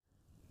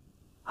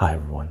Hi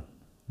everyone,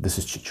 this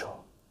is Chicho.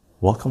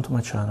 Welcome to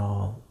my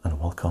channel and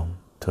welcome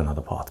to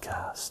another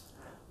podcast.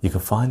 You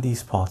can find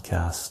these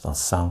podcasts on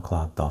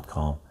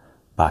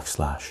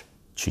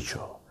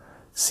soundcloud.com/Chicho,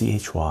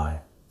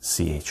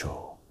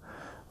 CHYCHO.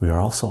 We are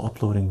also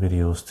uploading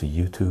videos to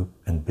YouTube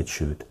and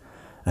BitChute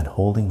and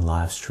holding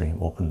live stream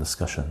open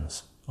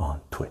discussions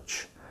on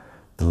Twitch.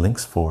 The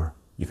links for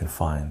you can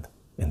find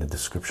in the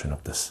description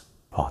of this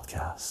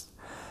podcast.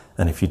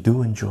 And if you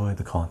do enjoy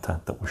the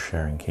content that we're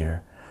sharing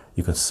here,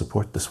 you can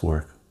support this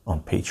work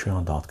on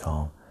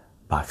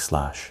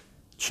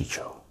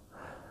patreon.com/Chicho,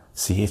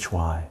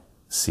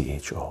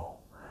 CHYCHO.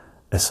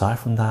 Aside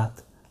from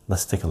that,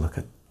 let's take a look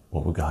at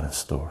what we got in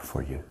store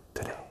for you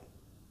today.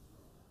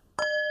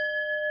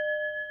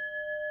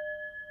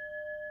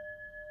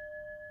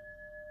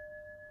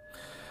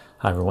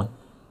 Hi everyone,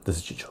 this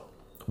is Chicho.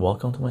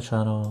 Welcome to my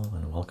channel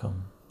and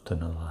welcome to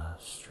another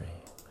live stream.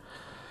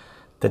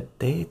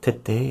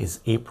 Today is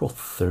April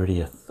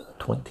 30th,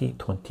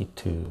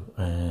 2022,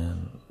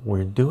 and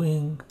we're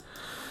doing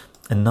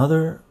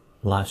another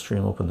live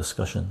stream open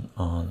discussion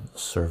on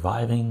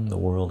surviving the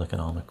World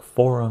Economic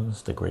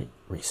Forum's The Great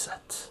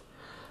Reset,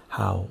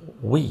 how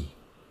we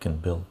can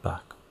build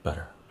back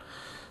better.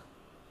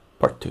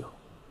 Part 2.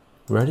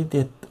 We already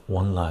did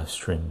one live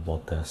stream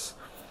about this.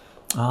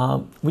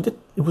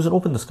 It was an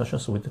open discussion,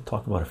 so we did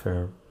talk about a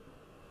fair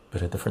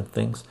bit of different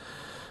things,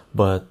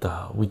 but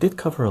we did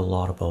cover a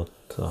lot about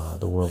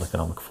the World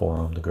Economic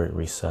Forum, the Great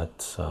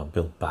Reset,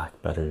 Build Back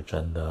Better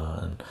agenda,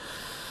 and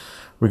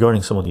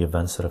regarding some of the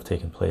events that have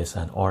taken place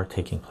and are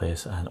taking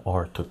place and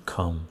are to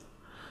come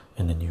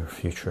in the near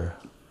future.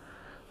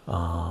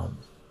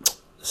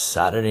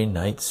 Saturday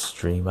night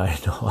stream, I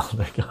know. Oh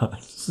my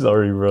god,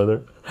 sorry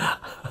brother.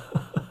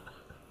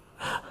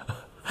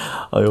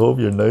 I hope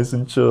you're nice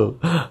and chill.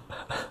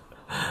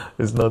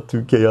 It's not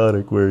too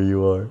chaotic where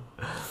you are.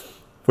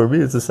 For me,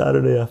 it's a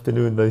Saturday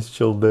afternoon, nice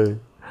chill day,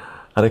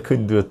 and I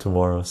couldn't do it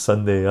tomorrow.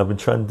 Sunday, I've been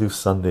trying to do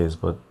Sundays,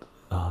 but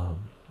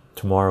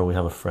tomorrow we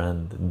have a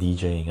friend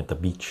DJing at the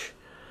beach,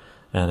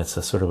 and it's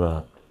a sort of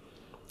a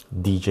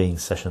DJing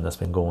session that's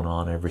been going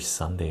on every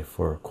Sunday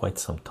for quite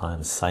some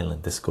time.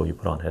 Silent disco, you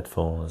put on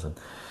headphones, and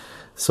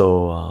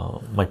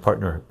so my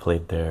partner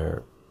played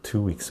there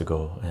 2 weeks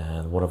ago,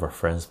 and one of our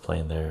friends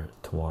playing there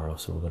tomorrow,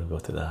 so we're going to go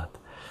to that.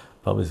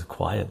 Probably it's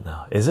quiet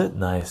now. Is it?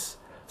 Nice.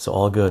 So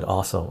all good.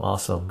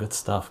 Awesome, good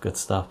stuff.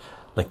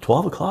 Like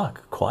 12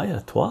 o'clock,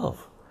 quiet.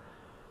 12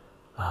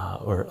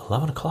 or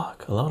 11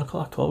 o'clock, 12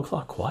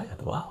 o'clock,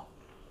 quiet. Wow.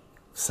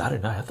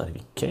 Saturday night, I thought it'd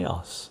be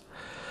chaos.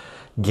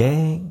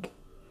 Gang,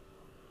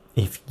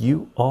 if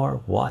you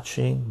are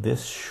watching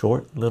this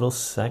short little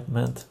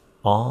segment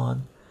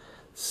on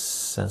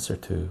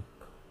SensorTube,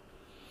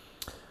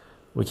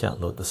 we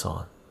can't load this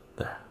on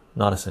there,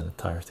 not as an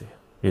entirety.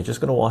 You're just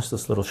going to watch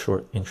this little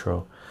short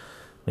intro,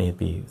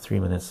 maybe 3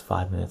 minutes,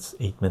 5 minutes,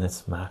 8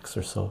 minutes max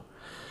or so.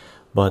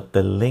 But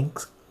the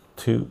link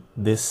to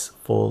this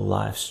full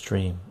live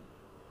stream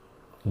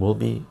will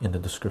be in the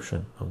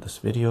description of this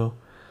video,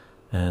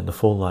 and the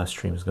full live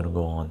stream is going to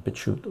go on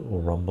BitChute,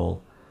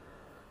 Rumble,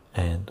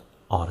 and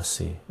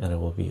Odyssey, and it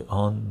will be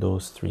on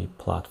those 3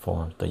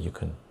 platforms that you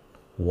can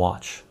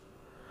watch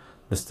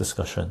this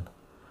discussion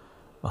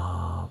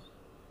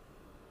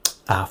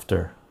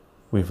after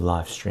we've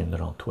live streamed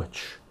it on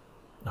Twitch.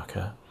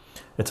 Okay,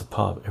 it's a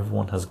pub.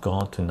 Everyone has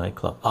gone to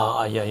nightclub.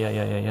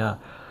 Yeah.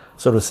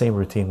 Sort of the same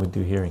routine we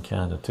do here in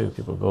Canada too.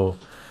 People go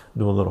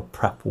do a little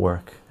prep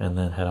work and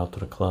then head out to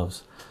the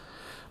clubs.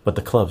 But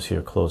the clubs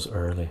here close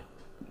early.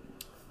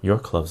 Your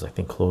clubs, I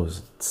think, close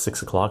at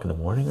 6 o'clock in the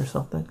morning or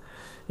something.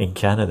 In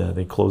Canada,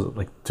 they close at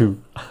like 2.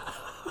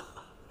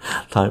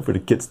 Time for the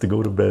kids to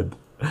go to bed.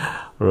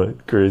 Right?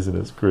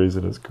 Craziness.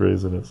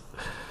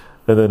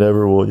 And then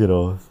everyone, you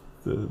know,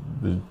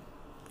 there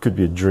could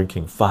be a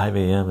drinking 5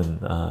 a.m.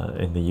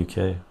 in the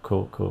UK.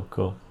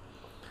 Cool.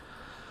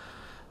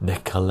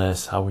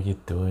 Nicholas, how are you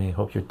doing?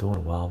 Hope you're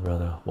doing well,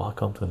 brother.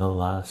 Welcome to another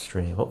live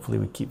stream. Hopefully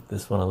we keep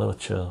this one a little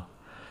chill.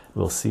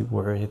 We'll see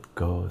where it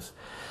goes.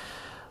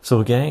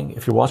 So gang,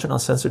 if you're watching on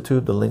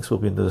SensorTube, the links will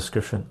be in the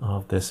description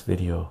of this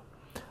video.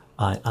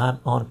 I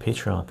am on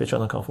Patreon,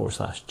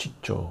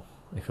 patreon.com/Chicho.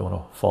 If you want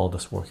to follow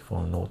this work, if you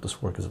want to know what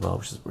this work is about,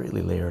 which is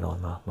really layered on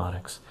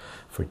mathematics.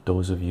 For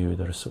those of you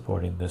that are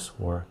supporting this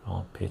work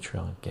on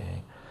Patreon,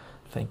 gang,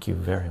 thank you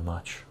very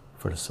much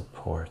for the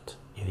support.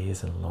 It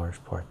is in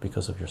large part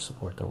because of your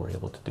support that we're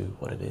able to do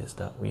what it is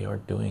that we are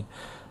doing,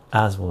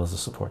 as well as the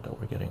support that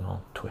we're getting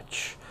on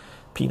Twitch.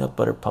 Peanut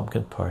butter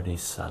pumpkin party,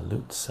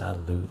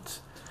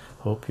 salute.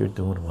 Hope you're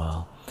doing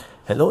well.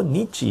 Hello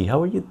Nietzsche,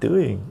 how are you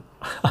doing?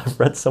 I've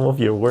read some of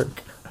your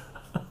work.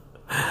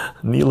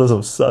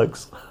 Nihilism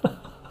sucks.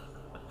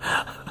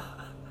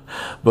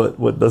 But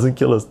what doesn't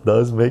kill us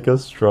does make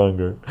us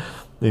stronger.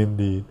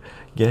 Indeed.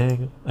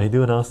 Gang, I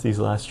do announce these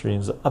live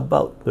streams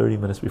about 30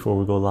 minutes before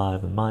we go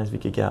live, and mine's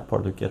VK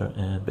Partler Getter,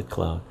 and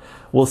BitCloud.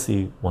 We'll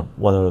see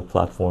what other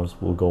platforms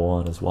will go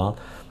on as well,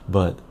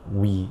 but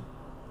we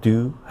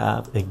do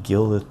have a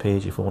gilded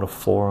page if you want a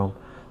forum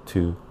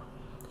to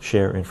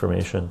share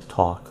information,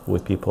 talk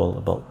with people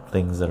about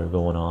things that are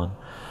going on.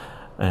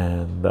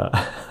 And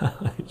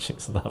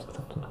she's not,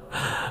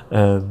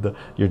 and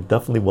you're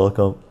definitely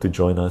welcome to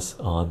join us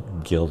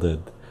on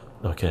Gilded.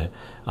 Okay,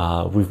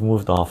 we've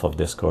moved off of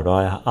Discord.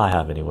 I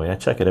have anyway. I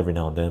check it every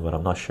now and then, but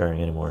I'm not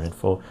sharing any more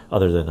info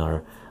other than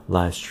our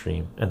live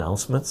stream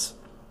announcements,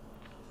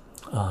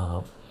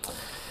 and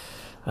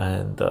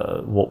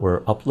what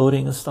we're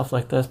uploading and stuff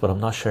like this. But I'm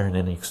not sharing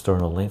any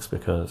external links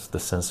because the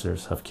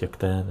censors have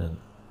kicked in, and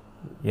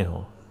you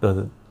know,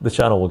 the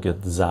channel will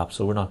get zapped.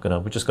 So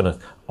we're just gonna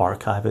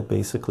archive it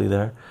basically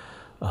there,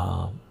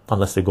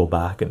 unless they go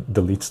back and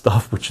delete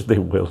stuff, which they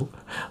will,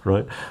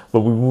 right? But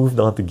we moved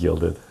on to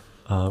Gilded.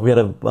 We had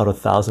about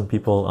 1,000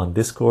 people on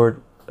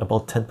Discord.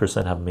 About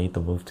 10% have made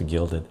the move to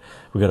Gilded.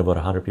 We got about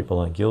 100 people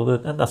on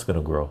Gilded, and that's going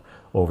to grow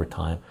over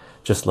time.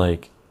 Just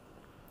like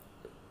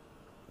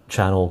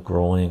channel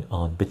growing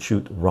on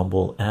BitChute,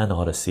 Rumble, and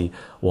Odyssey,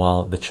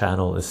 while the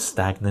channel is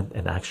stagnant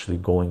and actually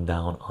going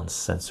down on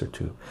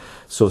CensorTube.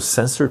 So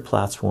censored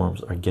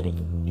platforms are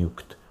getting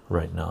nuked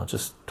right now.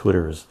 Just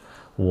Twitter is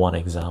one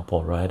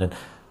example, right? And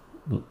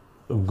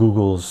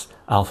Google's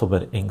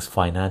Alphabet Inc.'s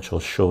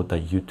financials showed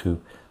that YouTube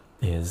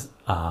is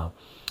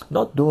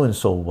not doing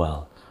so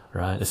well,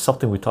 right? It's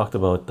something we talked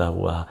about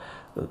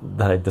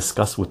that I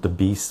discussed with the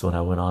Beast when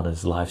I went on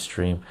his live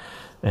stream,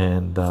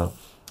 and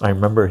I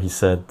remember he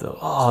said,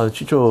 "Oh,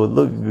 Chicho,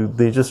 look,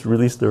 they just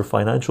released their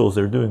financials.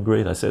 They're doing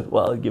great." I said,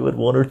 "Well, give it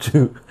 1 or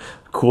 2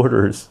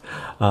 quarters,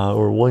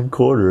 or 1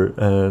 quarter,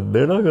 and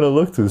they're not gonna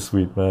look too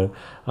sweet, man.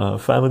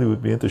 Family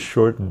would be into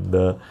short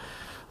and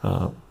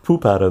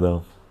poop out of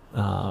them."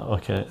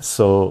 Okay,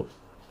 so,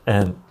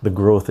 and the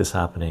growth is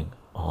happening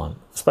on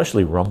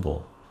especially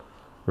Rumble,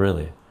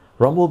 really.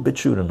 Rumble,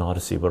 BitChute, and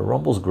Odyssey, but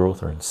Rumble's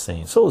growth are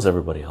insane. So is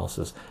everybody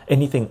else's.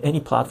 Any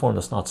platform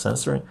that's not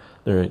censoring,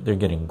 they're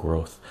getting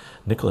growth.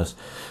 Nicholas,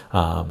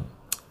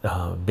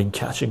 been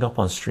catching up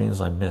on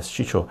streams I missed.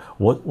 Chicho,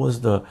 what was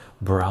the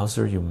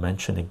browser you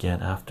mentioned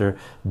again after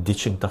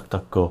ditching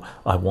DuckDuckGo?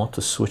 I want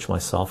to switch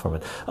myself from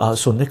it.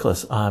 So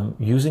Nicholas, I'm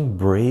using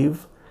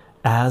Brave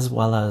as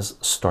well as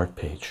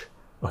StartPage.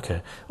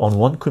 Okay, on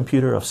one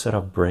computer I've set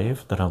up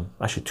Brave, that I'm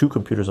actually 2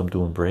 computers I'm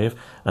doing Brave,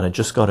 and I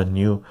just got a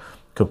new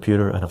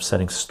computer and I'm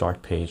setting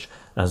StartPage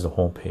as the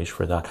home page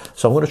for that.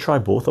 So I'm going to try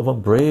both of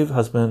them. Brave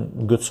has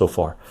been good so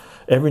far.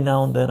 Every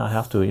now and then I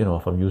have to, you know,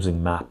 if I'm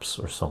using maps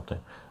or something,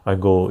 I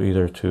go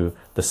either to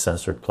the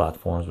censored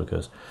platforms,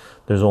 because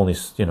there's only,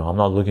 you know, I'm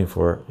not looking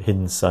for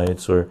hidden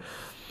sites or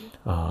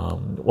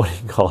what do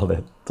you call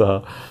it,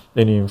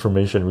 any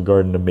information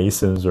regarding the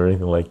Masons or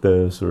anything like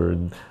this, or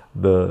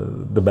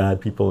the bad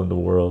people in the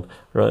world,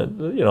 right?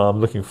 You know, I'm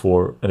looking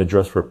for an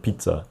address for a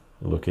pizza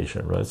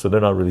location, right? So they're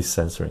not really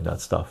censoring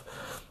that stuff.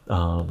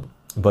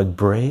 But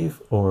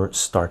Brave or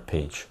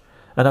StartPage,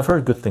 and I've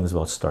heard good things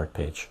about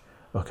StartPage.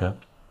 Okay,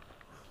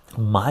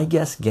 my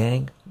guess,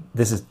 gang,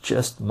 this is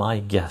just my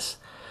guess,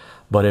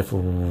 but if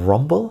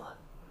Rumble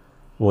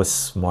was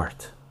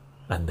smart,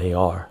 and they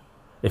are,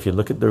 if you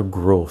look at their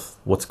growth,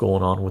 what's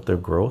going on with their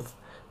growth,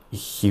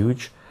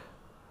 huge.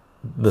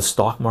 The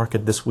stock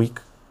market this week,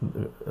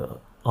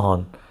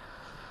 on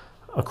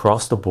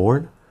across the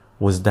board,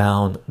 was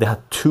down. They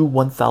had 2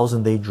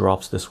 1,000-day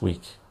drops this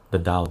week. The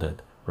Dow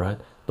did, right?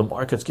 The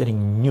market's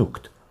getting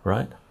nuked,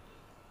 right?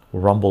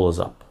 Rumble is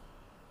up.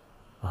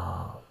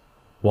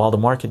 While the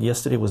market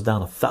yesterday was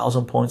down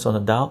 1,000 points on the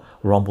Dow,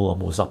 Rumble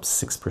was up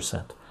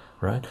 6%,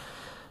 right?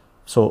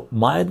 So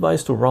my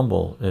advice to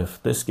Rumble,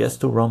 if this gets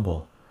to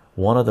Rumble,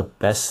 one of the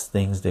best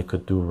things they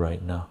could do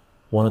right now,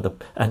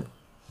 and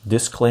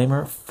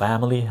disclaimer,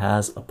 family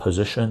has a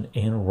position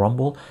in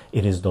Rumble.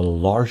 It is the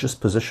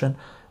largest position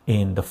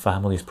in the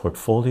family's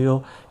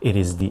portfolio. It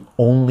is the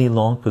only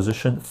long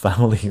position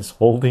family is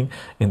holding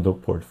in the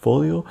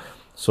portfolio.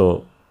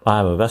 So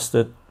family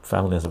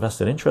has a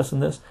vested interest in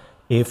this.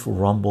 If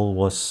Rumble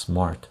was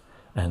smart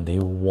and they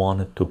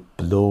wanted to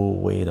blow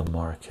away the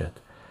market,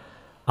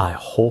 I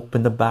hope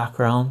in the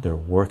background they're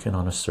working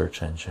on a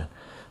search engine,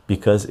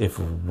 because if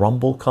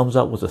Rumble comes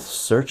out with a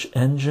search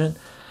engine,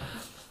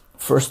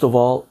 first of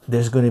all,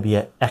 there's going to be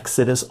an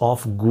exodus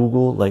off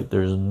Google like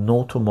there's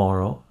no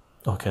tomorrow.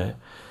 Okay,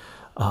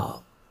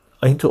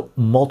 into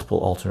multiple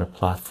alternate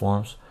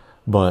platforms.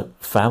 But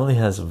family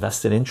has a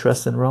vested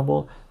interest in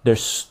Rumble. Their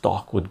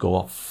stock would go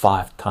up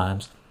 5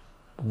 times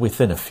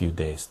within a few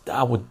days.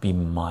 That would be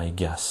my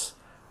guess.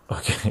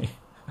 Okay,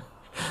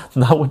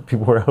 that would be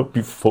where I would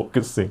be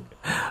focusing.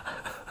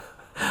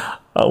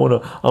 I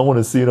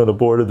wanna see it on the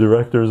board of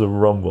directors of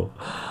Rumble,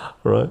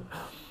 right?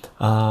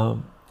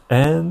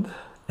 And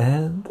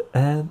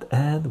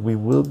we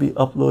will be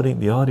uploading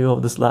the audio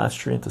of this live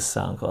stream to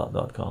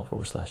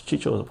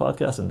soundcloud.com/Chicho as a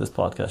podcast, and this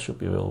podcast should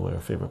be available on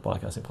your favorite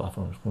podcasting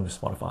platforms, including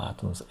Spotify,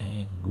 iTunes,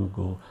 and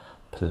Google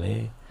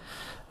Play.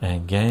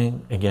 And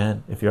gang,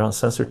 again, if you're on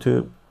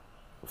CensorTube,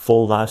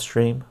 full live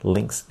stream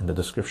links in the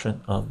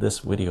description of this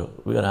video.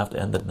 We're gonna have to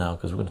end it now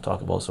because we're gonna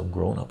talk about some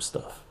grown-up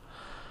stuff.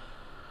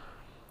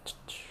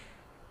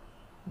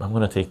 I'm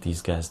gonna take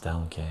these guys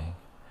down, gang.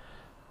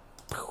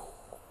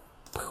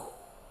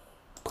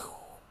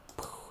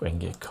 and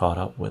get caught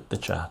up with the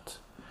chat.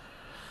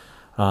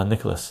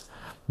 Nicholas,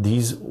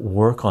 these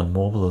work on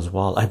mobile as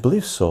well. I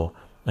believe so.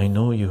 I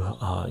know you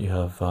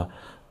have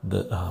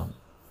the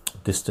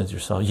distance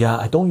yourself. Yeah,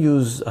 I don't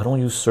use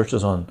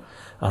searches on.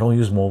 I don't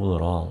use mobile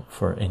at all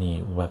for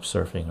any web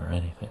surfing or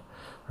anything,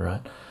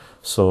 right?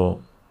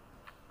 So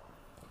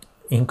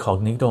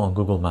incognito on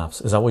Google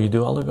Maps. Is that what you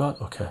do,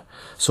 Alagod? Okay.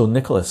 So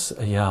Nicholas,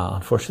 yeah,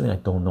 unfortunately I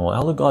don't know.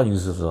 Alagod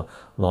uses a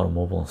lot of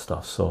mobile and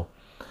stuff. So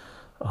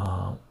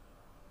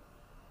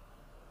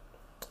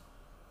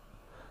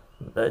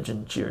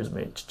legend, cheers,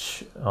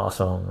 mate.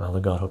 Awesome.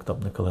 Alagod hooked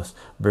up Nicholas.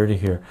 Birdie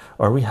here.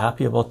 Are we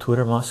happy about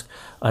Twitter, Musk?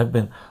 I've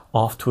been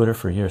off Twitter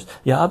for years.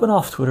 Yeah, I've been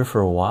off Twitter for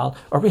a while.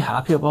 Are we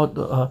happy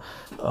about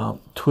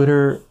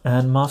Twitter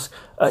and Musk?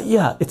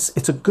 Yeah,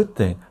 it's a good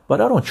thing, but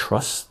I don't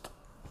trust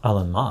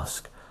Elon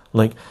Musk.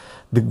 Like,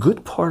 the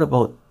good part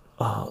about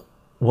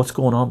what's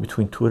going on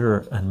between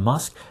Twitter and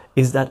Musk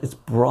is that it's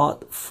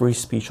brought free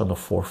speech on the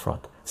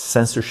forefront,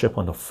 censorship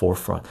on the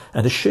forefront,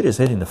 and the shit is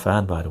hitting the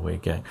fan, by the way,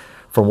 gang.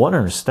 From what I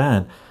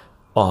understand,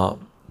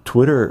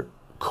 Twitter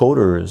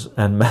coders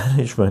and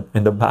management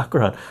in the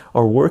background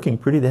are working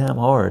pretty damn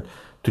hard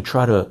to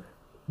try to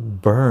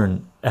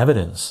burn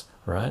evidence,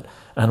 right?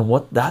 And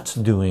what that's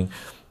doing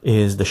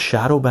is the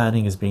shadow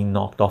banning is being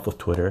knocked off of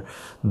Twitter.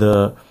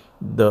 The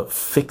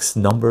fixed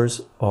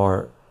numbers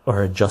are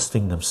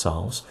adjusting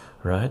themselves,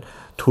 right?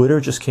 Twitter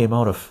just came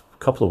out a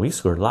couple of weeks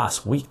ago, or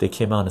last week, they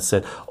came out and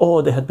said,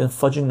 oh, they had been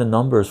fudging the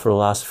numbers for the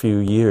last few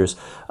years.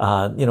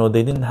 You know,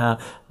 they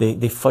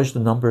fudged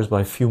the numbers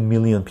by a few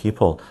million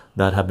people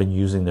that have been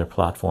using their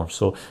platform.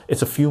 So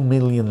it's a few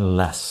million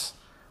less,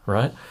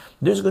 right?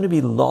 There's going to be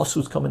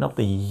lawsuits coming up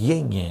the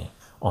yin yang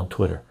on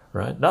Twitter,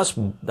 right?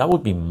 That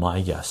would be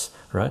my guess,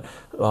 right?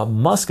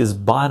 Musk is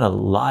buying a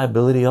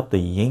liability up the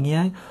yin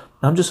yang.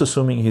 I'm just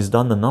assuming he's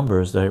done the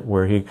numbers that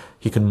where he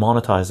can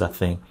monetize that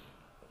thing.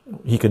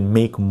 He can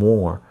make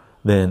more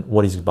than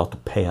what he's about to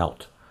pay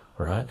out,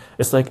 right?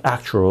 It's like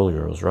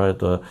actuarials, right?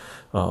 The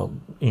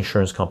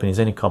insurance companies,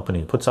 any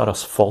company puts out a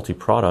faulty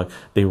product,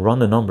 they run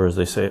the numbers,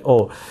 they say,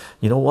 oh,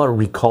 you know what,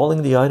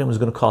 recalling the item is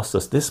going to cost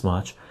us this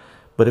much,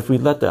 but if we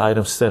let the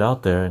item sit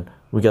out there and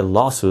we get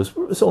lawsuits,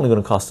 it's only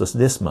going to cost us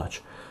this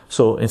much.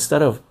 So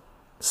instead of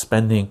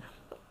spending,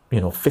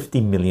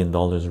 $50 million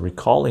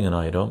recalling an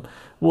item,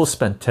 we'll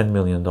spend $10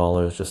 million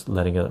just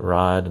letting it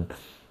ride, and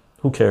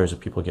who cares if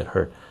people get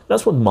hurt?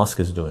 That's what Musk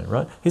is doing,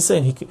 right? He's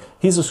saying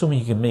he's assuming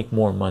he can make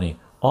more money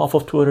off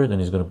of Twitter than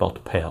he's going to about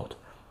to pay out,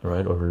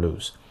 right, or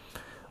lose.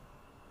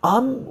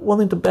 I'm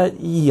willing to bet,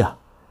 yeah,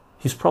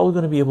 he's probably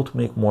going to be able to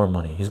make more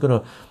money. He's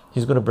going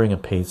to bring in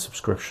paid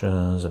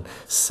subscriptions and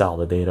sell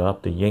the data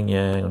up the yin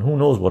yang, and who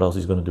knows what else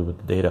he's going to do with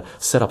the data.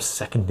 Set up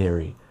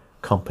secondary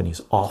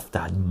companies off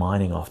that,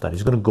 mining off that.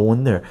 He's going to go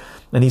in there,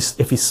 and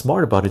if he's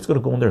smart about it, he's going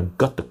to go in there and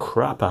gut the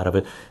crap out of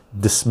it,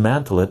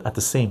 dismantle it at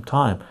the same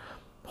time.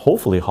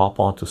 Hopefully hop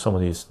onto some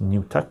of these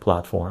new tech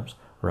platforms,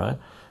 right?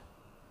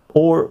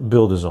 Or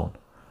build his own.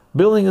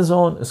 Building his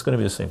own is going to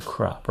be the same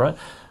crap, right?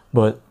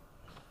 But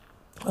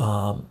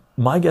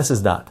my guess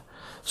is that.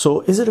 So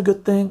is it a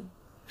good thing?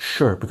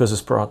 Sure, because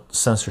it's brought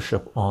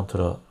censorship onto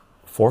the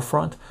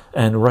forefront.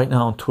 And right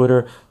now on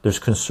Twitter, there's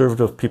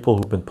conservative people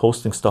who've been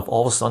posting stuff.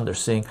 All of a sudden they're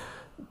seeing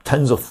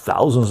tens of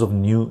thousands of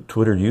new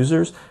Twitter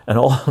users, and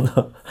all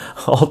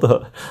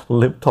the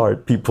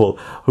libtard people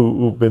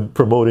who've been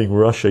promoting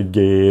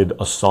Russiagate,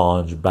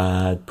 Assange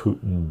bad,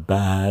 Putin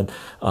bad,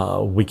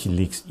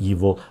 WikiLeaks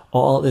evil,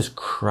 all this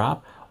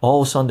crap.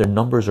 All of a sudden their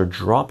numbers are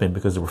dropping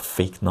because they were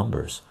fake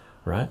numbers,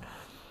 right?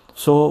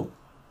 So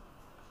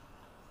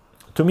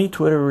to me,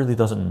 Twitter really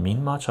doesn't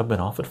mean much. I've been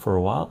off it for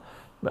a while.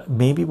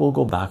 Maybe we'll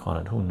go back on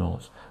it. Who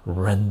knows?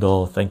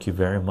 Rendell, thank you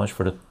very much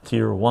for the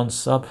tier 1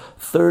 sub.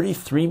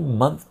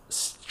 33-month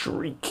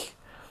streak.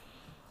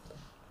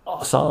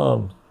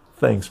 Awesome.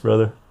 Thanks,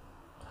 brother.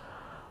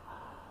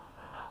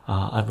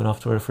 I've been off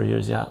Twitter for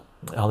years. Yeah,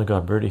 Alligator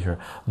Birdie here.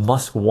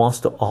 Musk wants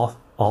to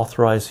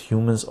authorize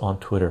humans on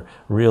Twitter.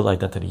 Real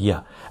identity.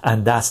 Yeah,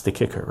 and that's the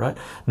kicker, right?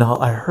 Now,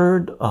 I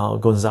heard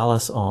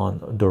Gonzalez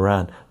on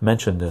Duran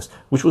mention this,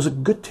 which was a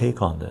good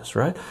take on this,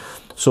 right?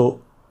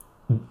 So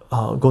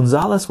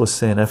Gonzalez was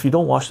saying, if you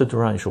don't watch the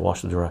Duran, you should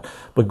watch the Duran.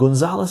 But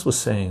Gonzalez was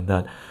saying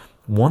that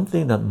one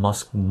thing that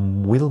Musk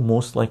will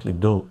most likely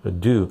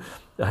do,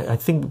 I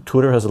think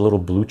Twitter has a little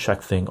blue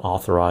check thing,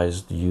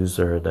 authorized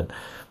user, that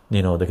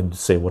they can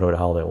say whatever the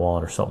hell they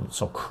want or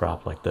some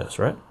crap like this,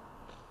 right?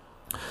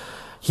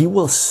 He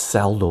will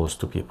sell those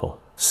to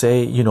people.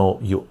 Say,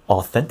 you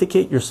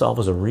authenticate yourself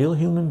as a real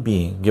human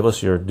being, give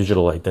us your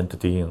digital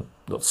identity, and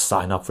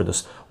sign up for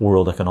this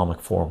World Economic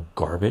Forum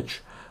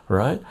garbage,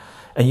 right?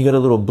 And you get a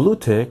little blue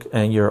tick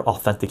and you're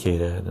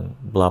authenticated and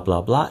blah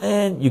blah blah,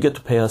 and you get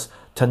to pay us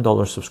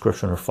 $10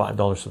 subscription or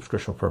 $5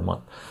 subscription per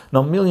month.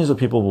 Now millions of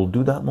people will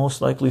do that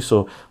most likely,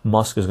 so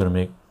Musk is going to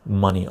make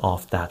money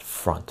off that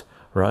front,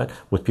 right,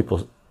 with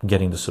people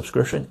getting the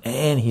subscription,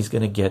 and he's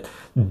going to get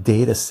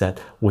data set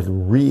with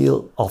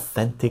real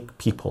authentic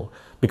people,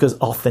 because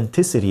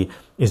authenticity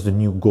is the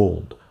new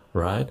gold,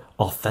 right?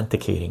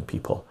 Authenticating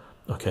people.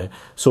 Okay,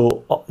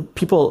 so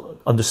people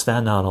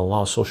understand now, and a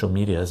lot of social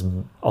media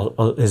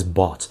is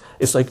bots.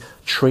 It's like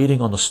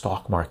trading on the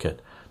stock market.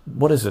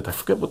 What is it? I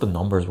forget what the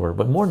numbers were,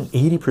 but more than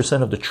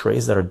 80% of the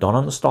trades that are done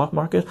on the stock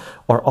market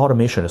are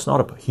automation. It's not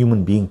a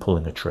human being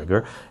pulling the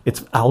trigger,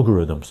 it's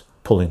algorithms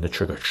pulling the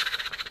trigger.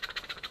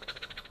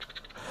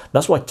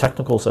 That's why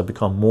technicals have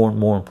become more and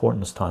more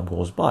important as time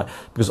goes by,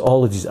 because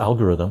all of these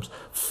algorithms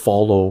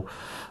follow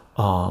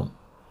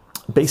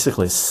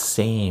basically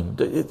same,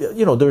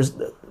 you know,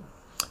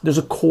 there's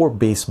a core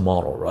base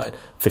model, right?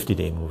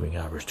 50-day moving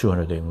average,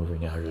 200-day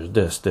moving average,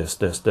 this,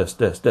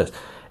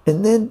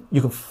 and then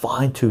you can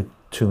fine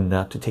tune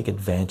that to take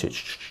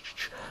advantage.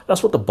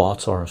 That's what the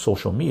bots are on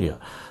social media.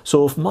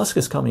 So if Musk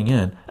is coming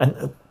in,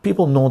 and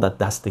people know that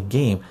that's the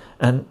game,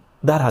 and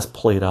that has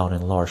played out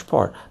in large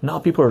part. Now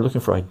people are looking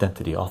for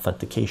identity,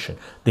 authentication.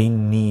 They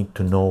need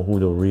to know who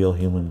the real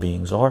human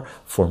beings are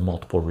for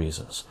multiple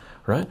reasons,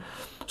 right?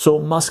 So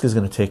Musk is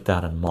going to take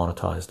that and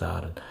monetize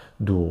that and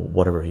do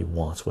whatever he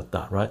wants with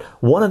that, right?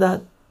 One of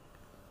that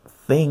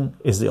thing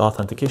is the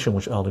authentication,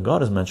 which Elder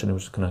God has mentioned,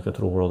 which is connected to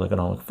the World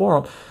Economic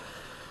Forum,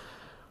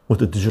 with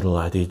the digital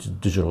ID,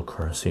 digital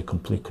currency,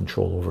 complete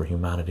control over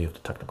humanity of the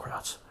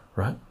technocrats,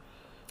 right?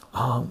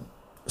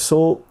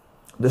 So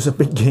there's a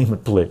big game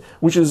at play,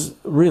 which is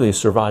really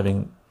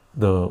surviving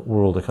the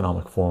World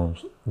Economic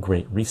Forum's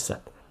Great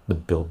Reset, the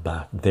build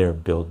back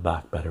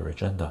better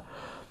agenda.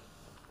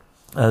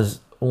 As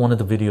one of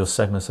the video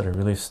segments that I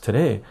released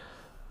today,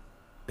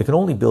 they can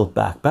only build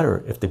back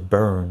better if they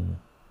burn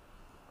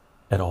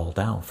it all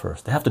down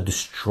first. They have to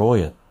destroy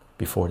it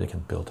before they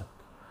can build it,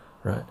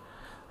 right?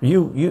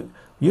 You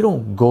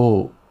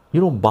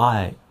don't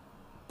buy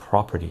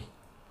property,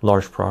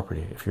 large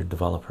property, if you're a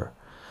developer,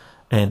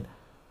 and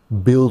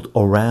build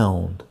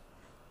around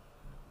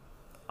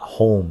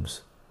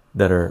homes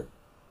that are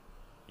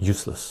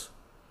useless,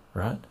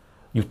 right?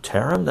 You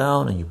tear them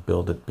down and you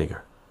build it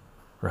bigger,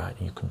 right?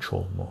 And you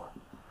control more.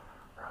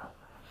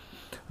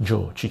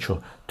 Joe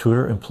Chicho,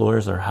 Twitter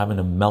employers are having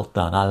a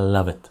meltdown. I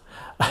love it.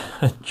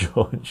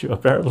 Joe,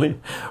 apparently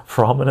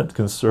prominent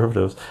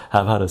conservatives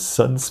have had a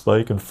sudden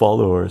spike in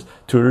followers.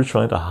 Twitter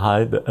trying to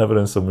hide the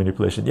evidence of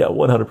manipulation. Yeah,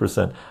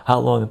 100%. How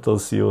long until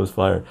CEO is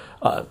fired?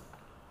 I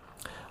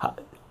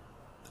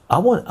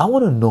want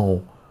to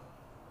know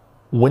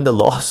when the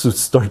lawsuits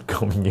start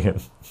coming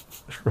in,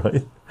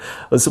 right?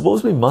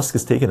 Supposedly Musk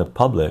is taking it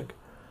public.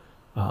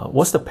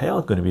 What's the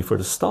payout going to be for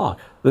the stock?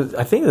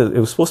 I think that it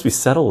was supposed to be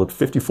settled at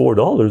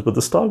 $54, but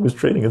the stock was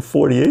trading at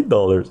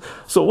 $48.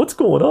 So what's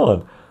going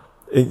on?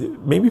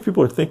 Maybe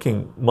people are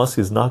thinking Musk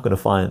is not going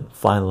to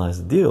finalize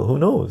the deal. Who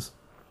knows?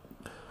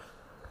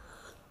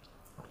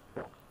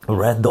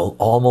 Randall,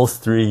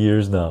 almost 3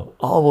 years now.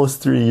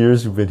 Almost 3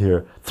 years you've been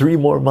here. 3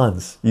 more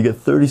months. You get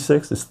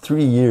 36. It's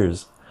 3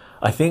 years.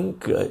 I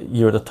think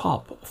you're the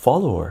top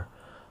follower,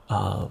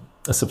 a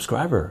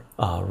subscriber,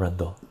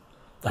 Randall.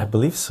 I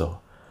believe so.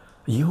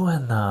 You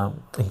and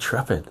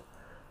Intrepid,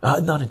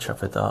 not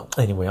Intrepid.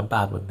 Anyway, I'm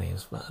bad with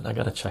names, man. I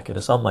gotta check it.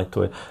 It's on my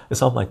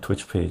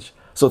Twitch page.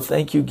 So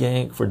thank you,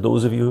 gang, for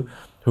those of you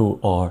who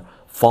are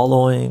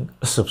following,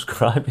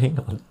 subscribing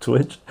on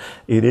Twitch.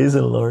 It is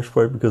in large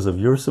part because of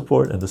your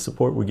support and the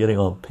support we're getting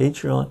on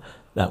Patreon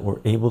that we're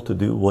able to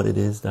do what it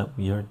is that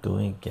we are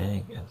doing,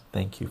 gang. And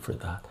thank you for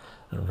that.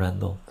 And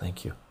Randall,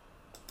 thank you.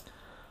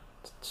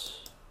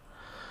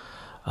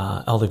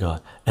 Elder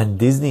God, and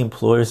Disney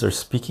employers are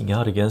speaking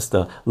out against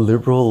the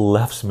liberal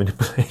left's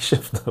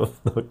manipulation of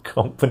the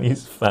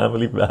company's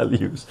family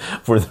values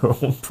for their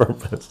own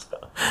purpose.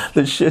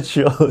 The shit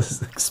show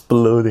is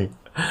exploding.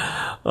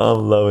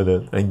 I'm loving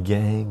it. And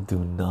gang, do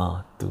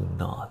not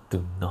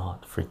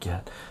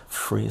forget,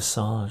 free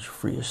Assange,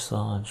 free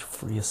Assange,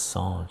 free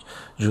Assange.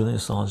 Julian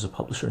Assange is a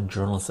publisher and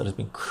journalist that has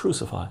been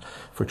crucified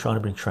for trying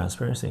to bring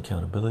transparency and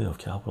accountability of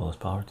capitalist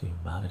power to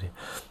humanity,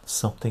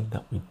 something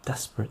that we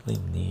desperately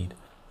need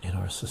in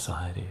our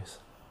societies.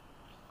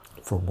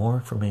 For more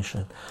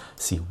information,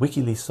 see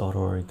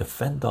wikileaks.org,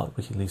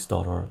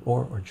 defend.wikileaks.org,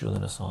 or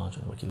Julian Assange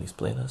and WikiLeaks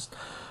playlist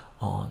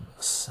on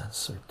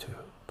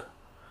CensorTube.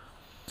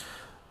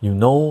 You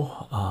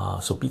know,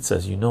 so Pete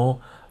says, you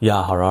know,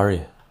 yeah,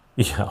 Harari,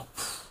 yeah,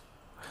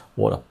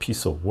 what a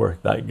piece of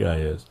work that guy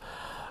is.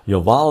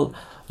 Yuval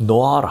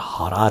Noah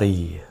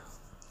Harari,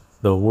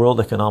 the World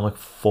Economic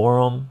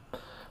Forum's,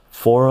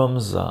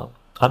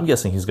 I'm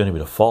guessing he's going to be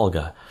the fall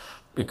guy,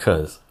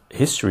 because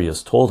history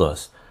has told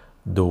us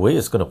the way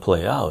it's going to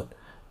play out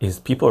is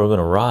people are going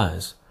to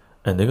rise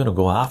and they're going to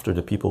go after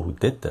the people who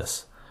did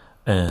this.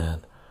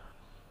 And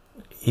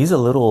he's a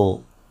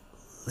little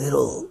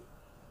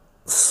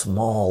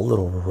small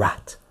little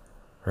rat,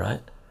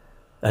 right?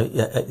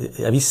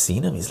 Have you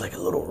seen him? He's like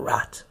a little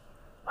rat,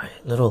 right?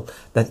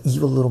 That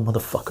evil little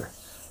motherfucker,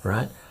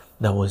 right?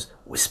 That was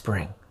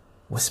whispering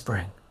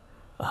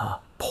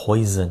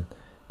poison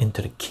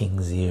into the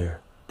king's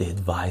ear, the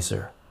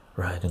advisor,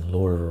 right? In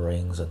Lord of the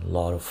Rings and a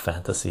lot of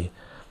fantasy,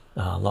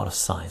 a lot of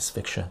science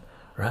fiction,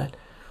 right?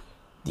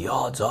 The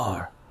odds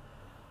are,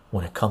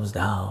 when it comes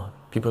down,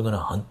 people are going to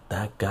hunt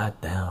that guy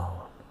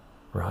down,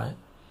 right?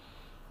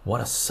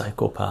 What a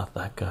psychopath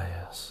that guy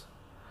is.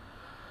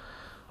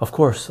 Of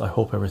course, I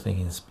hope everything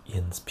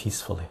ends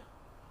peacefully,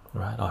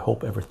 right? I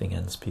hope everything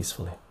ends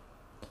peacefully.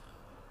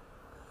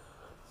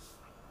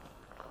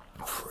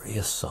 Free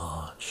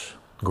Assange.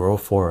 Grow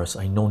Forest.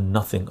 I know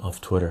nothing of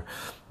Twitter,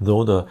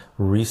 though the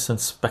recent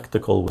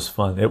spectacle was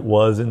fun. It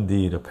was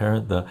indeed.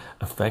 Apparent the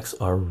effects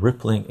are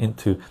rippling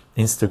into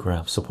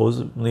Instagram.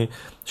 Supposedly,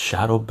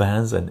 shadow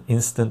bans and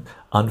instant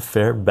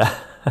unfair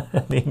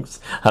bannings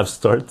have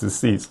started to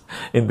cease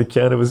in the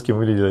cannabis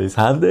community.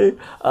 Have they?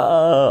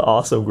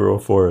 Awesome, Grow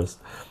Forest.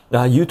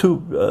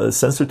 YouTube,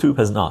 CensorTube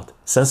has not.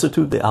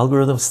 CensorTube, the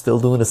algorithm's still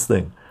doing its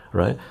thing,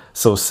 right?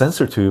 So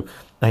CensorTube,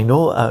 I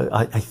know,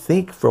 I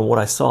think from what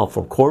I saw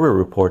from Corbett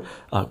Report,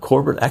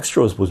 Corbett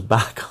Extras was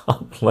back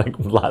up like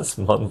last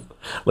month,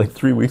 like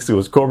 3 weeks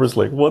ago. Corbett's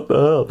like, what the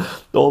hell?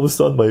 All of a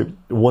sudden,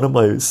 one of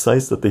my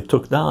sites that they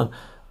took down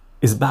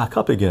is back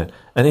up again.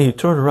 And then he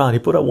turned around, he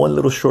put out one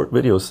little short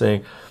video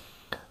saying,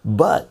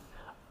 but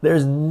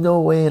there's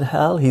no way in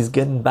hell he's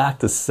getting back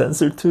to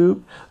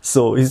CensorTube,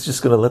 so he's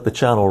just gonna let the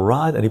channel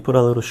ride. And he put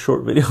out a little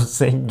short video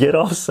saying, get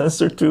off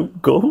CensorTube,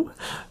 go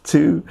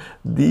to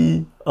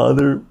the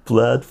other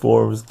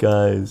platforms,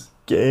 guys,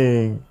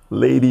 gang,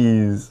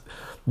 ladies,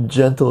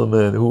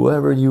 gentlemen,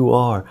 whoever you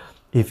are.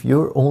 If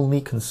you're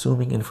only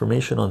consuming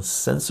information on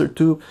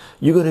CensorTube,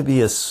 you're gonna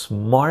be as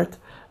smart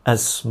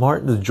as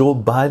Joe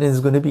Biden is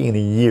gonna be in a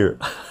year.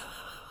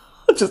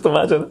 Just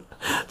imagine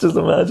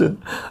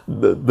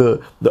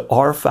the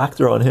R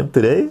factor on him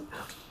today.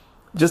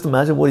 Just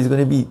imagine what he's going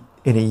to be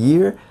in a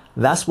year.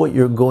 That's what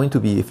you're going to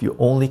be if you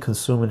only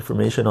consume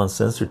information on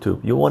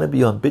CensorTube. You want to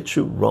be on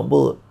BitChute,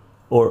 Rumble,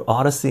 or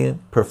Odyssey,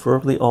 and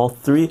preferably all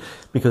three,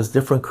 because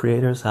different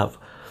creators have,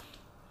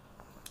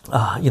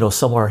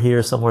 some are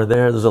here, some are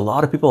there. There's a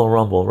lot of people on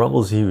Rumble.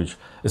 Rumble's huge.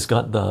 It's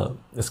got the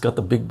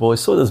big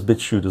boys. So does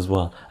BitChute as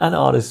well, and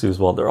Odyssey as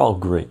well. They're all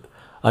great.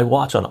 I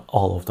watch on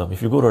all of them.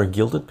 If you go to our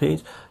Gilded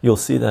page, you'll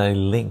see that I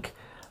link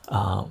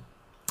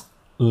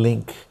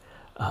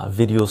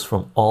videos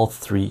from all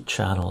three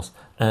channels,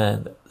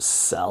 and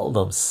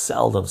seldom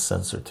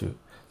CensorTube.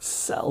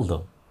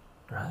 Seldom,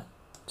 right?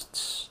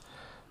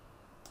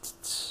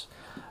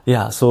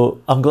 Yeah, so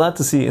I'm glad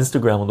to see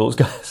Instagram when those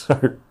guys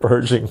are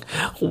purging.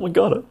 Oh my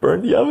god, I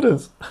burned the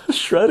evidence.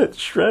 Shred it.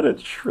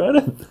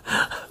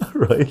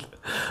 Right?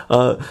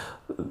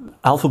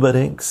 Alphabet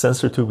Inc.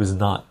 CensorTube is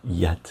not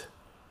yet.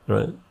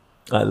 Right?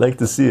 I'd like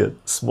to see it.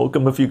 Smoke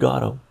them if you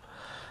got them.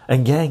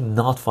 And gang,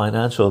 not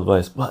financial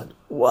advice, but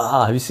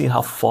wow, have you seen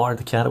how far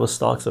the cannabis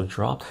stocks have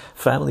dropped?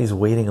 Family's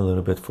waiting a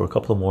little bit for a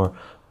couple of more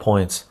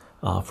points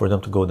for them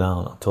to go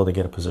down until they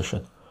get a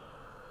position.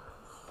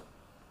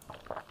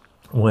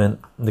 When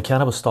the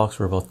cannabis stocks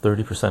were about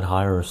 30%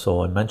 higher or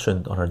so, I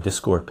mentioned on our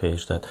Discord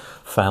page that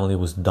Family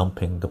was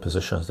dumping the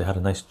positions. They had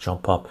a nice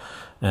jump up,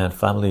 and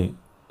Family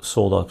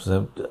sold up,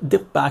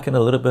 dipped back in a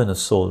little bit and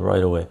sold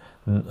right away.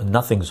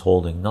 Nothing's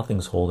holding.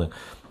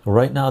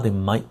 Right now they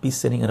might be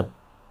sitting at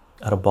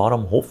a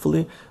bottom,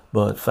 hopefully,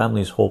 but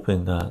Family's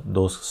hoping that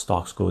those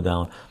stocks go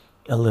down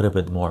a little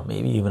bit more,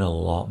 maybe even a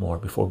lot more,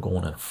 before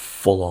going in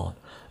full on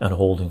and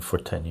holding for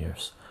 10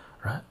 years,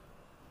 right?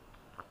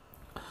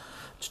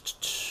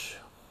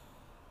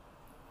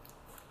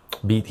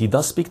 Beat, he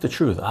does speak the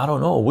truth. I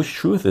don't know which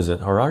truth is it,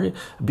 Harari.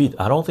 Beat,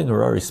 I don't think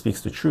Harari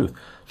speaks the truth.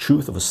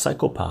 Truth of a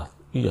psychopath.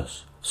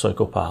 Yes,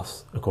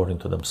 psychopaths, according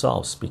to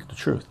themselves, speak the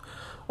truth.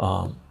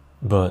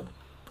 But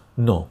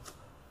no,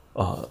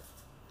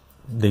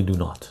 they do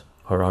not.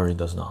 Harari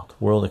does not.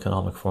 World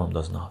Economic Forum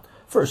does not.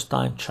 First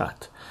time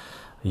chat.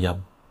 Yeah,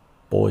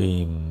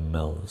 boy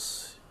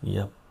Mills.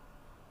 Yeah,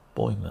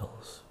 boy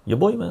Mills. Yeah,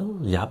 boy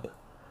Mills. Yab.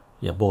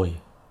 Yeah,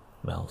 boy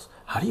Mills.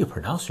 How do you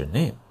pronounce your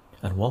name?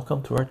 And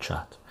welcome to our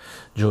chat.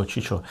 Joe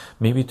Chicho,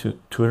 maybe to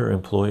Twitter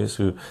employees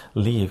who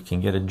leave can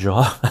get a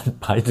job at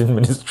Biden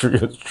Ministry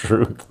of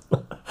Truth.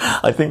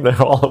 I think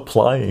they're all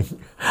applying.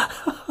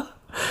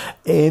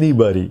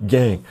 Anybody,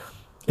 gang,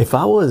 if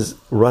I was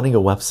running a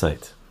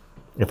website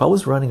and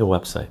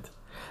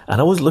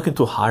I was looking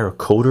to hire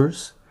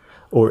coders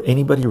or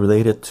anybody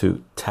related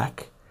to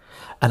tech,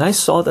 and I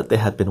saw that they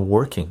had been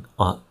working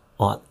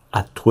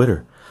at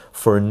Twitter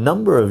for a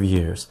number of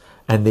years,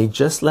 and they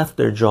just left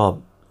their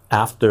job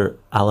after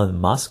Elon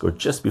Musk, or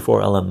just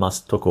before Elon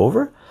Musk took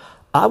over,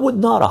 I would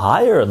not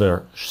hire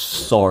their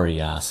sorry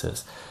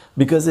asses,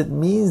 because it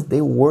means they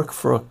work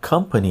for a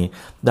company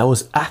that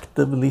was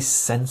actively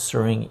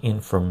censoring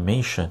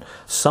information,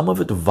 some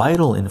of it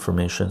vital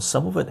information,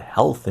 some of it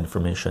health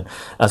information.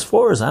 As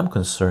far as I'm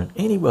concerned,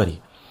 anybody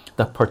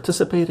that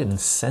participated in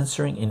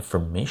censoring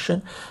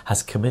information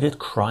has committed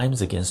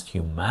crimes against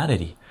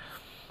humanity,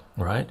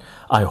 right?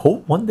 I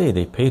hope one day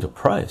they pay the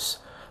price,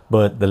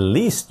 but the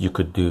least you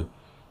could do,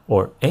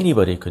 or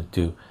anybody could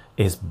do,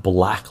 is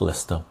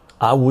blacklist them.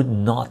 I would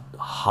not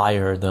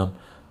hire them,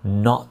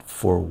 not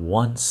for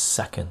 1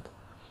 second.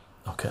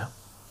 Okay,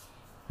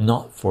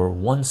 not for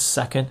 1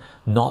 second,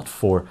 not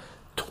for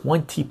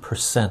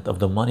 20% of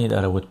the money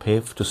that I would pay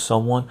to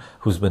someone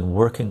who's been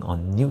working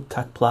on new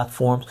tech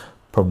platforms,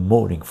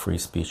 promoting free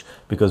speech,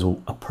 because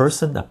a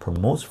person that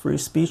promotes free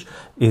speech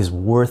is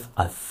worth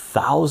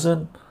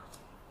 1,000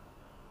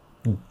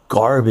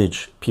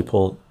 garbage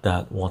people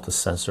that want to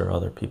censor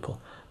other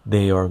people.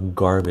 They are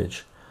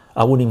garbage.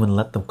 I wouldn't even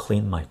let them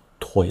clean my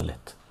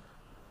toilet.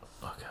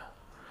 Okay,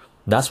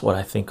 that's what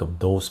I think of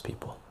those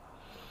people.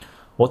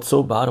 What's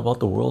so bad about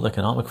the World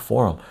Economic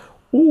Forum?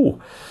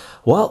 Ooh,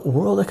 well,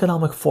 World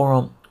Economic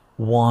Forum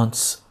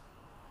wants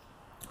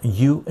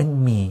you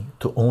and me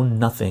to own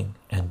nothing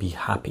and be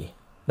happy.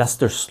 That's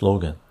their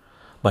slogan.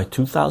 By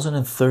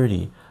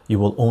 2030, you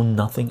will own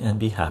nothing and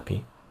be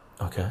happy.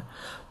 Okay,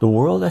 the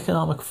World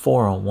Economic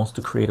Forum wants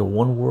to create a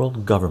one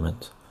world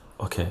government,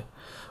 okay,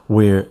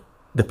 where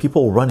the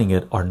people running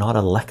it are not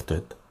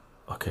elected,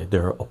 okay,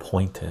 they're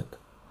appointed.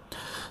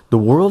 The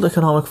World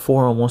Economic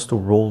Forum wants to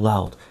roll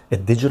out a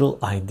digital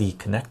ID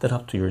connected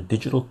up to your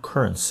digital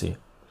currency,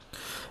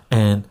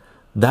 and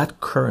that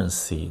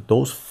currency,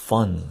 those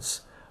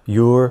funds,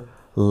 your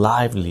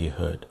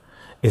livelihood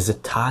is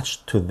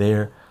attached to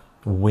their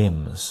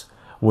whims,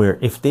 where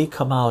if they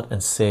come out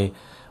and say,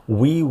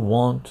 we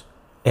want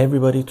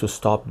everybody to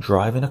stop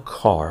driving a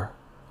car,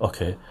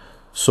 okay,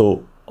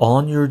 so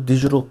on your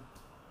digital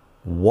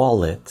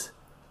wallet,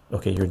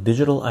 okay, your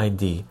digital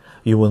ID,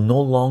 you will no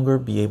longer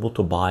be able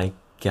to buy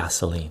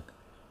gasoline,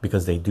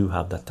 because they do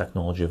have that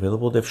technology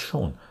available. They've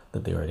shown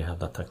that they already have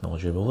that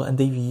technology available, and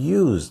they've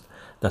used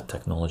that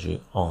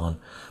technology on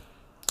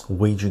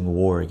waging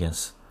war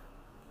against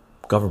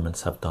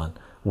governments, have done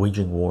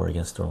waging war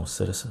against their own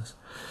citizens.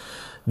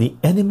 The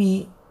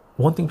enemy,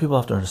 one thing people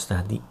have to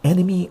understand, the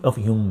enemy of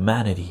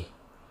humanity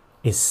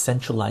is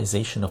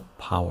centralization of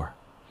power,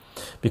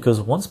 because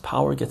once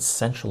power gets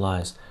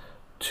centralized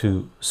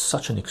to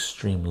such an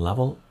extreme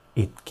level,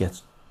 it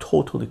gets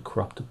totally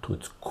corrupted to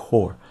its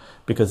core,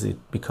 because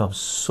it becomes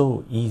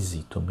so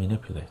easy to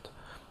manipulate.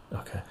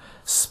 Okay,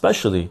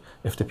 especially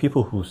if the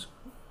people who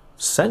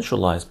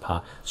centralize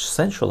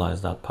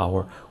that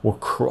power were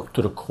corrupt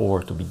to the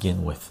core to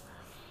begin with.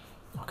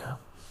 Okay,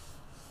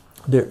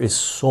 there is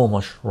so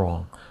much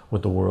wrong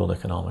with the World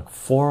Economic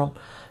Forum.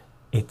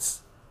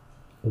 It's,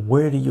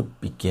 where do you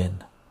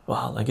begin?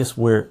 Well, I guess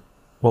what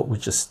we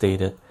just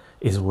stated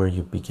is where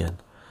you begin.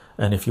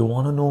 And if you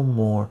want to know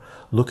more,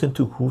 look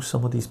into who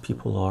some of these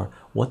people are,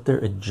 what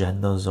their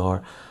agendas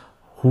are,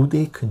 who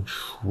they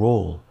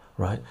control,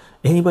 right?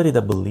 Anybody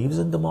that believes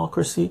in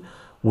democracy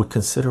would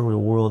consider the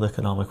World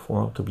Economic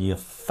Forum to be a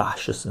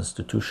fascist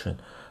institution,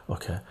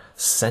 okay,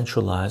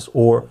 centralized,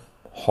 or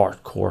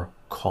hardcore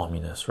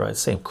communist, right?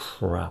 Same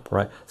crap,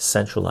 right?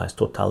 Centralized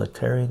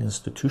totalitarian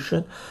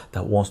institution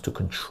that wants to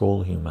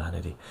control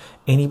humanity.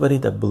 Anybody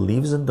that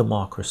believes in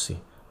democracy,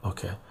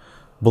 okay,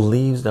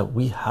 believes that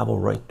we have a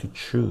right to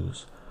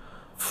choose,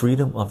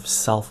 freedom of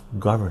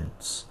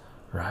self-governance,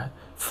 right?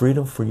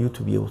 Freedom for you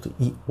to be able to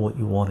eat what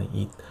you want to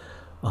eat,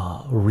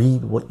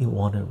 read what you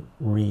want to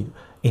read,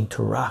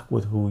 interact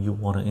with who you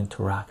want to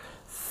interact,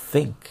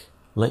 think,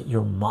 let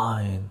your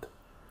mind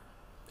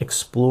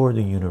explore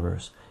the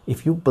universe.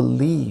 If you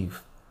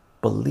believe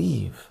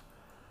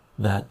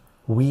that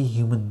we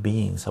human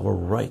beings have a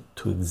right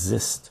to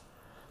exist,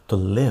 to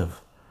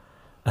live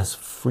as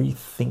free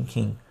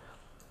thinking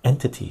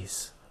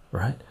entities,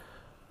 right,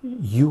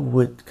 you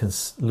would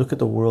look at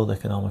the World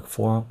Economic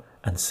Forum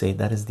and say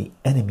that is the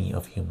enemy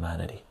of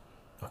humanity.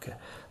 Okay,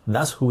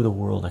 that's who the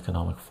World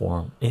Economic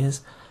Forum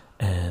is,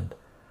 and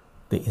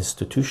the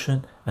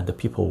institution and the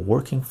people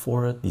working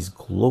for it, these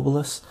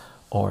globalists,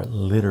 are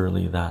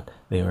literally that.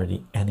 They are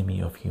the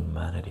enemy of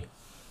humanity.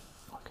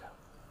 Okay.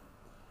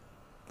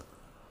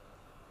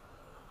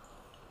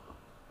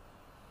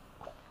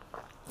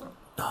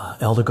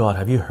 Elder God,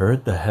 have you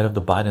heard the head of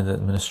the Biden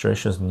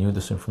administration's new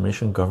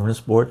disinformation governance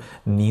board,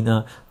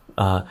 Nina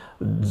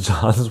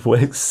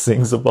Johnswick,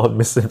 sings about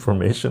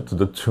misinformation to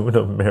the tune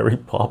of Mary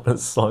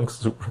Poppins song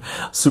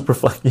super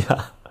fun?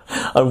 Yeah,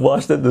 I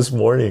watched it this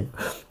morning.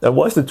 I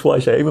watched it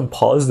twice. I even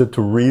paused it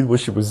to read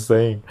what she was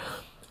saying.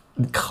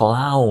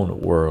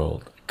 Clown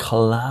world.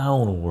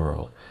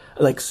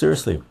 Like,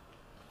 seriously,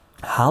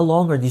 how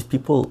long are these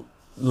people,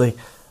 like,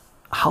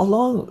 how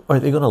long are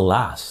they gonna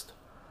last?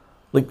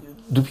 Like,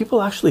 do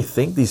people actually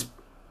think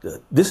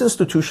this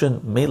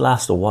institution may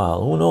last a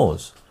while? Who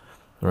knows,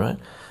 right?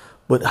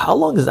 But how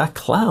long is that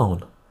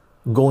clown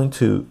going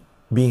to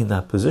be in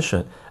that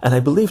position? And I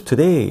believe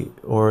today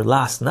or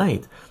last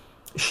night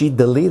she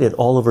deleted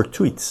all of her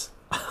tweets.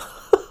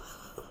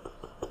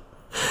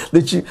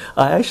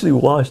 I actually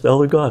watched, oh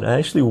my God, I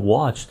actually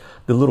watched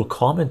the little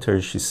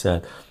commentary she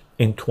said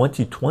in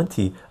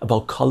 2020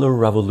 about color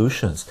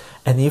revolutions.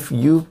 And if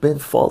you've been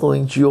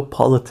following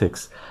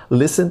geopolitics,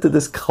 listen to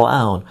this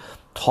clown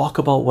talk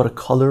about what a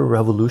color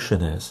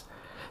revolution is.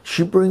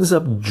 She brings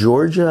up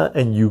Georgia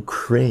and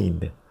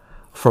Ukraine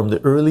from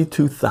the early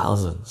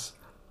 2000s,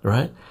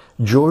 right?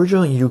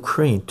 Georgia and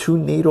Ukraine, two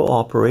NATO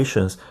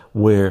operations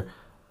where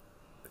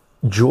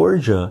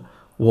Georgia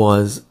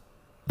was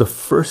the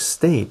first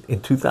state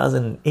in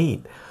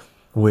 2008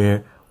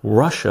 where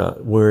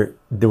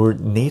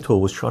NATO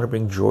was trying to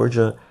bring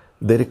Georgia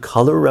They did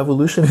color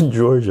revolution in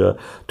Georgia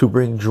to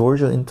bring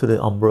Georgia into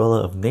the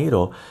umbrella of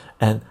NATO.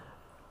 And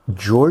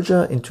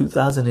Georgia in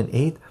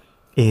 2008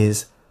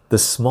 is the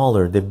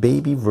smaller, the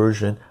baby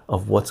version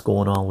of what's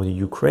going on with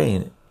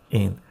Ukraine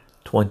in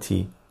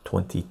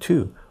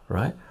 2022,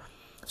 right?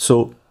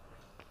 So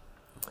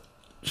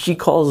she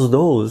calls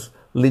those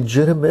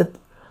legitimate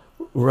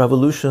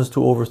revolutions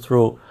to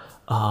overthrow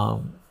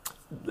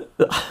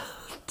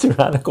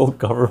tyrannical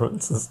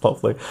governments and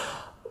stuff. Like,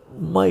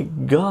 my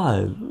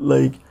God,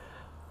 like,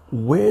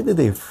 where did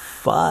they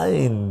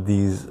find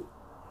these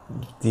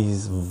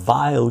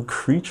vile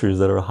creatures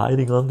that are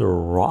hiding under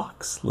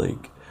rocks?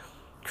 Like,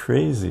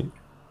 crazy.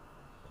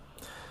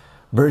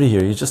 Birdie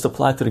here, you just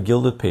applied to the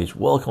Gilded page.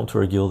 Welcome to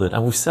our Gilded,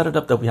 and we've set it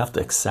up that we have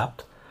to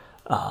accept.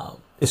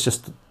 It's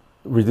just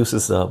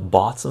reduces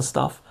bots and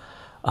stuff.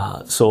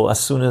 So as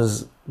soon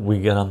as we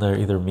get on there,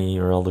 either me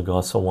or Elder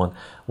God, someone,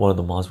 one of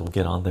the mods will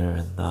get on there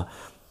and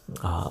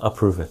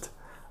approve it.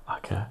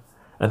 Okay.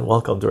 And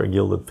welcome to our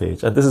Gilded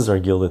page. And this is our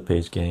Gilded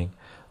page, gang.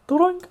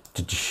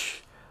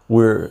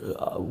 We're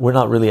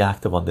not really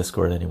active on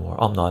Discord anymore.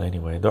 I'm not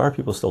anyway. There are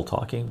people still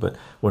talking, but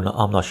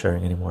I'm not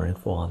sharing any more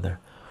info on there.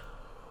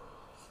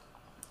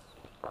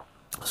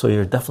 So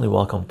you're definitely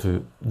welcome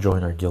to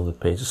join our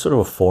Gilded page. It's sort of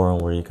a forum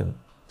where you can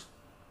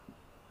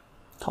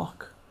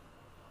talk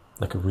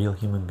like a real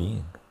human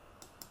being.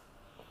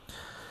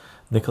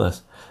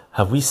 Nicholas,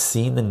 have we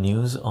seen the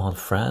news on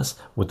France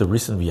with the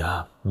recent?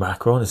 Yeah,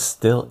 Macron is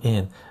still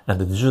in, and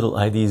the digital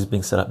ID is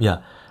being set up.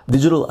 Yeah,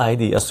 digital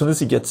ID. As soon as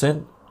he gets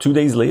in, 2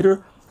 days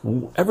later,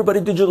 everybody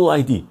digital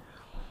ID.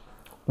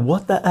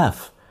 What the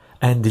F?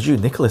 And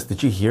Nicholas,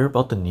 did you hear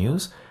about the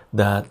news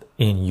that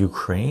in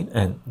Ukraine,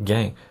 and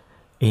gang,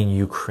 in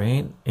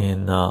Ukraine,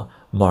 in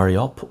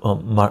Mariupol,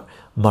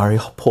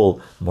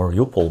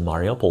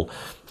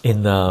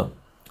 in the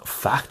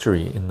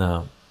factory, in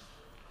the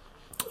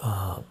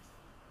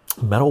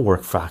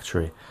metalwork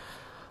factory,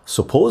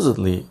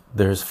 supposedly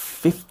there's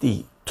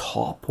 50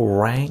 top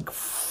rank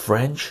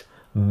French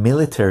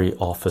military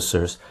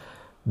officers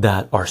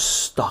that are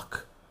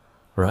stuck,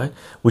 right?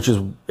 Which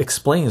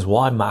explains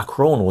why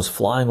Macron was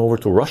flying over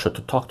to Russia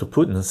to talk to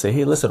Putin and say,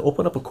 hey, listen,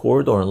 open up a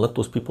corridor and let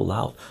those people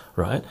out,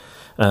 right?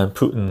 And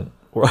Putin,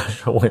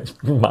 Russia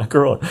went,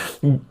 Macron,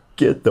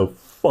 get the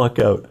fuck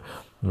out,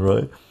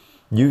 right?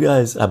 You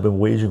guys have been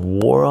waging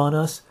war on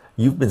us.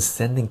 You've been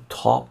sending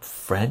top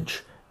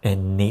French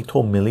and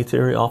NATO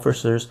military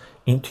officers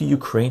into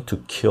Ukraine to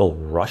kill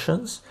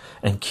Russians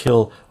and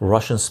kill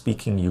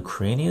Russian-speaking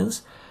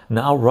Ukrainians.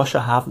 Now Russia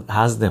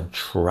has them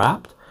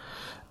trapped,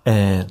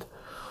 and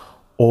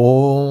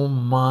oh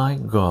my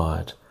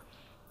God,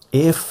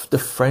 if the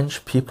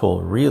French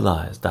people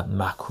realize that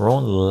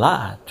Macron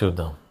lied to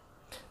them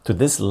to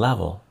this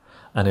level,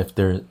 and if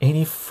there's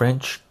any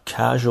French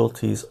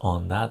casualties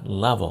on that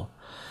level,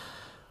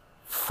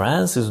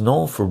 France is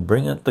known for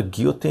bringing the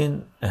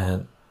guillotine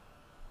and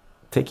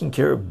taking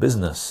care of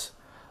business.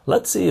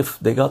 Let's see if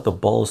they got the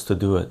balls to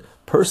do it.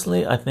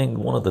 Personally, I think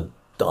one of the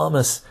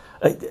dumbest,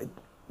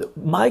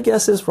 my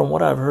guess is, from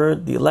what I've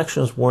heard, the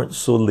elections weren't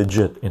so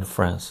legit in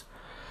France.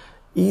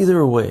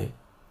 Either way,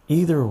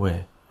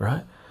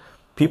 right?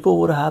 People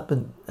would have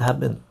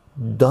been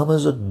dumb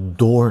as a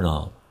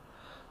doorknob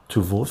to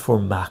vote for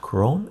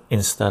Macron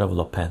instead of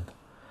Le Pen.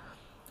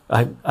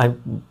 I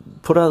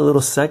put out a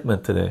little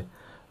segment today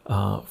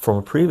from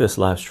a previous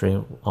live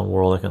stream on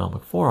World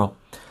Economic Forum.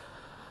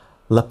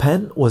 Le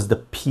Pen was the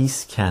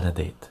peace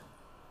candidate.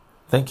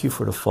 Thank you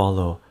for the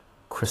follow,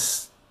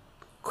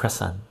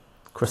 Christopher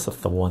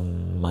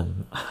One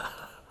Man.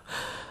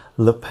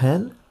 Le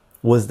Pen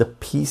was the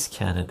peace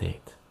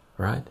candidate,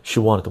 right? She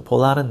wanted to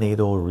pull out of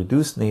NATO,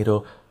 reduce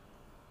NATO,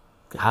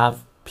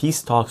 have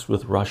peace talks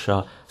with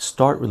Russia,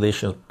 start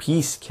relations,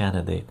 peace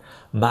candidate.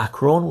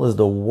 Macron was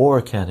the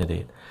war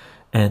candidate.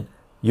 And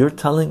you're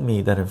telling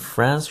me that in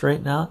France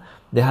right now,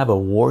 they have a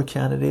war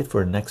candidate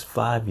for the next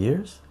 5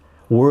 years?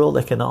 World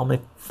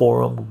Economic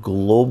Forum,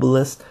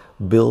 globalist,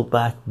 build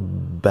back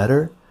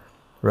better,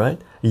 right?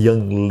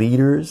 Young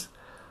leaders,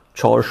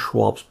 Charles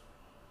Schwab's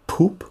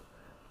poop,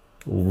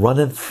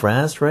 running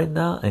France right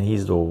now, and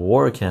he's the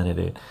war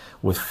candidate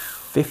with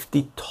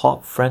 50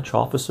 top French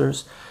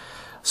officers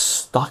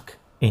stuck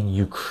in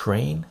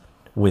Ukraine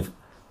with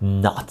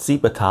Nazi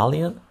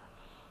battalion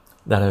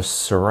that are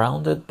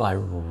surrounded by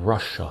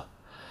Russian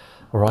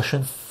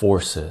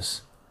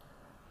forces.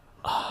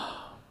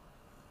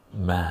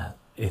 Man,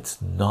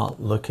 it's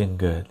not looking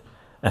good.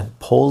 And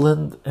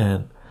Poland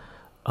and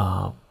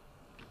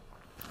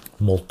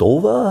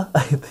Moldova,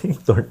 I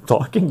think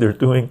they're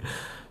doing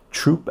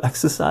troop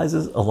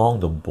exercises along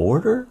the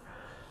border.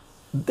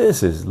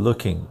 This is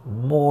looking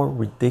more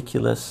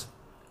ridiculous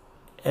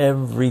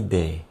every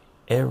day.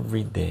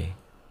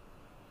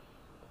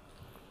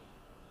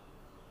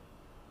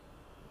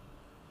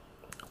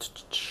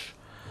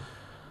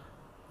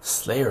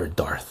 Slayer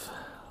Darth,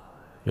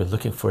 you're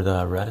looking for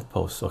the Reddit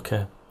post,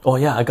 okay? Oh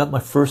yeah, I got my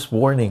first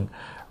warning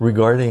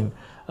regarding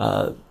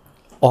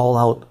all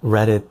out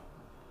Reddit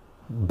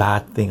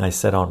bad thing I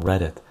said on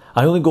Reddit.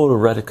 I only go to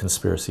Reddit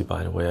conspiracy,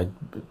 by the way. I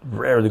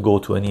rarely go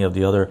to any of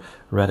the other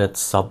Reddit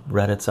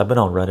subreddits. I've been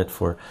on Reddit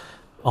for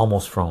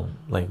almost from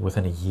like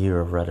within a year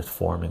of Reddit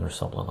forming or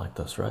something like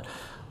this, right?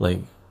 Like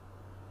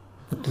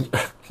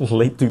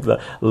late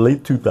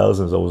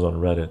 2000s I was on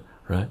Reddit,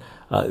 right?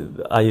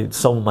 I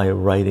some of my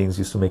writings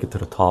used to make it to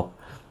the top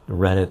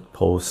Reddit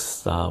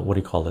posts, what do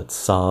you call it,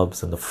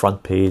 subs, and the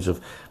front page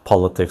of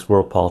politics,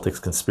 world politics,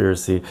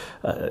 conspiracy,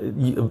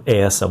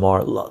 ASMR,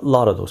 a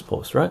lot of those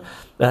posts, right?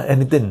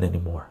 And it didn't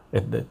anymore,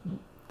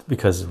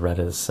 because Reddit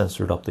has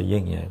censored up the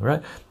yin yang,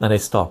 right? And I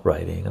stopped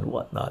writing and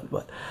whatnot.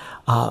 But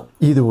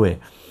either way,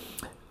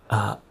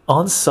 on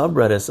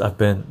subreddits, I've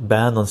been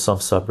banned on some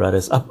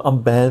subreddits.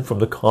 I'm banned from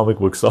the comic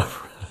book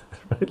subreddit,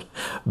 right?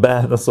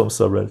 Banned on some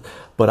subreddits.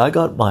 But I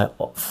got my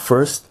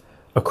first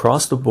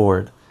across the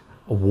board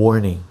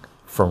warning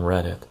from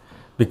Reddit,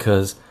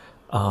 because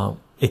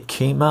it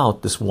came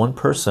out, this one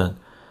person,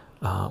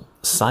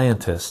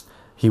 scientist,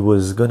 he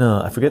was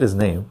gonna, I forget his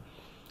name,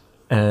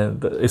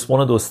 and it's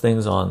one of those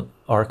things on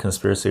our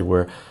conspiracy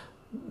where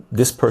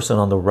this person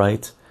on the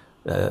right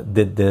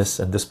did this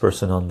and this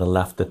person on the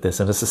left did this,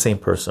 and it's the same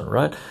person,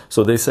 right?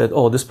 So they said,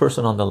 oh, this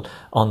person on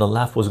the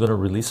left was going to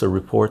release a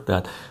report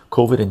that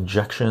COVID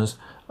injections,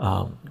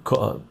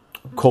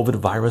 COVID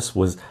virus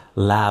was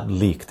lab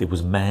leaked, it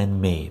was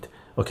man-made.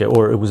 Okay,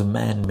 or it was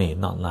man-made,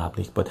 not lab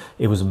leak, but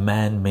it was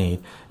man-made.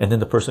 And then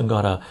the person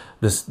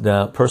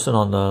the person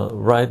on the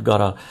right got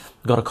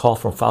a call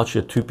from Fauci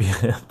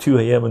at 2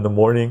 a.m. in the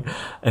morning,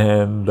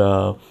 and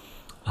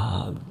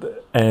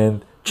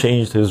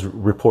changed his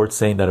report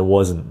saying that it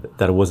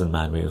wasn't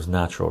man-made, it was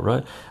natural,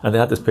 right? And they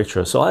had this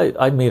picture. So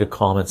I made a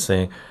comment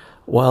saying,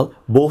 well,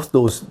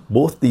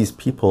 both these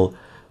people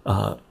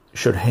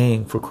should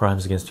hang for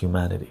crimes against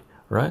humanity,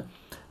 right?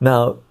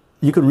 Now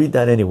you could read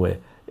that anyway,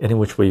 any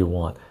which way you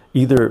want.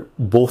 Either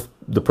both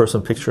the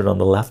person pictured on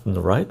the left and the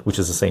right, which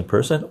is the same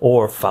person,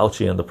 or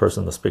Fauci and the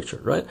person that's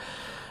pictured, right?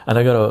 And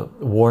I got a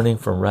warning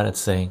from Reddit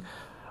saying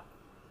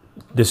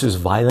this is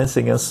violence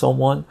against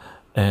someone,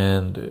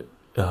 and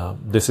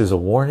this is a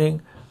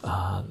warning,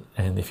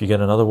 and if you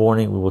get another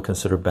warning, we will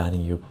consider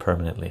banning you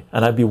permanently.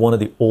 And I'd be one of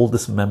the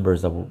oldest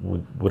members that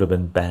would have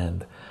been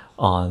banned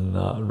on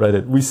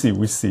Reddit. We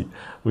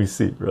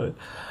see, right?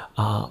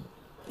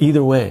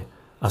 Either way,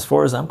 as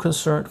far as I'm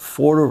concerned,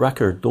 for the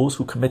record, those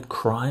who commit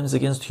crimes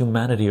against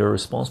humanity are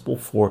responsible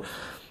for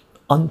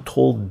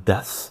untold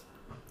deaths,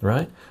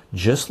 right?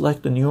 Just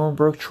like the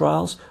Nuremberg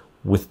trials,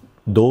 with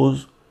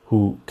those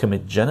who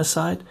commit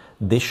genocide,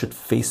 they should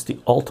face the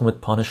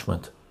ultimate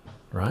punishment,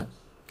 right?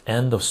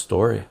 End of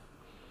story.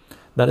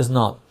 That is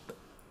not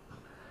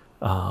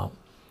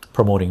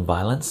promoting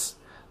violence.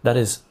 That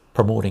is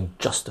promoting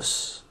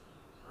justice,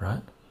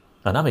 right?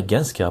 And I'm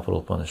against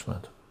capital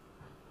punishment.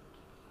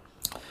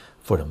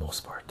 For the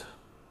most part,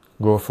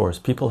 grow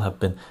forest people have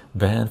been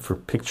banned for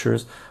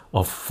pictures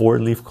of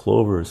 4-leaf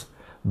clovers,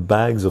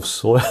 bags of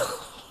soil.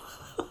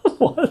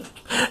 What?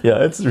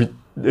 Yeah,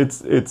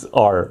 it's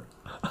R.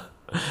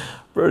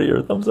 Birdie,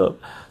 your thumbs up.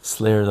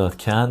 Slayer.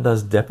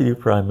 Canada's deputy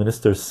prime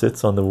minister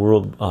sits on the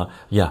World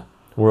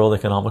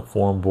Economic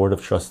Forum board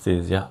of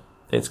trustees. Yeah,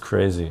 it's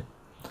crazy.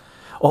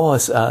 Oh,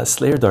 it's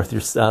Slayer Darth.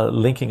 You're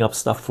linking up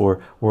stuff for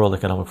World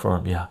Economic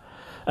Forum. Yeah,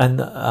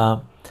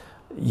 and.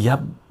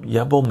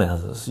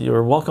 Yabomez,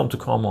 you're welcome to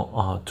come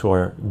to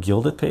our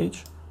Gilded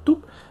page.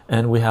 Doop.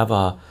 And we have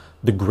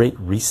the Great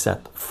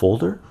Reset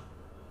folder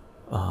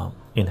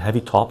in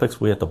heavy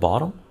topics way at the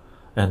bottom,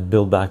 and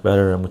Build Back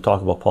Better, and we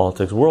talk about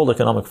politics. World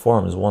Economic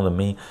Forum is one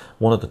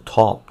of the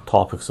top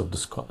topics of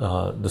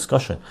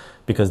discussion,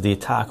 because the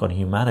attack on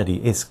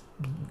humanity is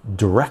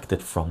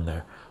directed from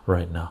there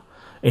right now.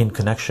 In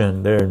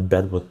connection, they're in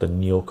bed with the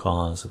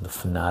neocons and the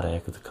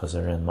fanatic, because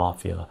they're in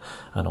mafia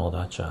and all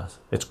that jazz.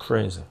 It's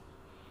crazy.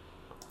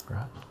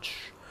 Right.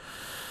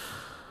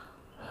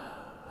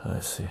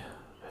 Let's see.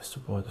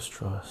 Mr. Boy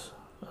destroys.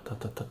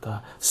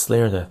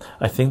 Slayer that.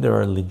 I think there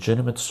are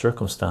legitimate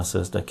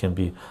circumstances that can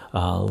be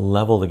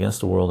leveled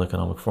against the World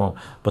Economic Forum,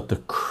 but the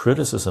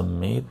criticism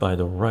made by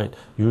the right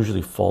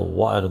usually fall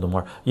wide of the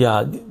mark.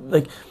 Yeah,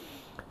 like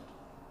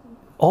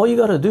all you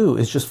got to do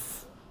is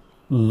just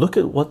look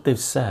at what they've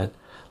said.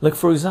 Like,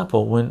 for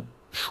example, when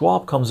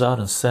Schwab comes out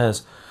and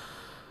says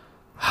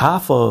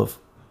half of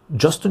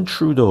Justin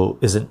Trudeau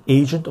is an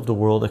agent of the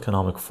World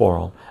Economic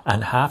Forum,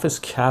 and half his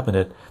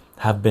cabinet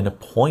have been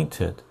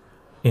appointed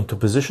into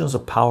positions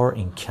of power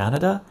in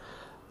Canada,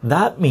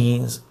 that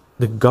means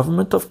the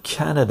government of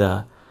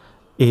Canada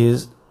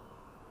is,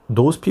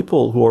 those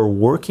people who are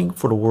working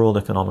for the World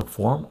Economic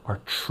Forum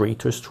are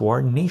traitors to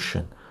our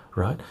nation,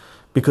 right?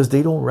 Because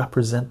they don't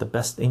represent the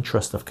best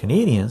interest of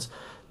Canadians.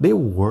 They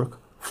work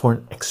for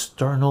an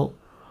external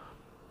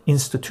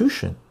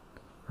institution,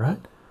 right?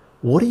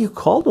 What do you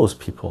call those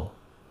people?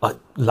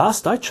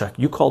 Last I checked,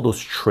 you call those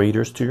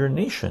traitors to your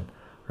nation,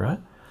 right?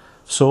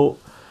 So,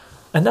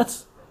 and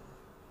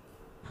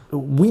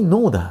we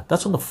know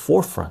that's on the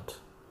forefront,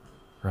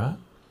 right?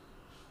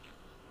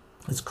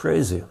 It's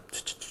crazy.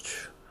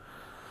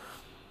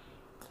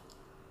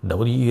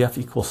 WEF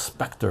equals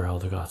Spectre,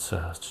 Elder God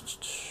says.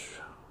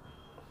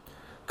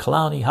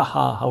 Clowny,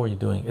 haha, how are you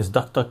doing? Is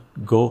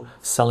DuckDuckGo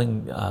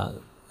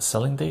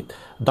selling date?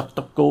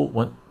 DuckDuckGo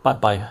went bye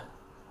bye.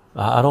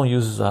 I don't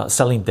use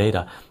selling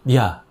data.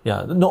 Yeah,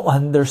 no,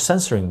 and they're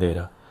censoring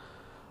data.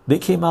 They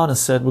came out and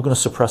said we're going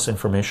to suppress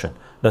information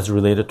that's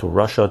related to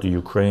Russia, to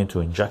Ukraine, to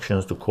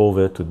injections, to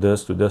COVID, to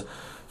this, to this.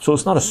 So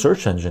it's not a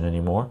search engine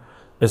anymore.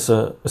 It's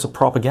a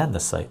propaganda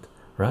site,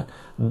 right?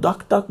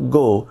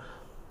 DuckDuckGo,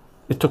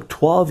 it took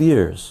 12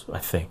 years, I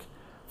think,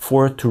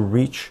 for it to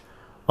reach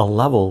a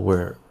level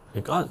where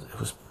it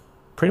was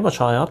pretty much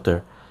high up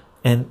there.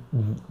 And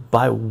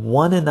by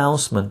one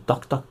announcement,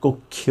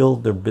 DuckDuckGo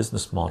killed their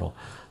business model.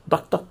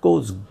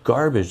 DuckDuckGo is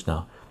garbage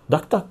now.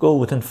 DuckDuckGo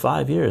within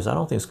 5 years, I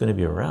don't think it's going to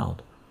be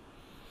around.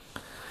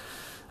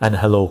 And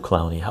hello,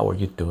 Clowny, how are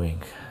you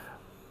doing?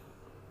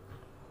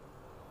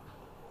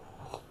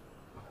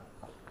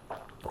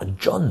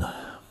 John,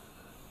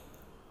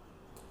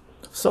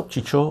 sup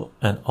Chicho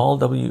and all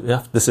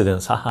WEF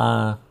dissidents,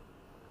 haha.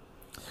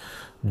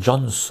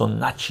 John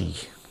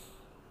Sonachi,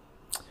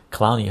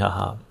 Clowny,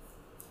 haha.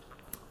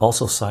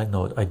 Also, side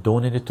note, I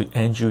donated to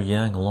Andrew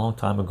Yang a long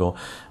time ago,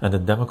 and the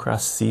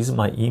Democrats seized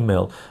my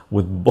email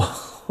with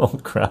oh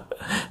crap.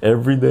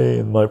 Every day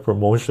in my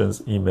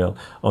promotions email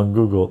on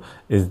Google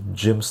is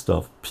gym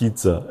stuff,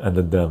 pizza, and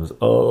the Dems.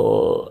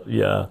 Oh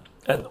yeah,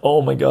 and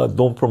oh my God,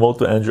 don't promote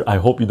to Andrew. I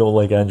hope you don't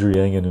like Andrew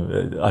Yang,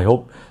 and I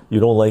hope you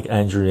don't like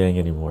Andrew Yang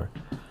anymore.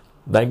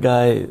 That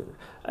guy,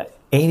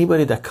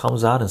 anybody that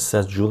comes out and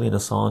says Julian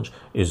Assange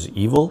is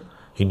evil,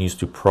 he needs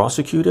to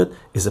prosecute it,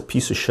 is a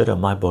piece of shit in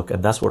my book.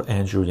 And that's what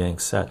Andrew Yang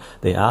said.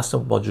 They asked him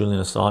about Julian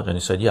Assange and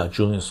he said, yeah,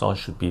 Julian Assange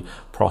should be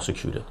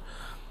prosecuted.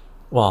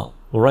 Well,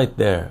 right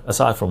there,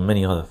 aside from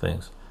many other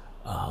things,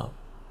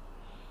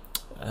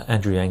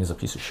 Andrew Yang is a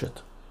piece of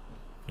shit.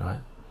 All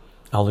right.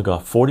 Aldo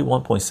got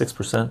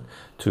 41.6%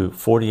 to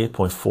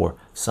 48.4%.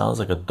 Sounds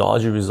like a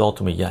dodgy result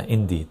to me. Yeah,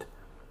 indeed.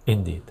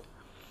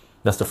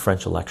 That's the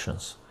French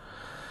elections.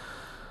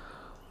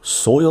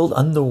 Soiled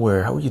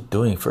underwear, how are you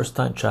doing? First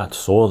time chat.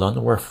 Soiled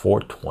underwear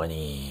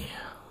 420.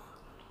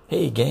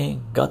 Hey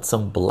gang, got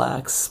some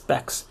black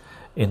specks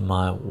in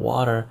my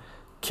water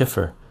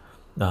kefir.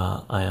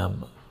 I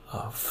am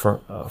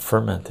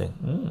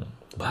fermenting.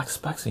 Black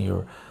specks in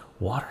your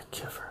water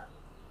kefir.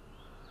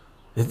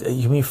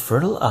 You mean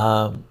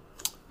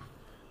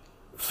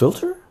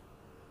filter?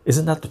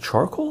 Isn't that the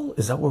charcoal?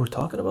 Is that what we're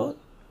talking about?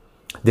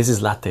 This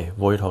is latte,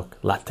 Voidhook,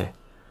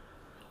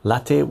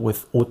 latte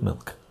with oat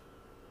milk.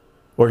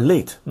 Or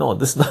late. No,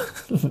 this is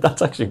not.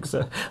 That's actually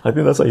exact. I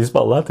think that's how you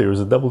spell latte, or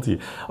is it double T?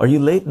 Are you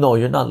late? No,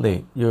 you're not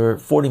late. You're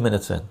 40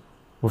 minutes in.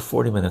 We're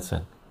 40 minutes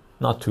in.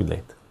 Not too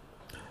late.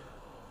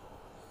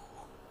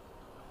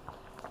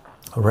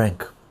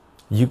 Rank,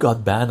 you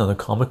got banned on the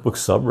comic book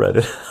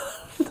subreddit.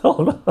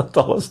 No,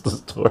 tell us the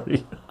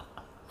story.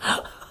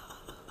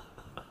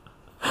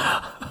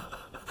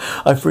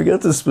 I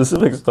forget the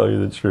specifics, to tell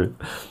you the truth.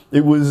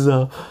 It was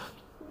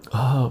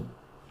I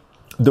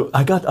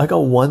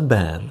got one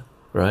ban,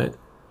 right?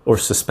 Or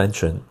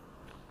suspension,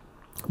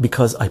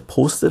 because I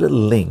posted a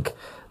link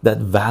that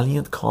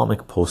Valiant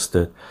Comic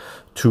posted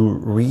to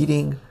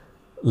reading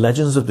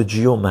Legends of the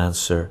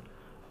Geomancer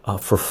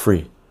for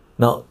free.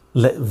 Now,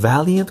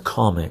 Valiant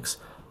Comics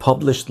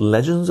published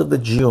Legends of the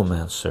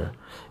Geomancer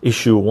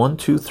issue 1,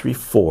 2, 3,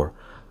 4,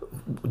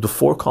 the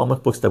 4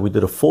 comic books that we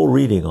did a full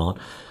reading on.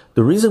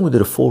 The reason we did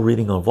a full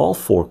reading of all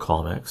 4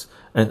 comics,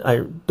 and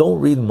I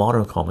don't read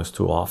modern comics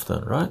too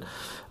often, right?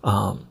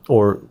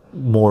 Or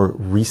more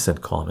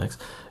recent comics,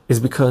 is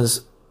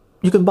because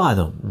you can buy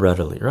them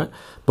readily, right?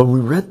 But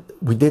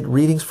we did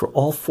readings for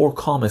all 4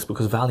 comics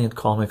because Valiant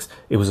Comics,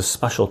 it was a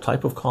special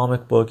type of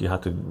comic book. You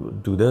had to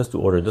do this, to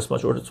order this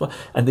much, order this much,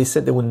 and they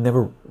said they would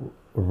never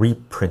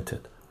reprint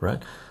it,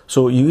 right?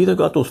 So you either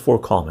got those 4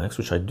 comics,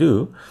 which I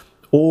do,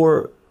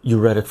 or you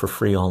read it for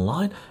free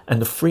online,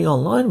 and the free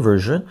online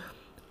version,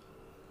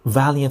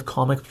 Valiant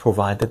Comics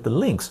provided the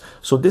links.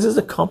 So this is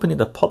a company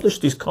that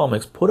published these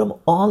comics, put them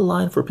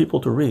online for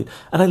people to read,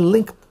 and I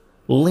linked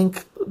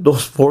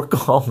those 4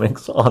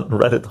 comics on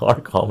Reddit r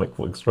comic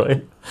books,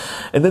 right?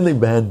 And then they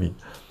banned me.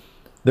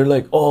 They're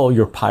like, oh,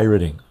 you're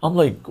pirating. I'm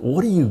like,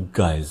 what are you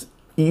guys,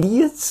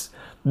 idiots?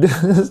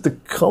 This is the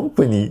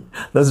company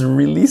that's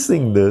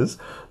releasing this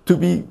to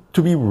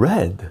be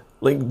read.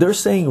 Like, they're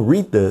saying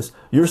read this,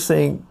 you're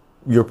saying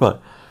you're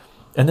but.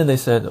 And then they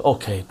said,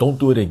 okay, don't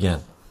do it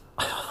again.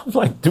 I'm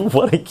like, do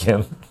what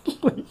again?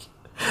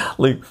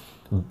 like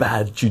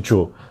bad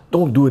Chicho,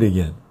 don't do it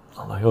again.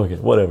 I'm like, okay,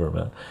 whatever,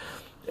 man.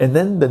 And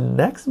then the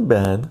next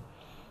ban,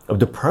 of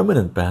the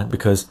permanent ban,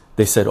 because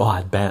they said, oh,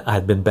 I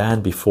had been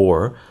banned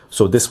before,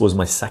 so this was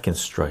my second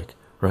strike,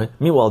 right?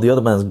 Meanwhile, the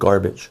other ban's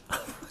garbage.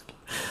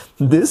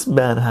 This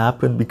ban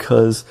happened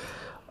because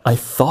I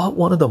thought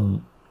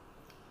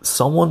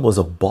someone was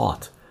a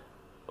bot.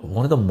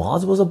 One of the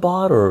mods was a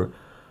bot, or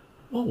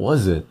what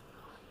was it?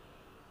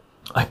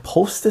 I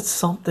posted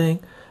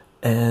something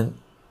and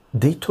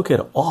they took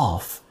it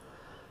off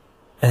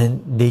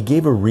and they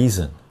gave a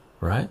reason,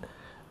 right?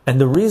 And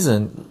the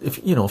reason,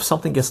 if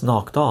something gets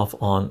knocked off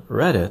on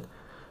Reddit,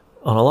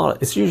 on a lot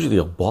of, it's usually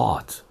a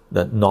bot,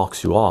 that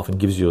knocks you off and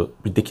gives you a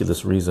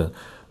ridiculous reason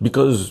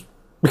because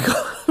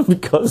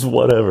because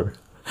whatever.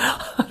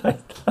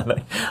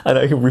 And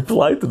I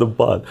replied to the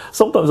bot.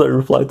 Sometimes I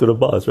reply to the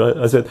bots, right?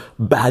 I said,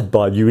 "Bad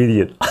bot, you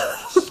idiot,"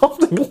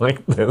 something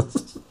like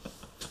this.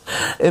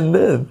 And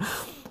then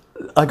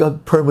I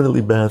got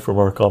permanently banned from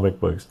our comic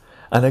books.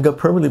 And I got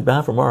permanently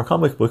banned from our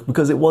comic book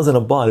because it wasn't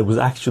a bot, it was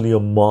actually a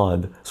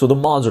mod. So the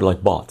mods are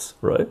like bots,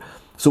 right?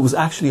 So it was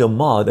actually a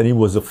mod and he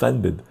was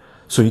offended.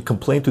 So he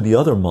complained to the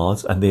other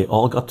mods and they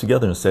all got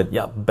together and said,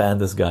 "Yeah, ban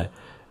this guy."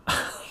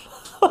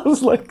 I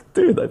was like,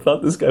 dude, I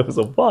thought this guy was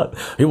a bot.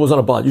 He wasn't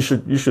a bot. You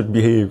should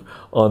behave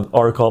on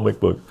our comic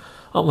book.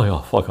 I'm like, oh,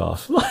 fuck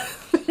off.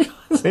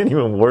 This ain't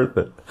even worth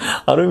it.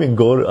 I don't even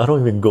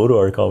go to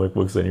our comic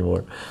books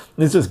anymore.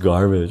 It's just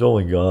garbage. Oh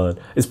my god,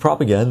 it's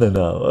propaganda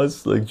now.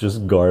 It's like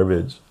just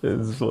garbage.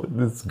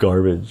 It's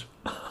garbage.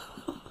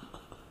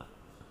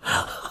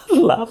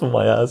 Laughing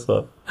my ass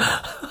off.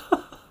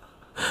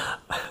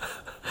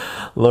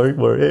 Lark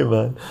Bar, hey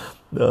man,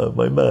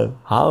 my man,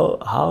 how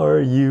are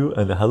you?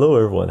 And hello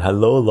everyone.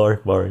 Hello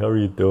Lark Bar, how are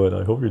you doing?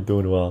 I hope you're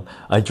doing well.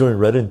 I joined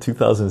Reddit in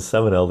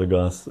 2007. Elder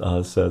Goss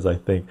says, I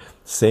think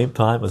same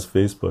time as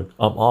Facebook.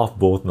 I'm off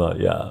both now.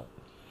 Yeah,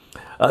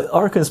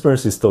 our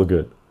conspiracy is still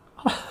good.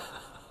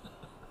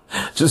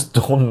 Just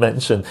don't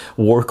mention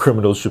war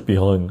criminals should be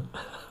hung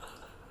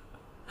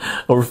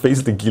or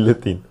face the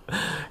guillotine.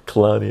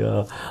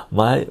 Claudia,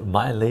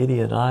 my lady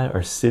and I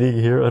are sitting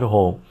here at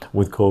home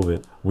with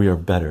COVID. We are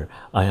better.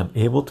 I am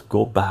able to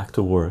go back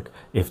to work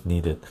if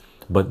needed,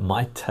 but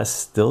my tests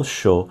still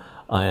show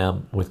I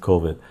am with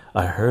COVID.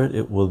 I heard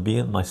it will be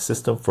in my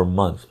system for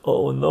months.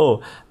 Oh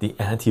no, the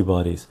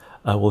antibodies.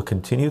 I will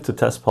continue to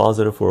test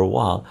positive for a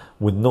while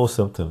with no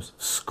symptoms.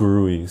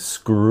 Screwy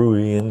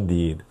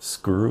indeed.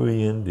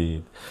 Screwy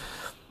indeed.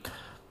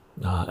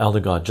 Elder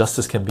God,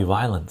 justice can be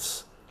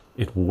violence.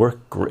 It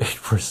worked great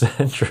for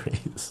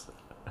centuries.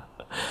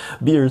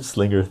 Beard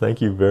Slinger,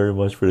 thank you very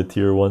much for the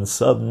tier 1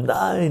 sub.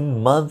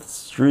 9-month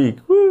streak.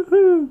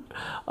 Woohoo!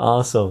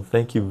 Awesome.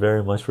 Thank you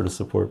very much for the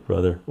support,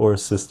 brother or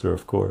sister,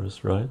 of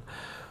course, right?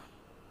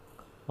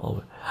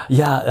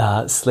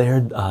 Yeah,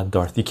 Slayer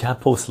Darth, you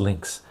can't post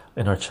links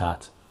in our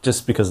chat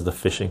just because of the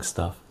phishing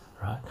stuff,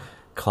 right?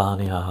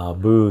 Clowny, haha,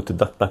 boo to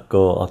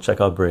DuckDuckGo. I'll check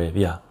out Brave.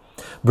 Yeah,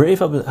 Brave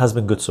has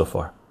been good so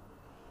far.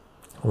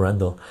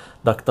 Randall,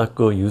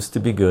 DuckDuckGo used to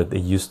be good. They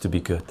used to be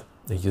good.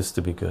 They used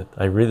to be good.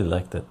 I really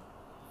liked it.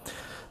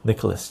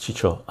 Nicholas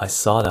Chicho, I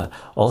saw that.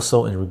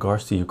 Also, in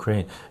regards to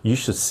Ukraine, you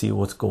should see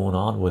what's going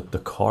on with the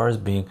cars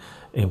being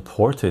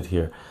imported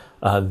here.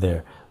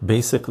 There,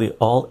 basically,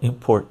 all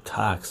import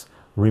tax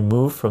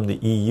removed from the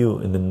EU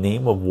in the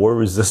name of war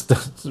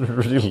resistance.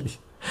 Really,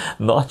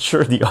 not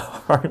sure the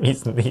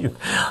army's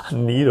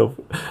need of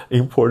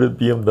imported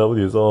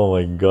BMWs. Oh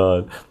my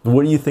god,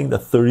 where do you think that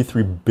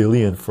 33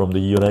 billion from the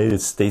United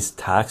States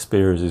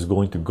taxpayers is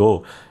going to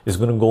go? Is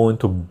going to go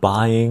into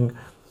buying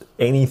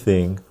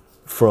anything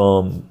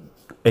from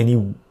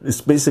any.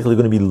 It's basically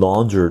going to be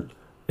laundered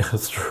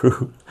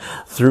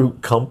through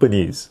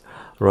companies,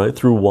 right,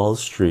 through Wall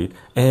Street,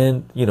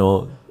 and you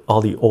know,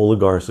 all the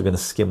oligarchs are going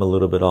to skim a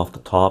little bit off the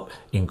top,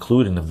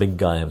 including the big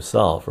guy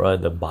himself, right,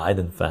 the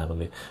Biden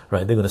family,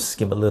 right? They're going to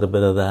skim a little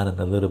bit of that and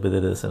a little bit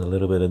of this and a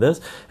little bit of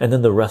this, and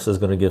then the rest is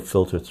going to get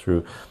filtered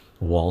through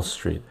Wall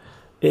Street.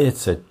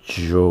 It's a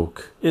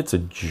joke. It's a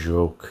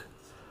joke,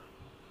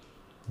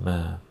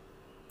 man.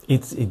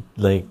 It's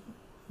like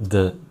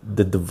the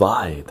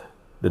divide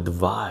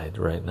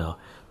right now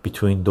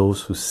between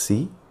those who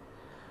see,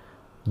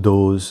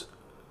 those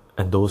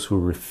who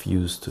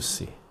refuse to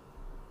see,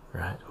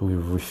 right, who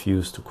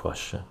refuse to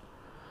question.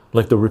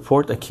 Like the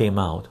report that came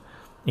out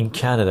in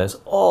Canada, is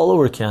all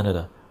over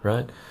Canada,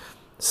 right,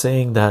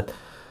 saying that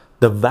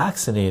the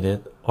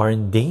vaccinated are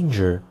in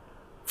danger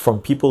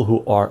from people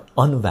who are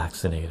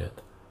unvaccinated.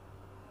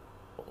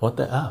 What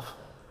the F?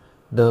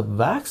 The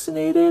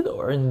vaccinated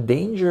are in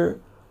danger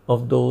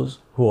of those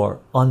who are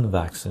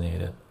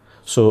unvaccinated.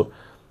 So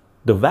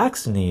the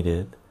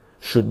vaccinated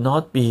should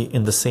not be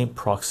in the same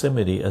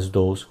proximity as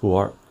those who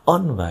are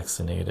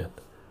unvaccinated,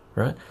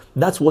 right?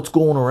 That's what's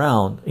going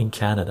around in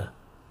Canada.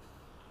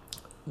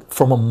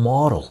 From a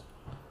model,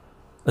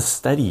 a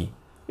study,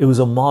 it was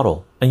a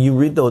model, and you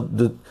read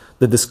the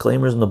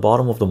disclaimers in the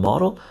bottom of the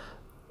model.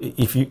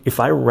 If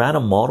I ran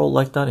a model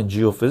like that in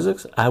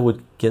geophysics, I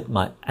would get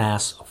my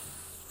ass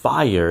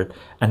fired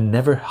and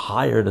never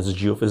hired as a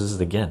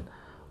geophysicist again,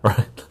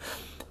 right?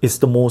 It's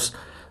the most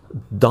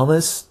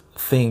dumbest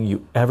thing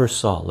you ever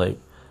saw. Like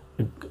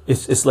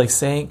it's like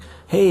saying,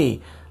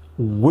 hey,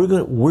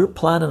 we're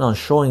planning on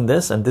showing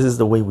this, and this is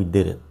the way we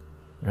did it,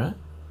 right?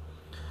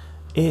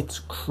 It's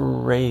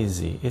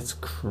crazy. It's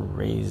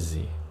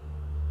crazy.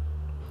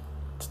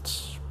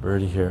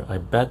 Birdie here, I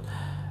bet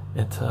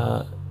it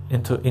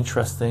into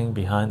interesting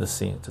behind the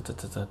scenes.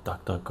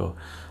 DuckDuckGo.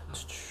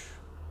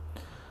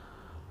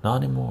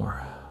 Not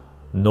anymore.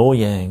 No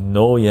yang,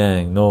 no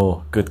yang,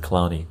 no. Good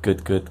Clowny,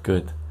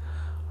 good.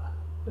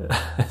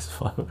 It's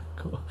fun.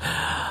 Cool.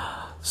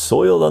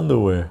 Soiled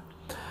underwear.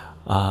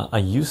 I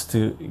used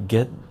to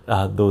get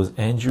those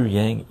Andrew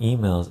Yang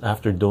emails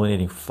after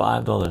donating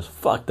 $5.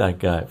 Fuck that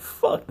guy.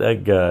 Fuck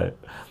that guy.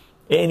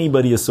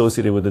 Anybody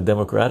associated with the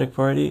Democratic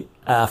Party,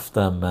 F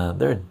them, man.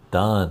 They're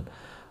done.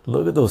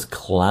 Look at those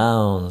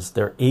clowns.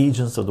 They're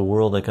agents of the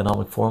World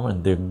Economic Forum,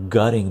 and they're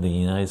gutting the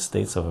United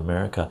States of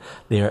America.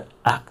 They are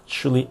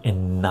actually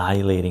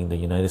annihilating the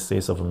United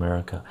States of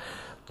America,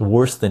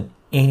 worse than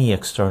any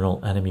external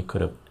enemy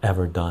could have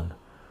ever done.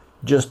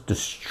 Just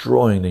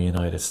destroying the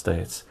United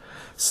States.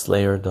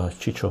 Slayer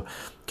Chicho,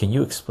 can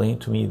you explain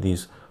to me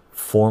these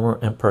former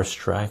empires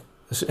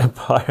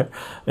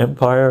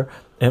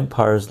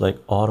like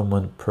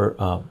Ottoman,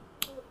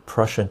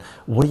 Prussian?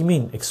 What do you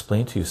mean?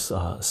 Explain to you,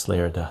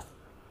 Slayer Death.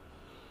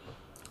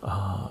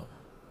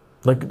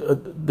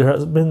 There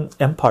has been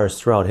empires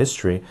throughout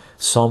history.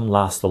 Some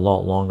last a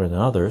lot longer than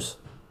others,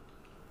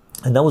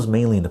 and that was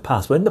mainly in the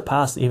past. But in the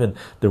past, even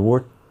there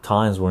were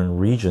times where in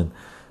region,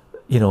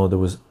 there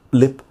was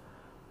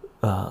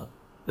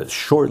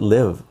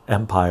short-lived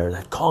empire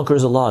that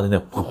conquers a lot and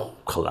then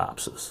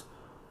collapses,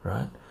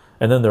 right?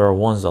 And then there are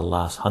ones that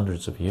last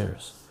hundreds of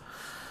years,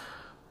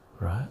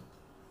 right?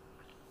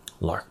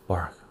 Lark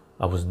Bark,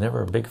 I was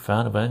never a big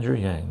fan of Andrew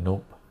Yang.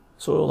 Nope.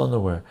 Soiled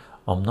underwear,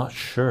 I'm not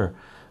sure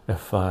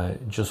if I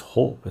just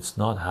hope it's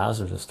not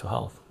hazardous to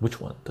health.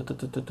 Which one?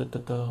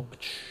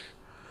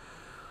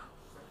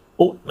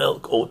 Oat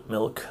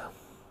milk.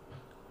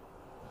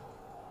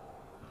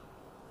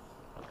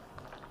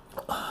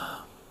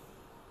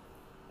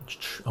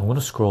 I'm going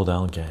to scroll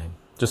down, gang,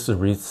 just to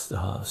read,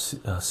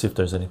 see if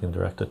there's anything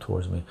directed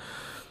towards me.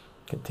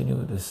 Continue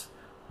with this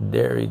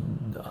dairy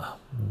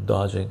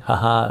dodging.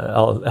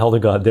 Haha, Elder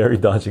God, dairy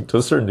dodging to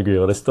a certain degree,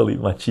 but I still eat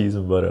my cheese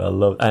and butter. I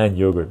love, and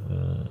yogurt.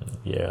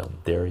 Yeah,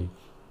 dairy.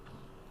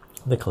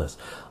 Nicholas.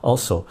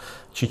 Also,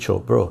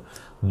 Chicho, bro,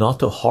 not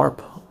to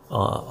harp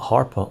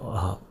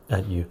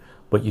at you,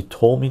 but you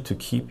told me to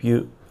keep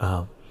you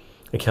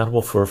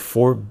accountable for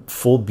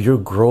full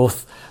beard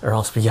growth, or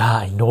else. Yeah,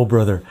 I know,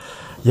 brother.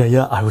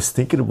 Yeah, I was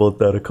thinking about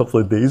that a couple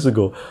of days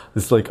ago.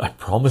 It's like I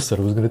promised that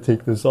I was going to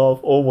take this off.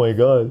 Oh my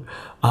god.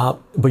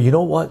 But you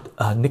know what,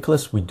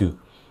 Nicholas, we do.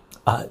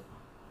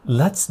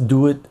 Let's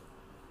do it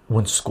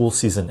when school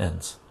season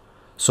ends.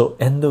 So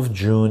end of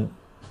June,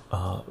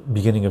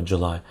 beginning of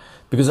July,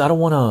 because I don't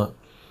want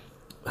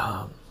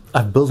to.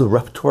 I've built a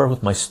repertoire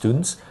with my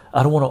students.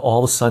 I don't want to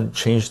all of a sudden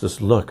change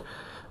this look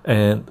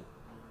and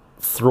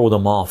throw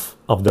them off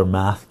of their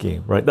math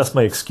game, right? That's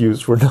my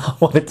excuse for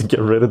not wanting to get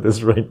rid of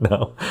this right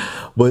now.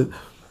 But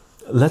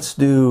let's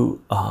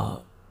do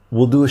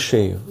we'll do a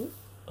shave.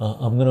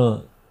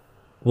 We'll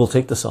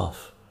take this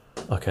off,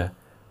 okay,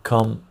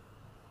 come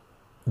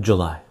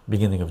July,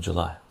 beginning of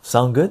July.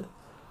 Sound good?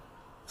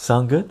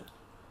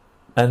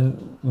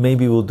 And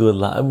maybe we'll do it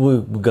live.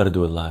 We got to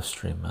do a live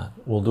stream, man.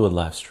 We'll do a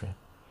live stream.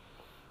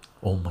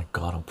 Oh my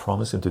god, I'm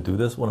promising to do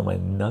this. What am I,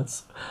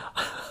 nuts?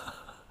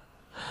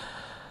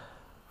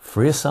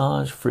 Free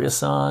Assange,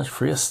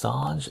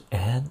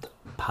 and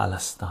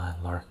Palestine.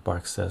 Lark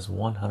Bark says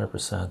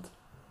 100%.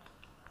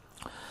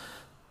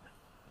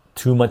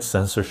 Too much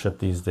censorship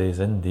these days,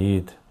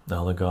 indeed.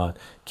 Oh God,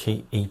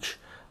 KH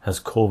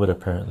has COVID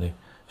apparently.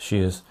 She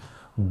is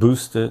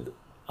boosted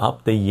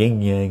up the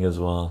yin yang as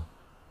well.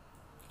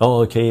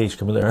 Oh, KH,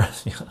 come here.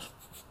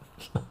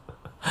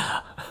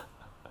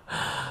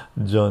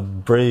 John,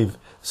 Brave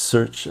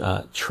search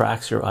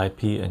tracks your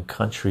IP and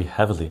country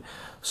heavily,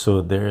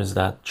 so there's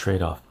that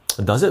trade-off.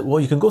 Does it? Well,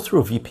 you can go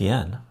through a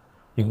VPN.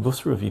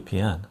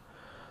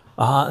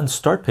 And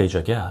start page,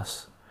 I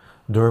guess.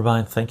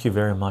 Durbine, thank you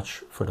very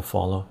much for the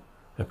follow.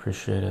 I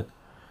appreciate it.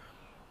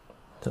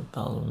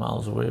 10,000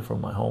 miles away from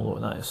my home.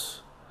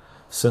 Nice.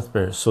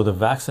 Synthbear, so the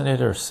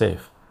vaccinated are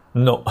safe?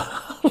 No,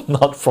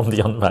 not from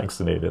the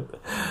unvaccinated.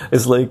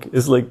 It's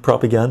like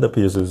propaganda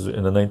pieces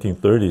in the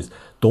 1930s.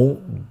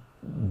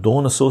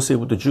 Don't associate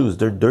with the Jews.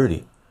 They're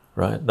dirty,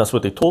 right? That's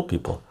what they told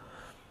people.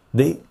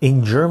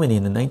 In Germany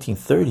in the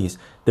 1930s,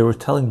 they were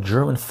telling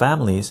German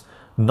families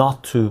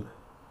not to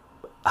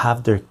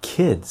have their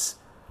kids,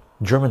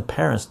 German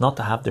parents not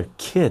to have their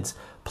kids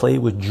play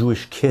with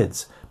Jewish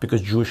kids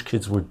because Jewish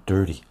kids were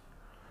dirty.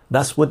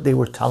 That's what they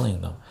were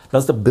telling them.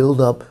 That's the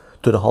build up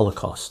to the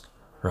Holocaust,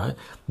 right?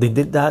 They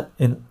did that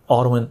in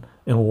Ottoman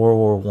in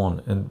World War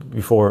I and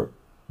before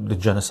the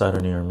genocide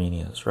on the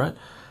Armenians, right?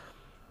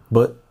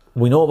 But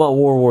we know about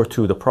World War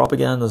II. The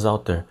propaganda is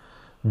out there.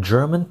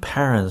 German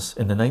parents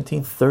in the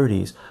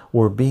 1930s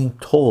were being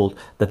told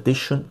that they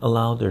shouldn't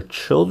allow their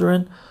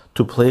children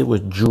to play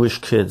with Jewish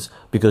kids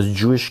because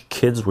Jewish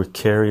kids were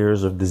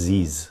carriers of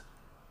disease,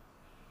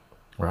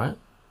 right?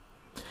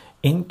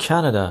 In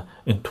Canada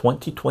in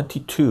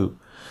 2022,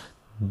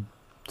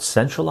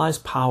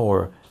 centralized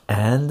power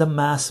and the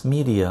mass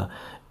media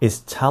is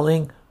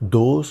telling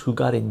those who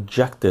got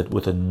injected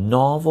with a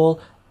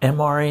novel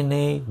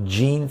mRNA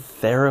gene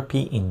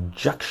therapy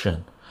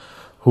injection,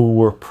 who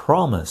were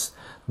promised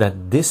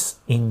that this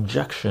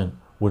injection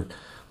would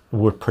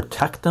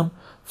protect them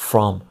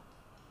from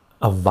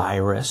a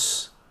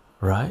virus,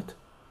 right,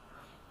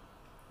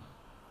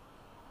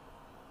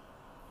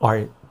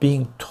 are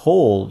being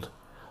told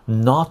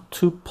not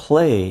to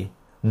play,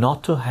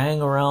 not to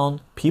hang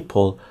around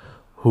people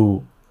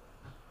who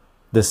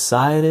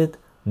decided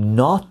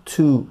not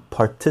to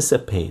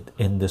participate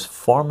in this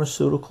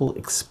pharmaceutical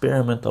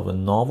experiment of a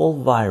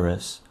novel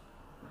virus.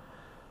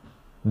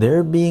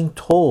 They're being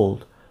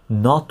told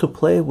not to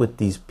play with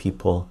these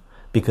people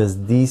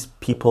because these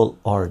people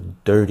are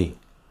dirty.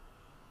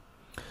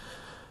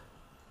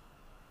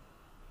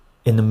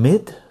 In the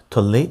mid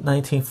to late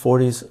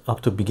 1940s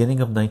up to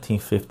beginning of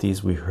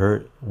 1950s,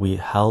 we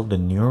held the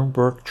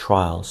Nuremberg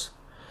trials,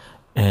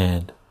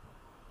 and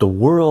the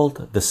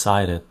world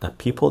decided that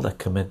people that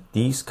commit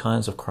these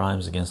kinds of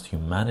crimes against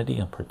humanity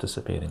and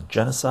participate in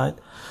genocide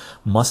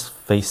must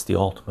face the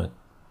ultimate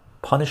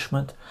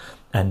punishment.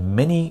 And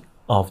many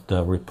of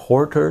the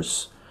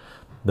reporters,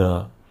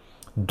 the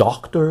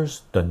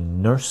doctors, the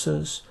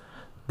nurses,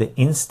 the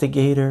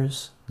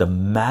instigators, the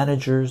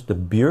managers, the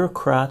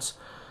bureaucrats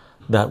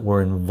that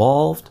were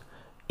involved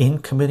in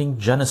committing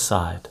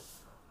genocide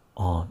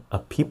on a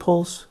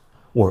peoples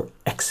were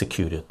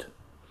executed.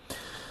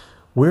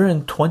 We're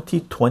in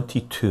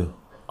 2022.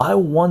 I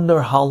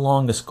wonder how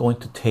long it's going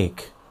to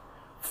take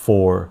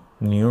for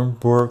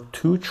Nuremberg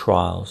 2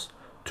 trials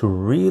to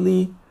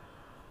really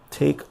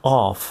take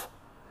off,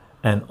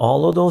 and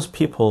all of those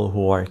people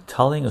who are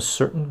telling a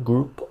certain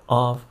group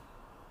of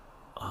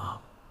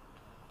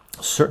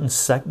certain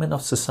segment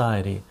of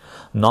society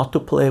not to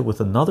play with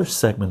another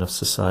segment of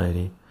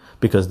society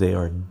because they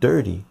are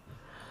dirty.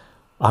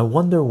 I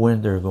wonder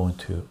when they're going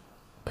to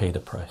pay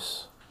the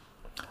price.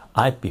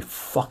 I'd be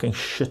fucking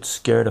shit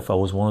scared if I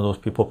was one of those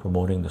people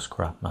promoting this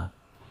crap, man.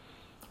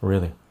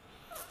 Really.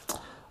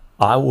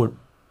 I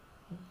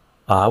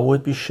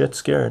would be shit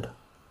scared.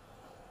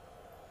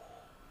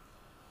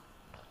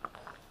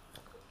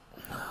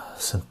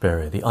 St.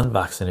 Barry, the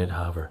unvaccinated,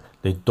 however,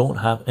 they don't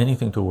have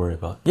anything to worry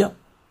about. Yep.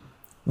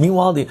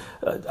 Meanwhile,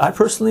 I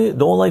personally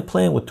don't like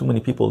playing with too many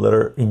people that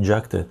are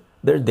injected.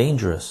 They're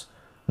dangerous.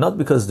 Not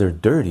because they're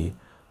dirty,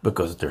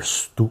 because they're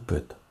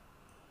stupid.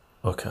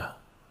 Okay.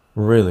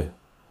 Really.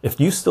 If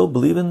you still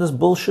believe in this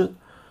bullshit,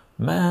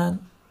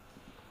 man,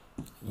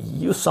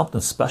 you're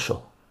something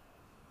special.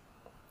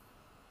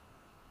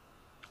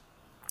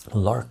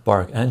 Lark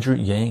Bark, Andrew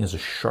Yang is a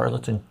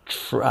charlatan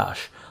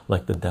trash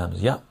like the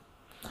Dems. Yep.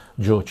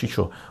 Joe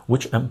Chicho,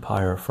 which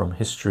empire from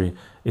history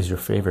is your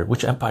favorite?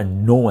 Which empire?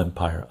 No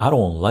empire. I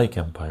don't like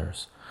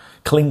empires.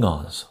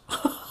 Klingons.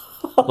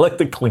 I like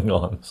the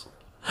Klingons.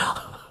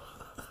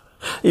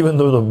 Even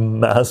though they're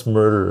mass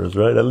murderers,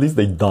 right? At least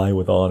they die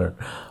with honor,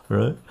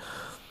 right?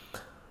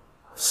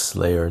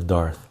 Slayer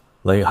Darth.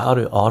 Like, how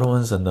do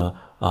Ottomans and the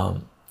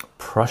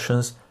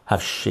Prussians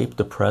have shaped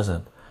the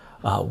present?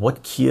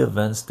 What key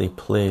events they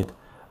played?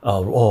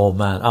 Oh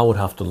man, I would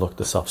have to look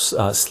this up.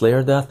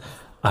 Slayer Death.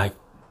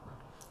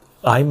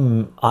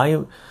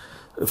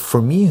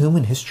 For me,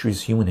 human history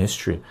is human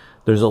history.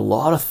 There's a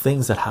lot of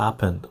things that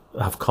happened,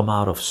 have come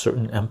out of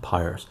certain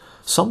empires.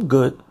 Some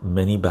good,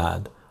 many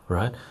bad,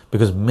 right?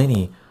 Because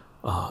many,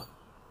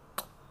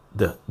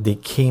 they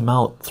came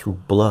out through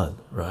blood,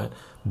 right?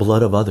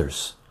 Blood of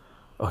others.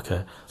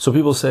 Okay, so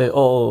people say,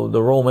 oh,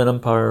 the Roman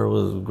Empire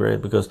was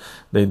great because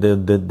they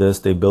did this,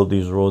 they built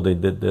these roads, they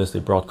did this,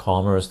 they brought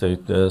commerce, they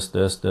this.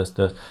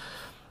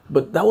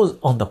 But that was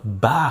on the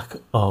back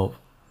of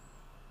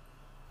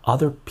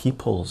other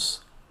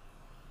people's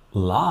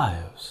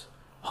lives.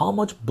 How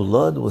much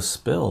blood was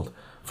spilled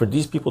for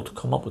these people to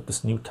come up with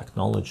this new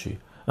technology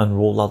and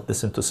roll out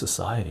this into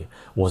society?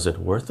 Was it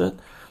worth it?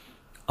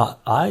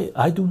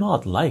 I do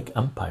not like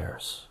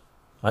empires.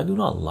 I do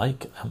not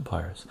like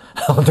empires.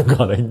 Elder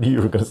God, I knew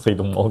you were going to say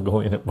the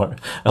Mongolian Empire.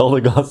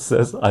 Elder God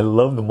says, I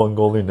love the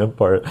Mongolian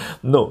Empire.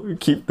 No,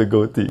 keep the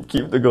goatee.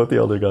 Keep the goatee,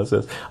 Elder God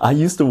says. I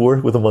used to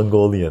work with a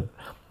Mongolian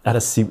at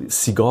a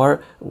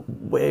cigar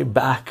way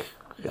back.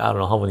 I don't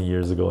know how many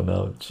years ago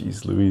now.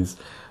 Jeez Louise.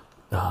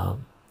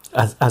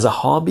 As a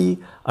hobby,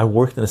 I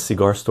worked in a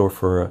cigar store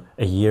for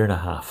a year and a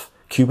half.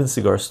 Cuban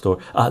cigar store.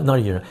 Not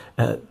a year.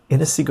 In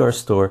a cigar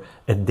store,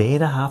 a day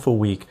and a half a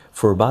week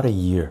for about a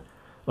year.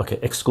 Okay,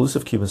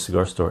 exclusive Cuban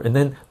cigar store. And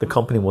then the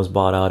company was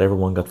bought out,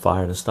 everyone got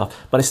fired and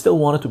stuff. But I still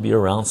wanted to be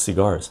around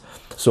cigars.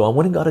 So I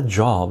went and got a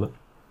job,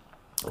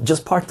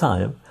 just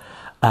part-time,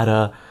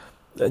 at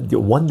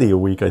one day a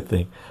week, I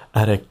think,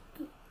 at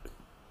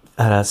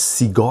a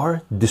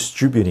cigar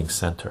distributing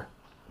center,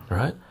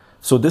 right?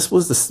 So this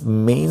was the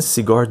main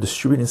cigar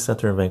distributing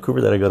center in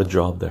Vancouver that I got a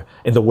job there,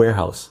 in the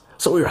warehouse.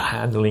 So we were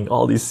handling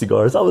all these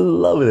cigars. I was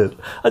loving it.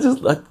 I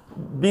just like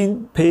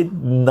being paid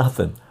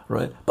nothing,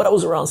 right? But I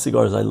was around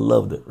cigars. I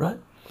loved it, right?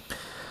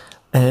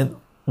 And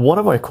one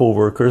of my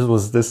co-workers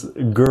was this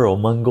girl,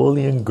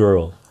 Mongolian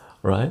girl,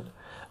 right?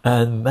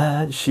 And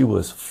man, she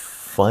was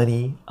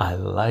funny. I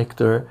liked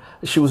her.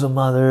 She was a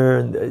mother,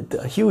 and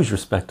a huge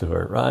respect to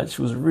her, right?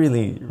 She was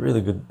really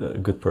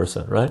good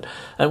person, right?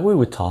 And we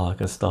would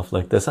talk and stuff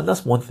like this. And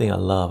that's one thing I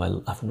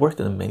love. I've worked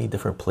in many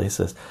different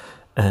places,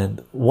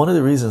 and one of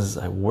the reasons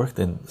I worked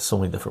in so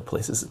many different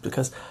places is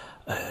because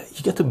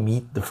you get to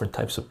meet different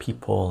types of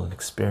people and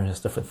experience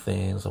different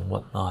things and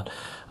whatnot.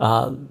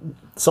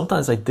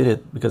 Sometimes I did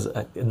it because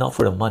not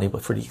for the money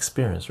but for the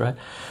experience, right?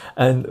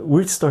 And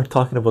we'd start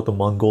talking about the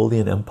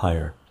Mongolian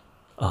Empire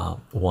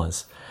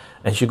once,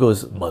 and she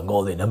goes,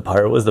 Mongolian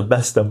Empire was the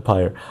best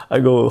empire. I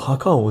go, how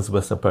come it was the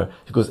best empire?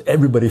 She goes,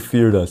 everybody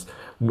feared us.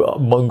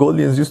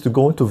 Mongolians used to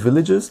go into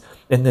villages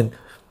and then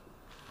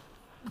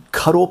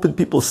cut open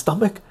people's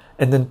stomach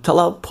and then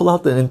pull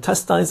out the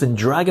intestines and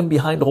drag them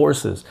behind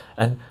horses,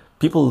 and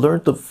people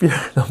learned to fear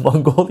the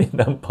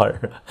Mongolian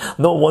Empire.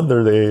 No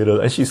wonder they ate it.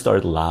 And she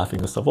started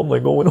laughing and stuff. I'm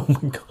like, oh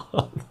my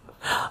god.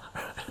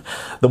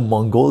 The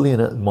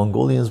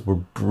Mongolians were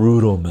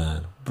brutal,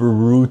 man.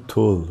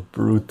 Brutal.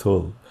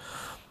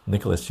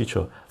 Nicholas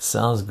Chicho,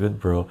 sounds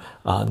good, bro.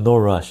 No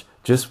rush.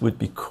 Just would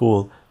be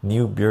cool.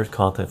 New beard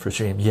content for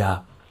stream. Yeah.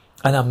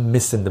 And I'm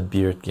missing the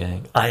beard,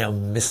 gang. I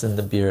am missing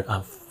the beard.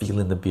 I'm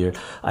feeling the beard.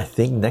 I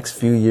think next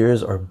few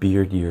years are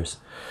beard years.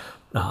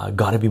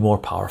 Gotta be more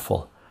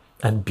powerful.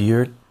 And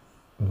beard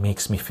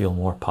makes me feel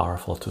more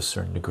powerful to a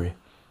certain degree.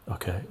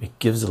 Okay, it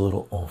gives a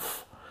little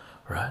oomph,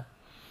 right?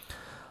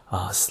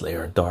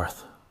 Slayer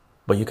Darth.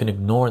 But you can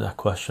ignore that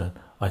question.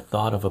 I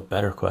thought of a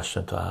better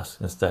question to ask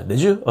instead. Did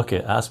you?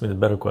 Okay, ask me the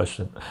better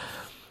question.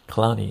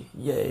 Clowny,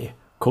 yay.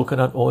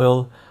 Coconut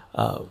oil,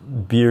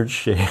 beard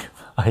shave.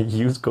 I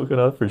use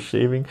coconut for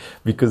shaving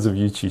because of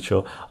you,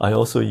 Chicho. I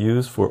also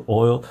use for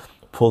oil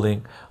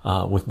pulling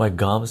with my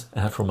gums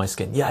and for my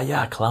skin.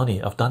 Yeah,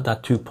 Clowny, I've done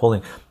that too,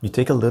 pulling. You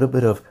take a little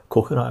bit of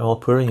coconut oil,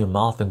 put it in your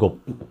mouth and go,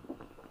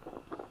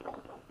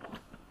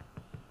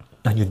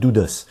 and you do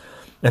this,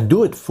 and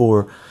do it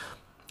for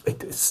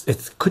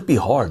it could be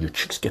hard. Your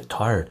cheeks get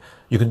tired.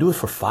 You can do it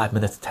for 5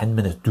 minutes, 10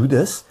 minutes. Do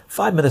this.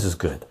 5 minutes is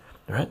good,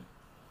 right?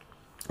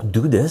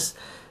 Do this,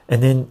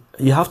 and then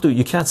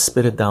you can't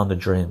spit it down the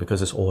drain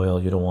because it's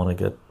oil. You don't want to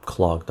get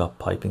clogged up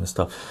piping and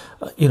stuff.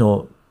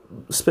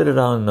 Spit it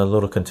out in a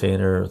little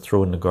container,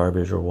 throw it in the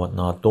garbage or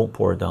whatnot. Don't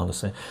pour it down the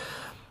sink.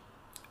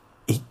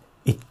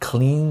 It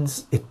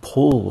cleans, it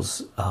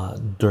pulls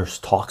dirt,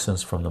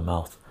 toxins from the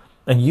mouth.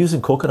 And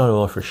using coconut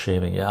oil for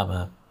shaving, yeah,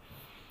 man.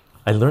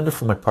 I learned it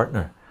from my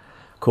partner.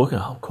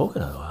 Coconut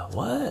oil,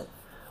 what?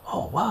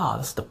 Oh wow,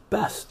 that's the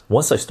best.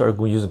 Once I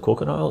started using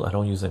coconut oil, I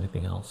don't use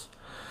anything else.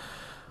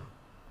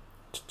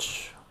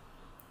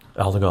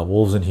 Aldo got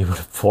wolves in human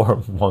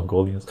form,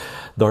 Mongolians.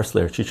 Darth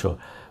Slayer, Chicho.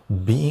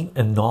 Being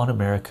a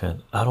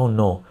non-American, I don't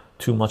know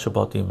too much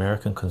about the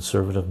American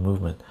conservative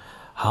movement.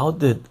 How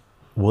did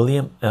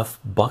William F.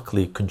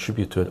 Buckley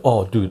contribute to it?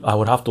 Oh, dude, I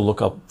would have to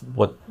look up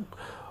what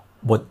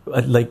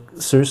like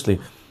seriously,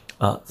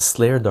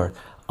 Slayer Dart.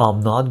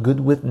 I'm not good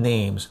with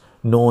names,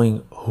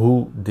 knowing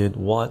who did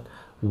what,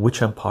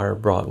 which empire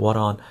brought what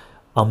on.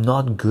 I'm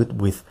not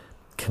good with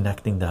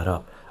connecting that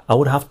up. I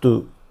would have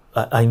to.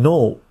 I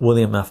know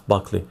William F.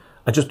 Buckley.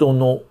 I just don't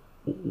know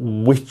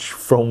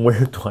from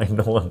where do I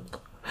know him,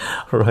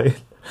 right?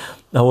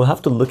 I will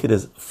have to look at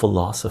his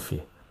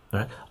philosophy,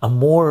 right? I'm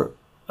more.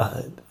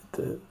 I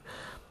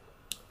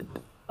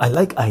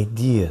like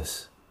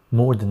ideas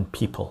more than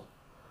people,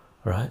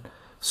 right?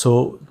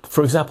 So,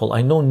 for example,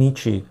 I know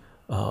Nietzsche.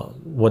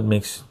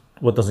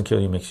 What doesn't kill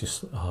you makes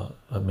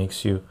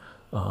you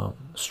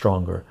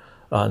stronger.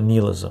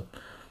 Nihilism.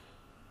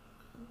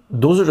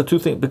 Those are the two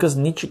things, because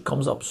Nietzsche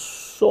comes up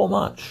so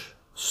much,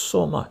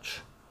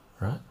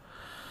 right?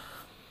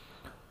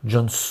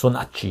 John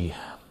Sonachi.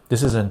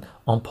 This is an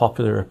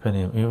unpopular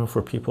opinion, even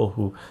for people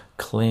who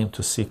claim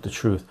to seek the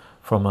truth.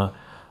 From a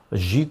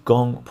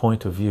Qigong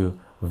point of view,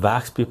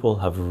 vax people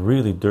have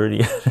really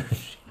dirty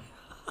energy.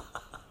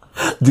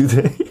 Do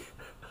they?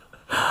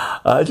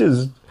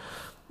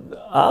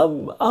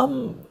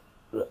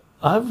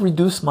 I've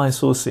reduced my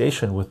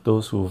association with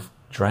those who've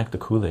drank the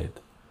Kool-Aid.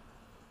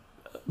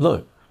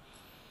 Look,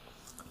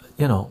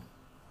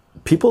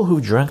 people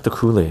who drank the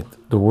Kool-Aid,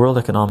 the World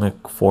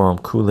Economic Forum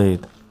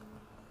Kool-Aid,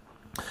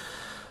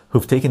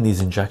 who've taken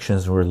these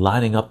injections, who are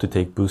lining up to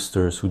take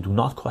boosters, who do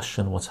not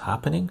question what's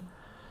happening,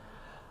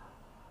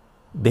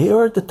 they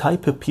are the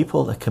type of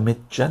people that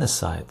commit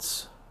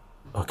genocides.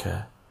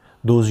 Okay,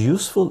 those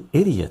useful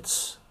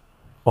idiots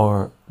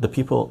are the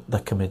people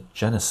that commit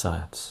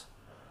genocides.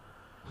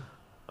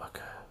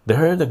 Okay,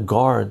 they're the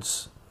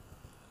guards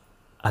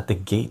at the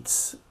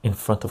gates in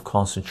front of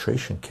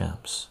concentration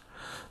camps.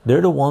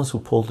 They're the ones who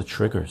pull the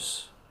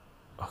triggers.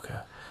 Okay,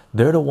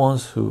 they're the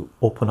ones who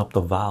open up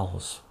the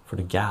valves for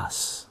the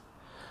gas.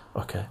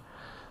 Okay,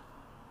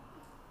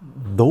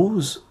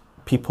 those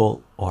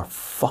people are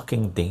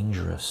fucking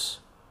dangerous.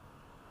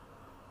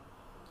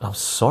 I'm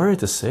sorry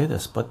to say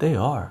this, but they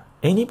are.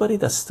 Anybody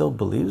that still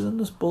believes in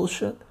this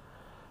bullshit,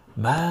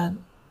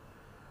 man,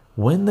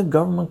 when the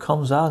government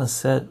comes out and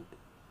said,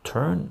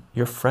 turn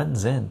your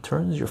friends in,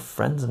 turn your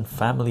friends and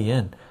family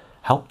in,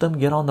 help them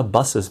get on the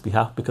buses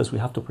because we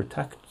have to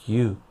protect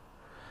you,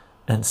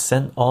 and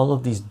send all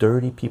of these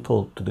dirty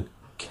people to the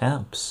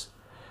camps,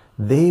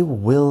 they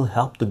will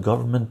help the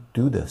government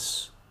do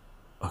this.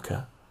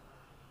 Okay,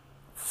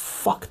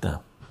 fuck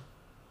them.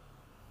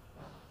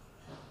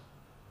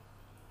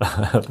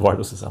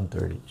 Eduardo says I'm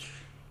dirty.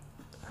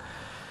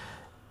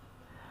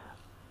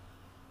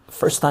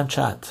 First time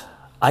chat.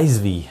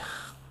 Icevy,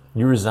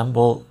 you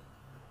resemble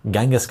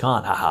Genghis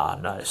Khan. Haha,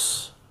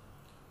 nice.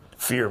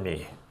 Fear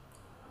me.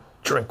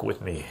 Drink with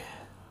me.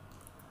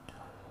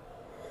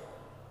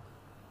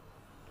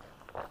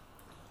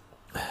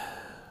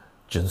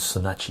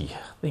 Jinsonachi,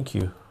 thank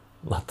you.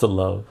 Lots of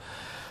love.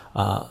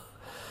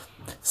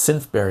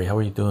 Synthberry, how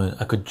are you doing?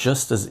 I could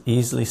just as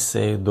easily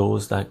say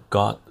those that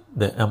got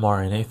the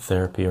mRNA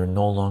therapy are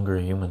no longer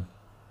human.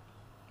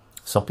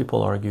 Some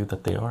people argue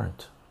that they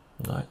aren't.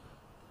 Right?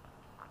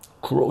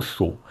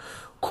 Kuroshu.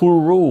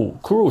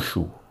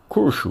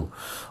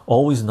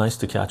 Always nice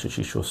to catch a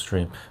Chisho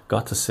stream.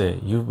 Got to say,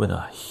 you've been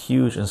a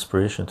huge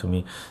inspiration to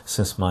me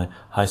since my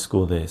high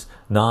school days.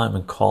 Now I'm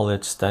in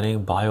college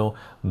studying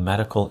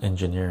biomedical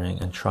engineering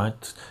and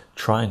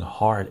trying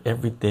hard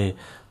every day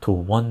to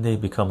one day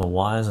become a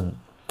wise and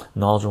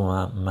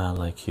knowledgeable man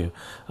like you.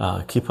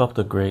 Keep up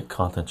the great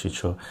content,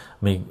 Chicho.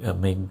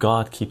 May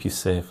God keep you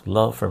safe.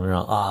 Love from your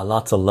own.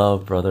 Lots of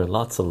love, brother.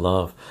 Lots of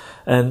love.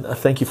 And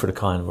thank you for the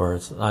kind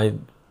words.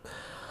 I'm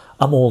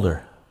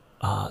older.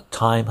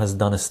 Time has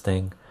done its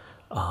thing.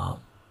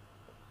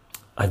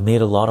 I've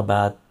made a lot of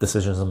bad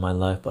decisions in my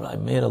life, but I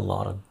made a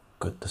lot of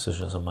good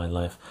decisions in my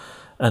life,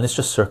 and it's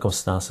just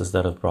circumstances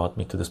that have brought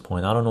me to this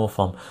point. I don't know if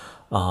I'm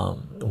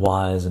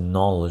wise and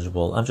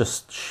knowledgeable. I'm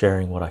just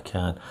sharing what I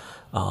can.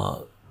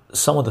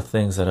 Some of the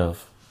things that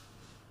have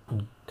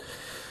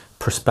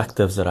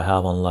perspectives that I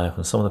have on life,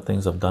 and some of the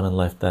things I've done in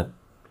life that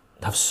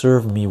have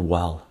served me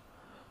well,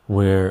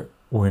 where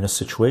we're in a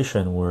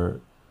situation where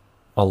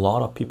a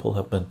lot of people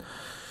have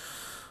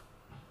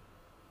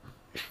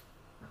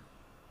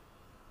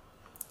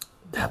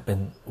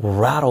been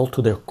rattled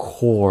to their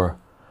core,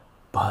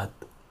 but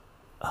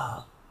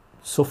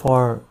so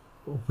far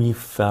we've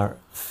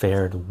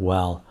fared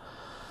well.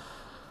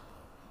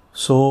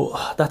 So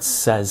that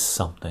says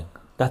something.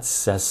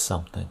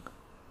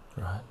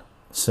 Right?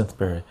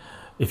 Synthberry,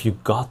 if you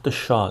got the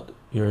shot,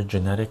 you're a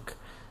genetic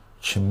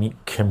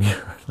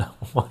chimera.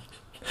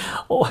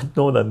 Oh, I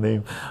know that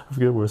name. I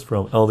forget where it's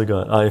from. Elder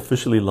God, I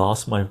officially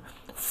lost my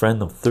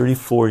friend of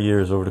 34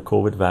 years over the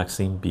COVID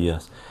vaccine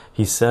BS.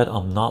 He said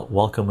I'm not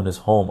welcome in his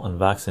home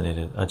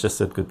unvaccinated. I just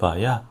said goodbye.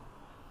 Yeah.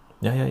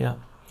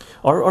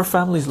 Our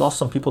family's lost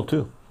some people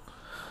too.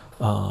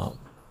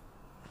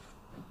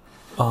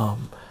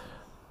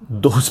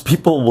 Those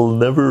people will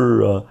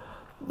never.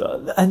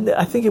 And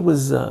I think it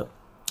was a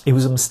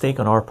mistake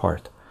on our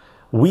part.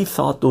 We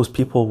thought those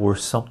people were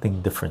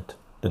something different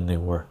than they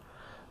were.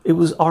 It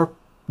was our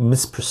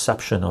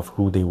misperception of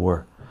who they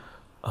were.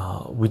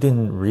 We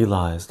didn't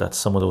realize that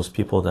some of those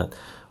people that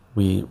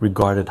we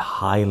regarded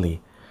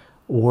highly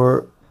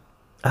were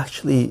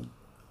actually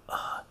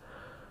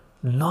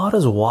not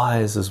as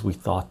wise as we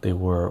thought they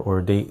were,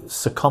 or they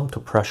succumb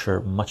to pressure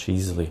much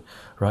easily,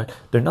 right?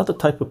 They're not the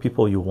type of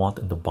people you want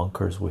in the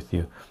bunkers with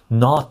you,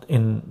 not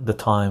in the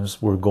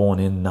times we're going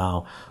in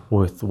now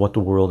with what the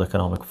World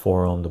Economic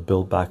Forum, the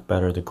Build Back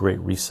Better, the Great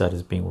Reset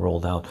is being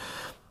rolled out.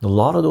 A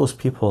lot of those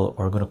people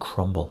are going to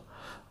crumble.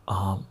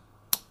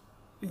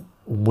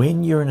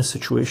 When you're in a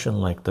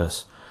situation like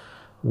this,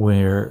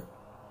 where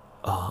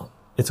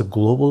it's a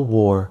global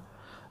war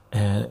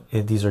and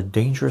these are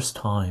dangerous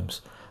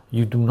times,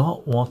 you do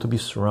not want to be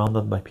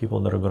surrounded by people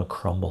that are going to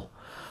crumble.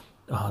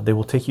 They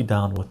will take you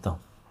down with them.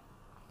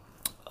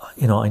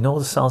 I know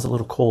this sounds a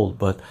little cold,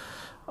 but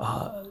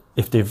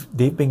if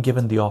they've been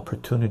given the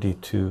opportunity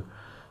to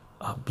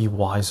be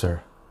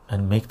wiser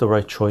and make the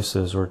right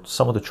choices, or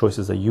some of the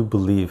choices that you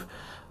believe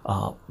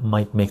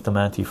might make them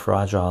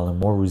anti-fragile and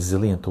more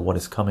resilient to what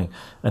is coming,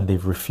 and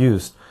they've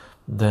refused,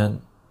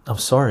 then I'm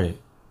sorry,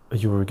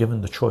 you were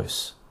given the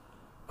choice.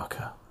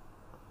 Okay.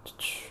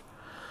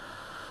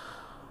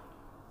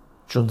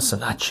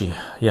 Junsonachi,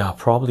 yeah,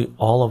 probably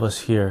all of us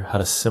here had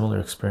a similar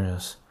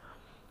experience,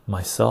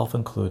 myself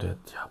included.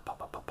 Yeah,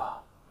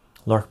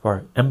 Lark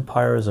Park,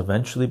 empires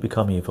eventually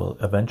become evil.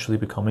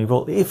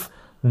 If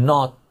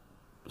not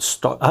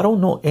start, I don't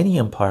know any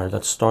empire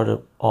that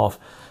started off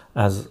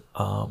as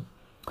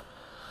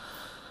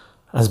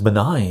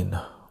benign,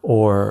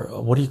 or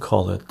what do you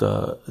call it,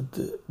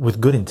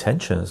 with good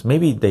intentions.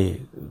 Maybe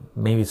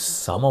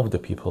some of the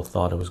people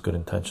thought it was good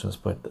intentions,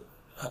 but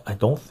I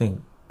don't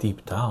think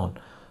deep down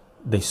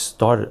they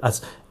started as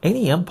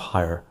any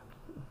empire.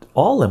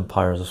 All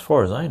empires, as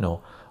far as I know,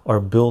 are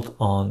built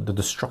on the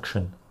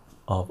destruction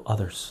of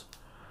others,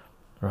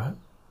 right?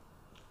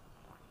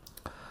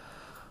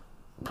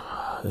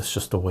 It's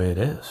just the way it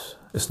is.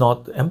 It's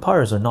not,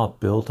 empires are not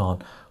built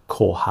on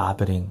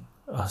cohabiting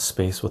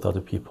space with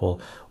other people,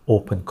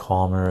 open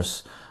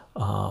commerce,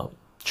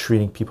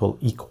 treating people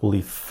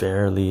equally,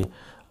 fairly.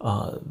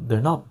 They're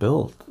not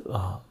built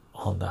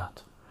on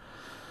that.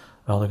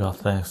 Elder God,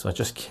 thanks. I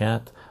just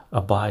can't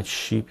abide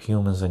sheep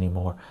humans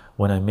anymore.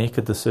 When I make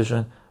a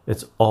decision,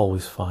 it's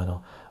always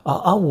final.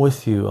 I'm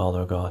with you,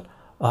 Elder God.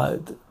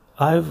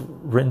 I've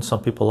written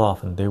some people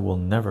off, and they will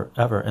never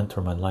ever enter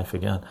my life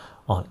again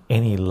on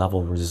any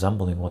level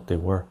resembling what they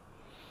were.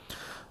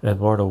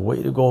 Eduardo,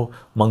 way to go,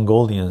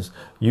 Mongolians.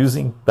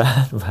 Using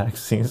bad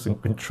vaccines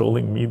and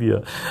controlling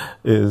media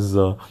is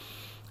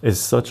is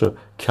such a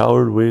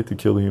coward way to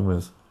kill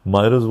humans.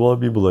 Might as well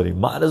be bloody.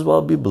 Might as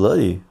well be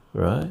bloody,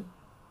 right?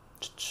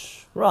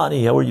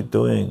 Ronnie, how are you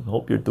doing?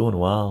 Hope you're doing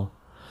well.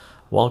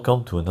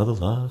 Welcome to another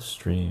live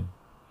stream.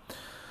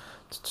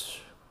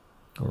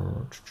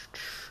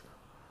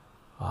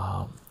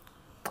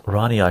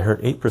 Ronnie, I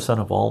heard 8%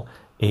 of all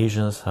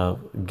Asians have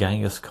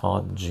Genghis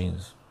Khan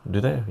genes. Do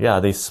they? Yeah,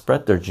 they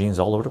spread their genes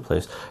all over the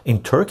place.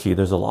 In Turkey,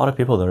 there's a lot of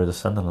people that are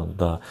descendant of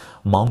the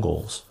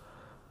Mongols.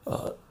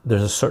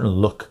 There's a certain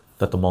look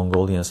that the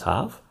Mongolians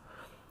have.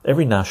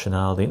 Every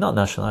nationality, not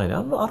nationality,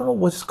 I don't know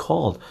what it's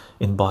called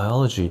in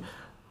biology.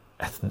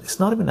 It's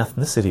not even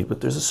ethnicity,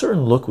 but there's a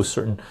certain look with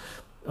certain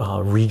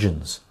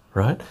regions,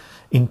 right?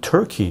 In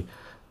Turkey,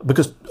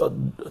 because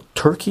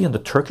Turkey and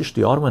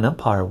the Ottoman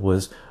Empire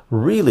was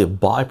really a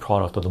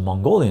byproduct of the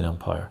Mongolian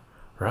Empire,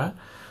 right?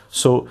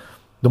 So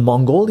the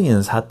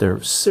Mongolians had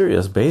their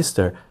serious base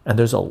there, and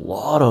there's a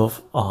lot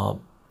of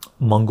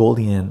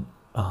Mongolian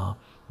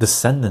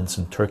descendants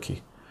in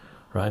Turkey,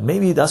 right?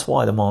 Maybe that's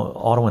why the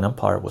Ottoman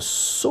Empire was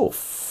so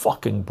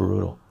fucking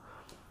brutal,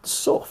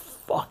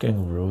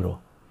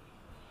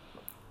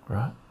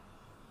 right?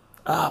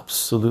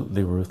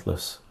 Absolutely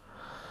ruthless.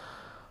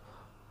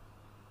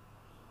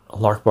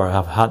 Larkbar, I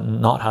have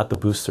not had the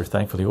booster,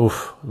 thankfully.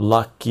 Oof,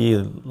 lucky,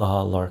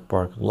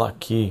 Larkbar,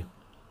 lucky.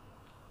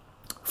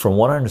 From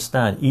what I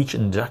understand, each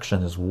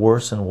injection is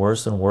worse and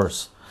worse and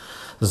worse.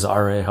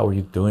 Zare, how are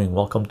you doing?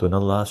 Welcome to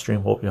another live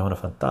stream. Hope you're having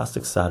a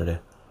fantastic Saturday.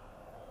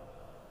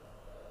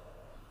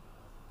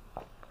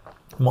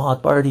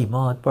 Mod party.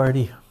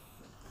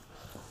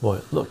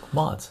 Boy, look,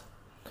 mods.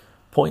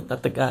 Point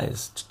at the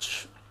guys.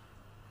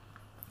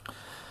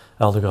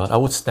 Elder God, I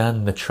would stand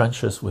in the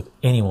trenches with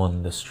anyone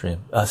in this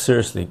stream.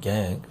 Seriously,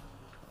 gang.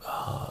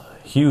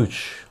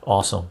 Huge,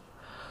 awesome.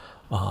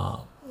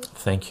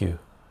 Thank you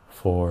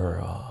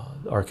for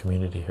our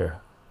community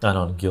here and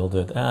on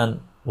Gilded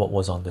and what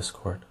was on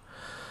Discord.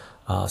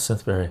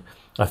 Synthberry,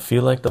 I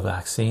feel like the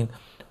vaccine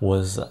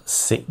was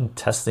Satan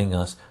testing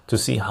us to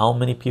see how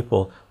many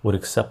people would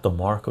accept the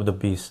mark of the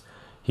beast.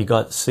 He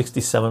got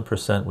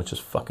 67%, which is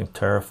fucking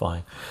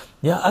terrifying.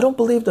 Yeah, I don't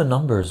believe the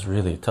numbers,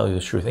 really, tell you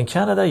the truth. In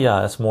Canada,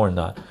 yeah, it's more than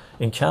that.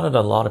 In Canada,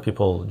 a lot of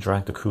people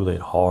drank the Kool-Aid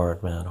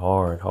hard, man,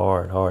 hard.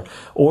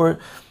 Or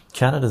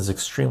Canada is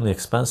extremely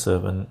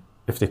expensive, and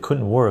if they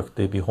couldn't work,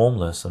 they'd be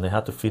homeless, and they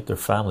had to feed their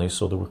families,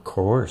 so they were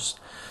coerced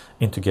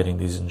into getting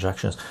these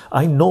injections.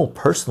 I know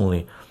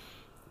personally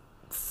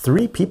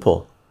 3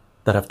 people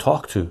that I've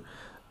talked to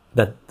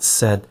that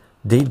said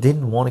they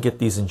didn't want to get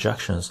these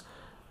injections,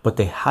 but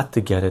they had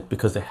to get it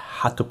because they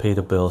had to pay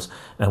the bills.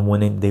 And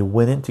when they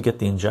went in to get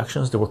the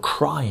injections, they were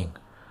crying.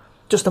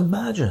 Just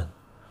imagine,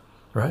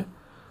 right?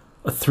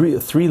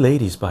 Three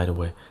ladies, by the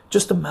way.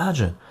 Just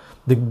imagine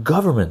the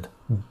government,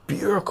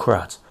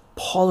 bureaucrats,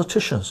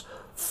 politicians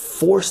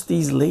forced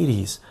these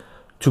ladies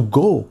to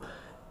go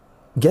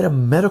get a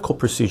medical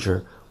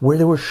procedure where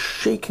they were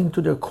shaking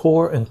to their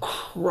core and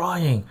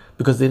crying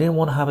because they didn't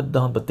want to have it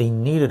done, but they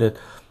needed it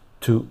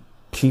to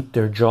keep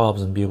their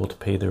jobs and be able to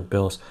pay their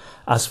bills.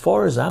 As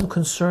far as I'm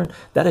concerned,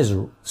 that is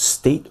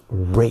state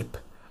rape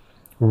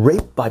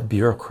by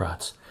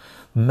bureaucrats.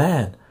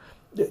 Man,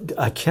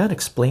 I can't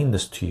explain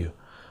this to you,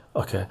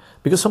 okay,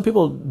 because some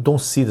people don't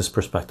see this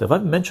perspective.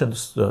 I've mentioned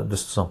this to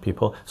some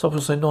people. Some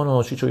people say, no,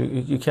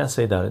 Chicho, you can't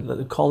say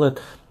that. Call it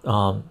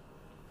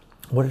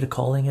what are they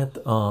calling it,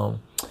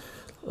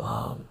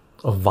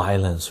 of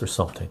violence or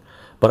something.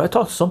 But I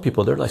talk to some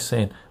people, they're like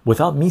saying,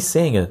 without me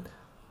saying it,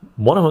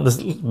 one of them,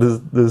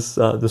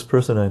 this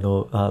person I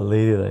know,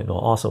 lady that I know,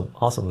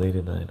 awesome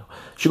lady that I know,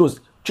 she goes,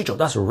 Chicho,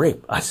 that's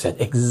rape. I said,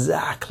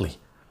 exactly,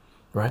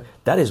 right?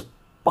 That is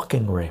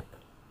fucking rape,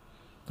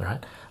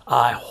 right?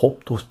 I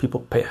hope those people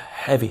pay a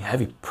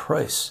heavy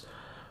price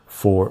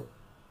for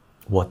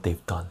what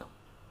they've done.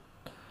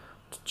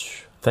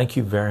 Thank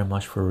you very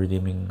much for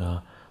redeeming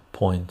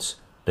points.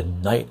 The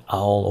Night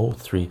Owl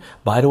 03.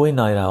 By the way,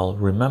 Night Owl,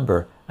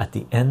 remember, at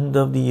the end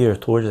of the year,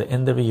 towards the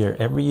end of the year,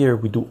 every year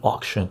we do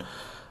auction.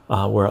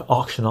 We're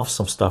auction off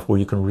some stuff where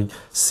you can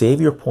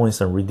save your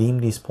points and redeem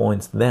these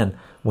points. Then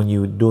when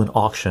you do an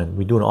auction,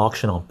 we do an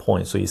auction on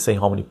points. So you say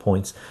how many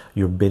points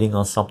you're bidding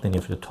on something.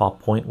 If you're the top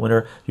point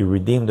winner, you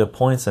redeem the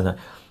points, and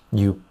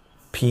you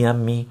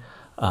PM me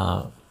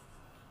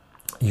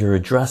your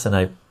address, and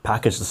I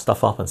package the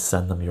stuff up and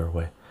send them your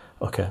way.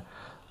 Okay,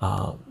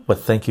 but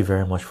thank you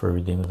very much for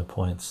redeeming the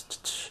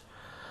points.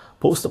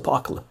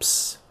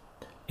 Post-apocalypse.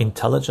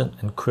 Intelligent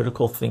and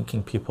critical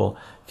thinking people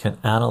can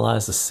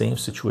analyze the same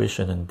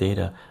situation and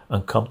data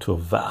and come to a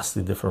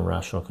vastly different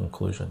rational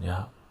conclusion.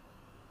 Yeah.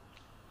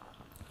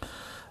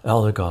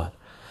 Elder God,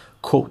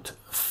 quote,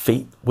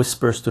 fate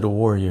whispers to the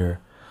warrior,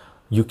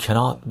 you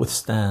cannot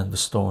withstand the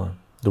storm.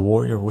 The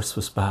warrior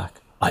whispers back,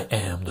 I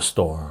am the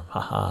storm.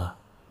 Haha.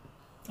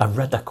 I've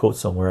read that quote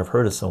somewhere. I've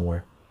heard it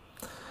somewhere.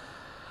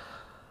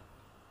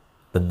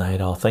 The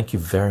Night Owl, thank you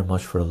very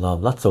much for the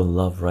love. Lots of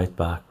love right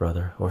back,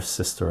 brother or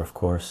sister, of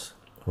course.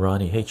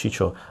 Ronnie, hey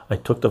Chicho, I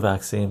took the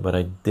vaccine, but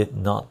I did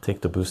not take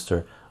the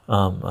booster.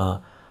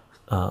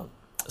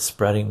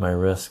 Spreading my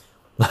risk.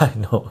 I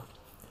know.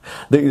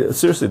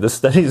 Seriously, the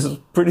study is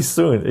pretty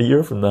soon, a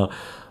year from now.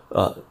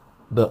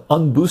 The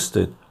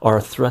unboosted are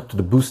a threat to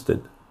the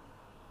boosted.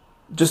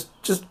 Just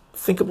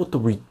think about the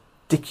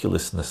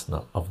ridiculousness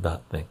of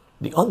that thing.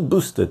 The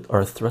unboosted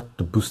are a threat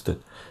to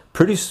boosted.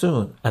 Pretty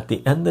soon, at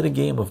the end of the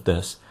game of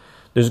this,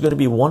 there's going to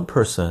be one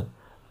person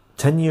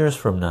 10 years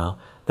from now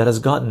that has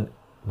gotten,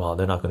 well,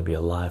 they're not going to be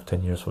alive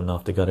 10 years from now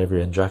if they got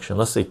every injection.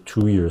 Let's say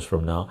 2 years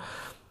from now,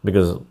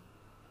 because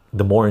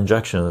the more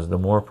injections, the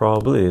more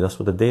probability, that's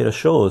what the data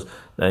shows,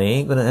 that it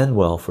ain't going to end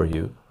well for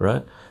you,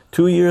 right?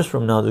 2 years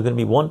from now, there's going to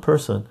be one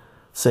person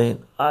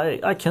saying,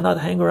 I cannot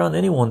hang around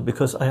anyone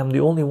because I am the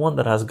only one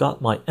that has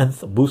got my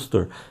nth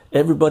booster.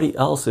 Everybody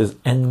else is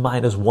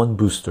n-1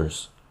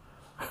 boosters.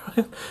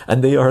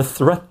 And they are a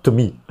threat to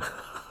me.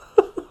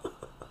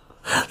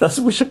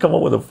 We should come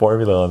up with a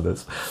formula on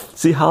this.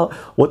 See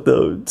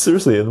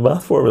seriously, in the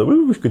math formula,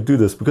 we could do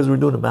this because we're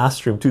doing a math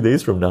stream 2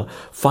 days from now.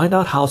 Find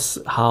out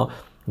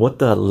what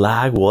the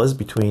lag was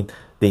between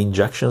the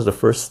injections, the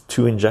first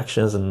 2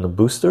 injections and the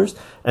boosters,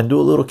 and do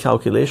a little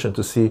calculation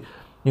to see,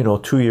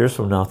 2 years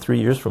from now, 3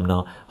 years from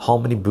now, how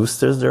many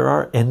boosters there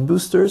are, N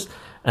boosters,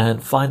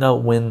 and find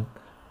out when,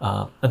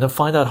 and then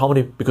find out how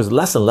many, because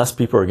less and less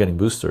people are getting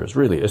boosters.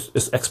 Really, it's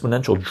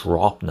exponential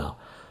drop now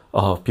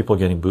of people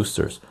getting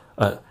boosters.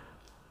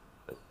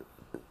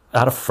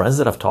 Out of friends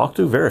that I've talked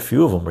to, very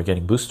few of them are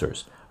getting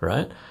boosters,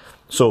 right?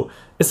 So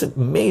it's a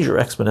major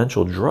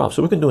exponential drop.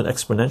 So we can do an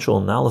exponential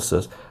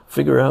analysis,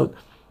 figure out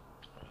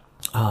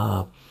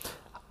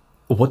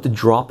what the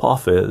drop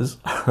off is,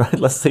 right?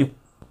 Let's say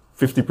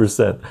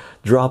 50%.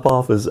 Drop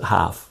off is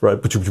half, right?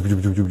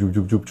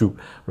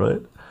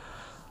 Right?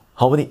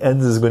 How many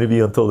N's is going to be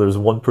until there's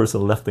one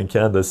person left in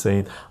Canada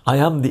saying, I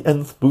am the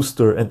nth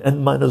booster and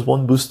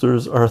n-1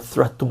 boosters are a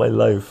threat to my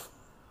life?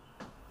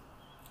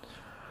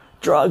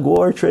 Drug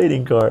war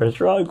trading cars,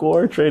 drug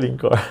war trading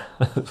car.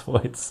 That's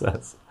what it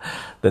says.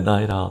 The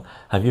Night Owl.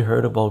 Have you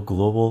heard about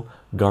Global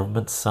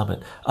Government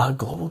Summit?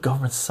 Global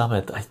Government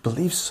Summit, I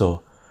believe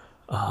so.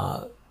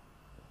 Are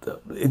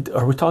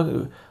we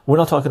talking? We're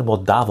not talking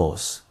about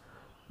Davos,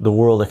 the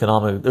World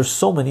Economic. There's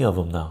so many of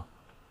them now,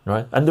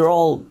 right? And they're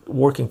all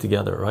working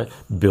together, right?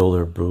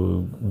 Bilderberg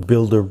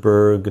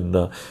and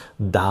the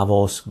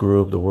Davos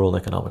Group, the World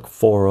Economic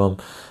Forum,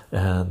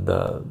 and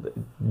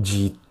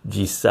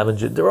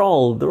G7. They're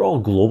all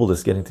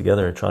globalists getting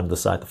together and trying to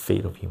decide the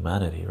fate of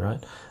humanity,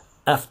 right?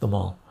 F them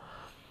all.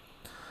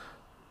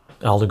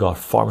 Elder God,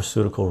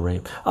 pharmaceutical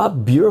rape,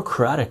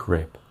 bureaucratic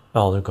rape.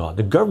 Elder God,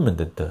 the government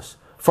did this.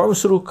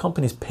 Pharmaceutical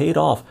companies paid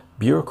off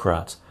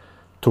bureaucrats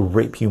to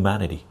rape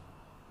humanity,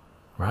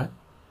 right?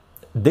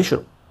 They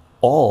should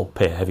all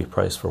pay a heavy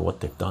price for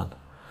what they've done.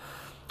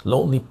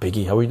 Lonely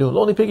Piggy, how are you doing?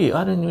 Lonely Piggy,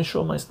 I didn't even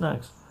show my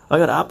snacks. I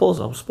got apples.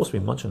 I'm supposed to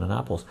be munching on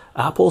apples.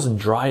 Apples and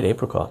dried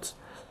apricots.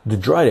 The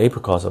dried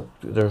apricots,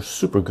 they're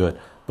super good,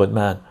 but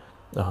man,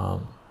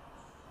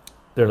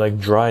 they're like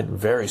dried,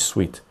 very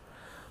sweet.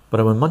 But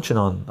I haven't munched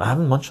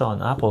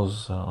on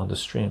apples on the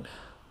stream,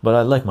 but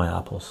I like my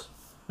apples.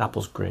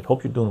 Apples great.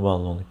 Hope you're doing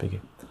well, Lonely Piggy.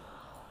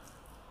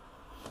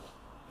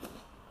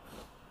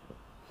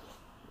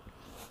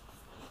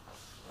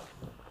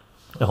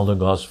 Elder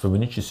God's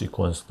Fibonacci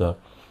sequence, the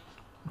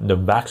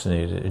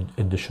vaccinated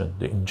edition,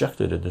 the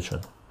injected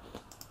edition.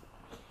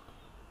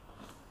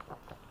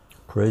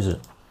 Praise it.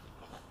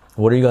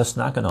 What are you guys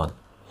snacking on?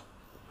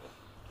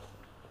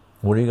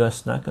 What are you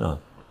guys snacking on?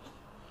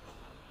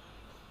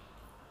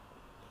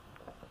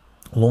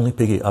 Lonely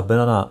Piggy, I've been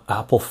on an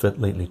apple fit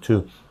lately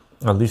too.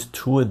 At least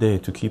 2 a day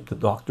to keep the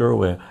doctor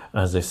away,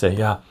 as they say.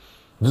 Yeah,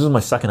 this is my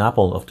second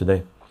apple of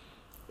today.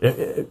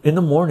 In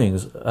the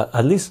mornings,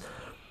 at least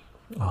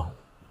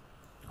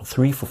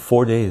 3 for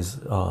 4 days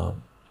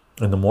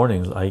in the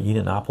mornings, I eat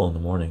an apple in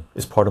the morning.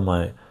 It's part of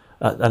my,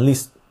 at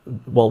least,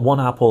 well, one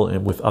apple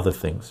with other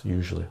things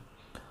usually.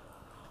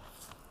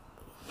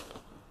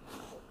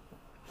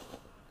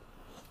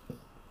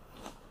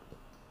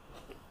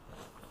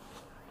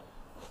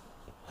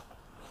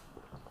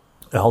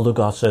 Elder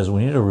God says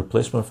we need a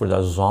replacement for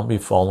that zombie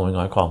following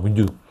icon. We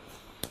do.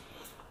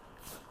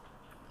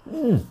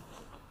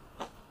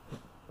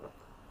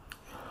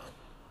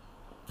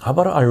 How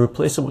about I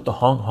replace it with the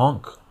honk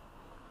honk,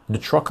 the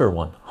trucker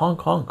one,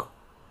 honk honk.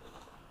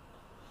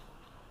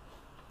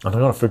 And I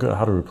gotta figure out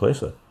how to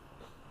replace it.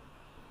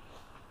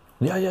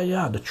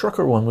 Yeah. The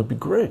trucker one would be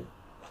great.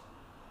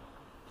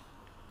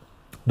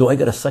 Do I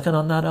get a second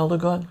on that, Elder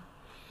God?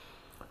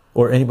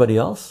 Or anybody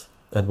else?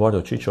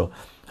 Eduardo Chicho,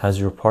 has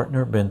your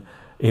partner been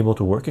able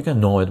to work again?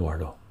 No,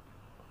 Eduardo.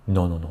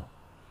 No.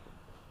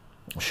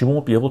 She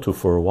won't be able to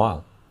for a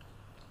while.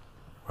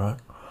 Right?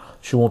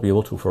 She won't be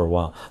able to for a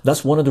while.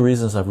 That's one of the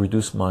reasons I've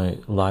reduced my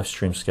live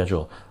stream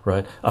schedule,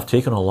 right? I've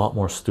taken a lot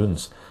more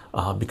students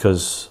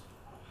because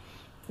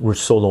we're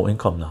so low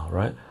income now,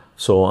 right?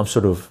 So I'm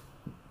sort of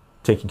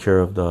taking care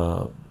of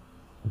the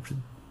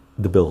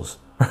bills.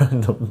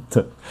 And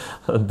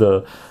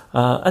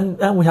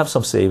we have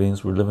some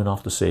savings. We're living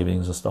off the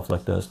savings and stuff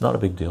like this. Not a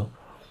big deal.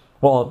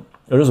 Well,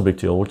 it is a big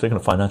deal. We're taking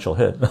a financial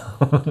hit.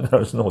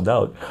 There's no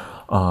doubt.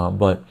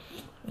 But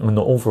in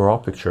the overall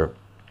picture,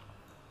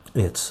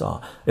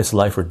 it's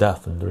life or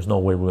death, and there's no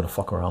way we're going to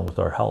fuck around with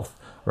our health,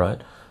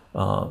 right?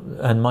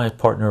 And my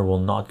partner will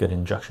not get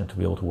injection to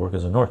be able to work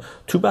as a nurse.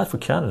 Too bad for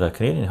Canada.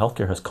 Canadian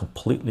healthcare has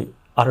completely,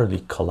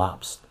 utterly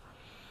collapsed.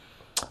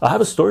 I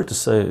have a story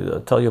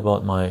to tell you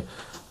about my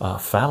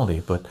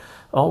family, but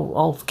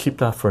I'll keep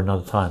that for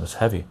another time. It's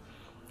heavy.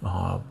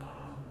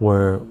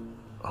 Where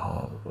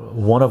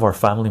one of our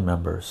family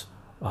members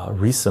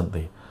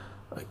recently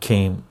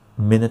came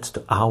minutes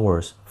to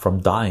hours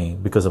from dying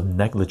because of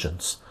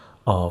negligence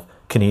of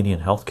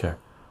Canadian healthcare,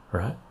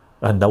 right?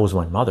 And that was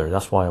my mother.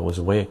 That's why I was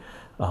away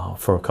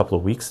for a couple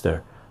of weeks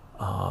there.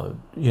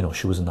 You know,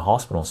 she was in the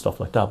hospital and stuff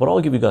like that. But I'll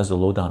give you guys the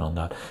lowdown on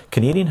that.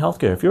 Canadian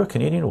healthcare. If you're a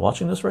Canadian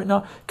watching this right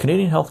now,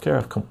 Canadian healthcare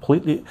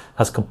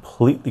has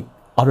completely,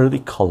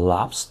 utterly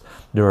collapsed.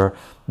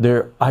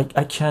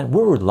 I can't.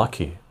 We were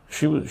lucky.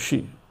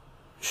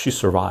 She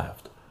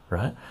survived,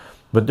 right?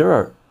 But there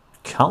are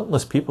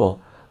countless people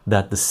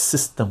that the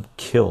system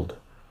killed.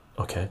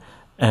 Okay,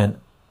 and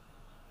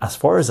as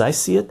far as I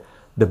see it,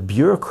 the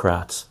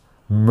bureaucrats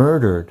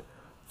murdered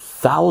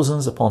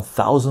thousands upon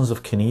thousands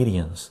of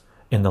Canadians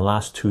in the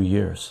last 2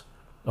 years.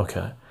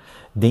 Okay,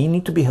 they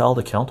need to be held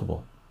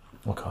accountable.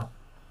 Okay,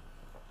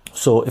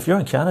 so if you're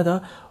in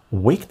Canada,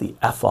 wake the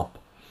F up.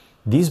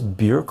 These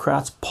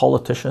bureaucrats,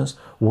 politicians,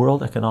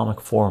 World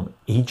Economic Forum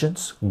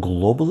agents,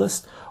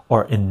 globalists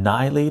are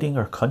annihilating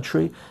our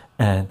country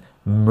and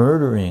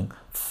murdering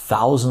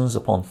thousands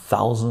upon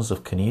thousands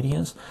of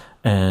Canadians,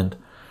 and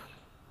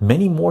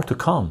many more to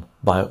come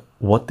by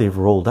what they've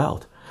rolled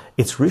out.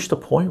 It's reached a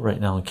point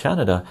right now in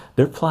Canada,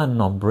 they're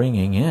planning on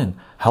bringing in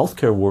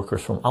healthcare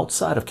workers from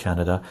outside of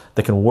Canada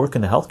that can work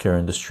in the healthcare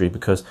industry,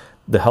 because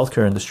the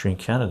healthcare industry in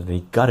Canada, they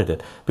gutted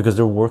it because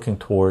they're working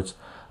towards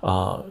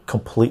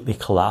completely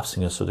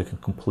collapsing it so they can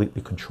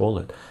completely control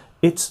it.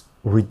 It's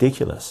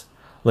ridiculous.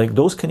 Like,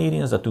 those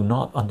Canadians that do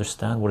not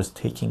understand what is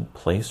taking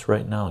place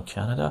right now in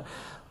Canada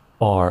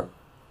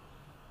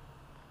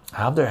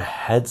have their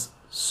heads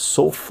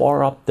so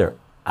far up their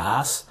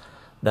ass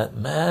that,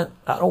 man,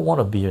 I don't want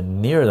to be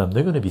near them.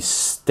 They're going to be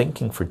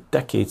stinking for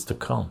decades to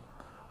come,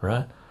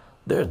 right?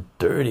 They're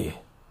dirty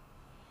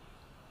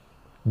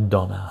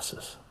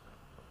dumbasses.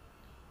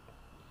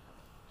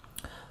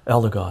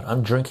 Elder God,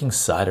 I'm drinking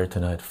cider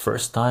tonight,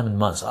 first time in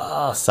months.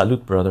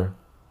 Salute, brother.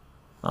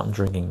 I'm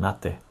drinking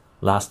mate,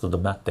 last of the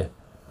mate,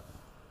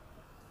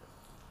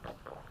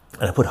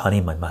 and I put honey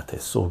in my mate.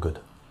 It's so good.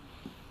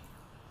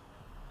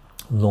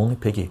 Lonely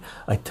Piggy,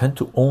 I tend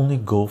to only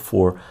go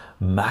for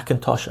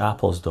Macintosh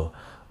apples though.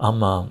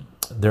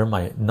 They're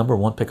my number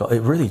one pick.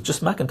 Really,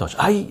 just Macintosh.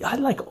 I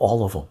like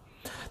all of them.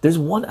 There's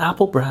one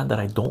apple brand that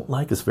I don't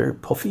like. It's very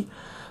puffy,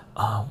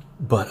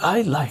 but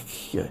I like,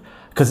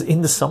 because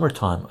in the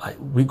summertime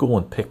we go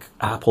and pick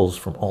apples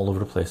from all over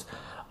the place.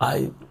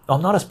 I'm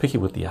not as picky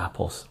with the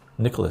apples.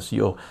 Nicholas,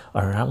 yo,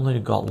 I randomly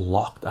got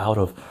locked out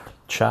of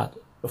chat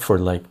for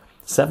like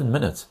 7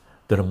 minutes.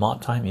 Did a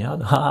mod time me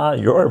out? Ha,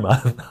 you're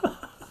man.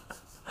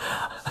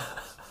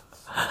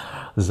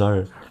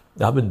 Zara,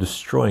 I've been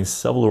destroying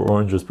several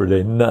oranges per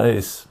day.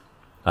 Nice.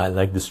 I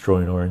like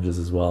destroying oranges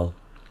as well.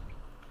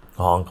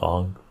 Hong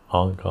Kong,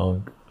 Hong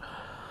Kong.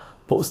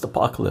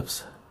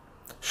 Post-apocalypse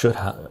should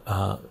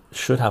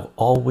have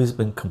always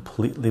been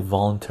completely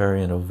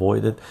voluntary and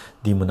avoided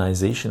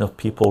demonization of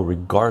people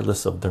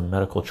regardless of their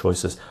medical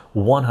choices.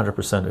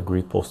 100%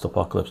 agreed.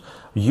 Post-apocalypse.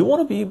 You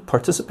want to be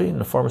participating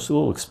in a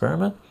pharmaceutical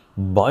experiment?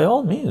 By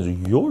all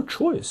means, your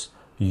choice,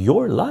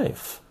 your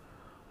life,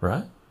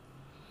 right?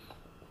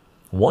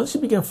 Once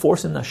you begin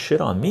forcing that shit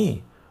on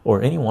me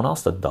or anyone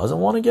else that doesn't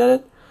want to get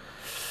it,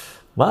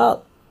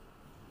 well,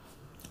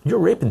 you're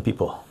raping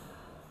people.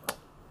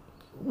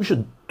 We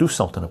should do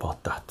something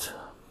about that.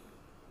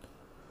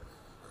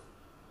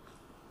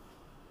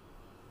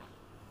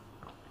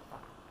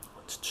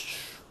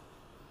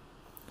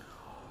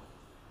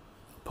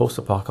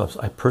 Post-apocalypse,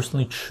 I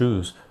personally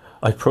chose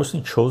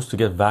to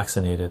get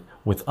vaccinated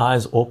with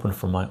eyes open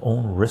for my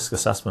own risk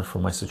assessment for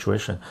my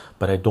situation,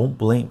 but I don't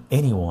blame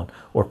anyone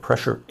or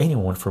pressure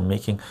anyone for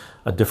making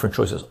a different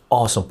choices.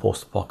 Awesome.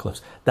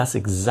 Post-apocalypse, that's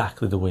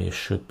exactly the way it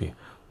should be,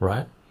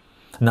 right?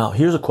 Now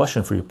here's a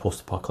question for you,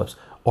 post-apocalypse.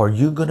 Are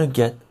you gonna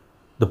get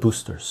the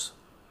boosters?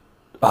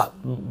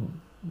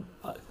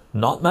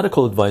 Not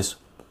medical advice.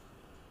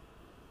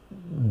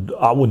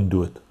 I wouldn't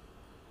do it.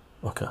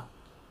 Okay.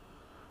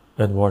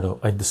 Eduardo,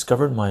 I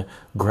discovered my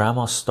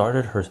grandma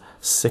started her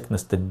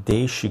sickness the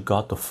day she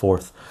got the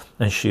fourth,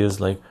 and she is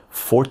like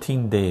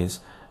 14 days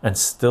and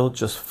still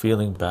just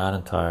feeling bad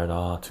and tired.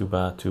 Too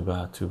bad, too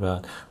bad, too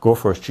bad. Go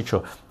for it,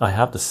 Chicho. I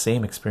have the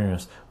same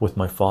experience with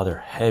my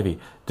father. Heavy,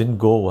 didn't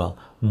go well,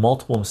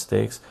 multiple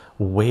mistakes,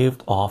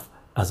 waved off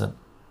as an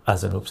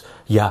oops.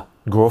 Yeah,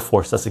 growth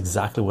force, that's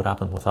exactly what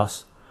happened with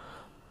us.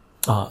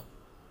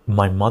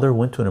 My mother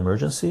went to an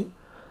emergency.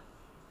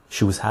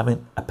 She was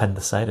having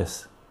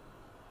appendicitis,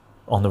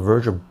 on the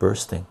verge of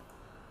bursting.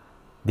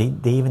 They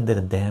even did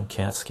a damn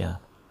CAT scan.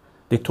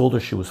 They told her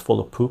she was full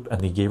of poop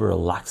and they gave her a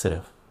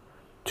laxative.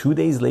 2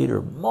 days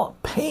later,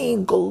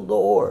 pain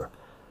galore.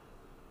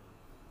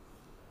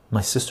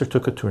 My sister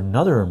took her to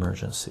another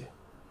emergency.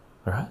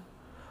 All right,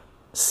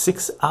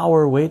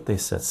 6-hour wait. They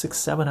said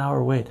 6-7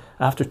 hour wait.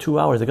 After 2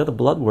 hours, they got the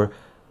blood work.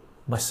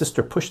 My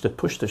sister pushed it.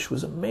 She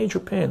was in major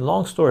pain.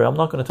 Long story. I'm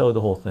not going to tell you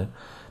the whole thing.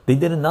 They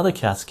did another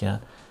CAT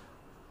scan.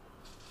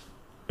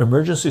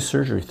 Emergency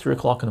surgery, 3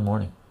 o'clock in the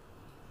morning.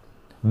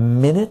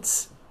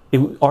 Minutes, it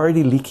was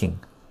already leaking.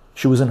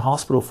 She was in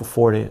hospital for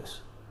 4 days,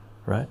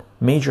 right?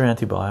 Major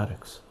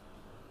antibiotics,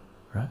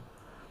 right?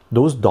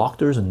 Those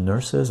doctors and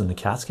nurses and the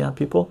CAT scan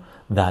people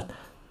that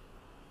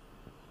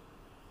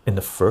in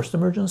the first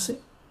emergency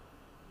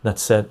that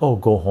said, oh,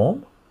 go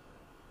home,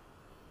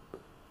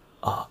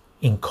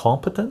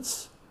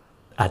 incompetence,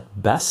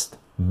 at best,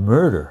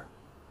 murder,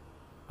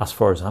 as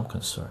far as I'm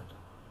concerned,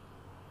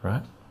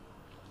 right?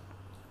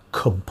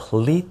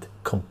 Complete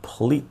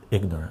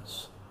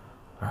ignorance,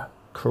 right?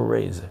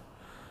 Crazy.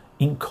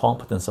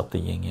 Incompetence of the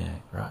yin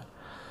yang, right?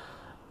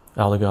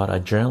 Oh God, I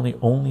generally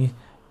only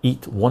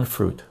eat one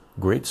fruit,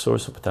 great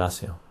source of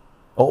potassium.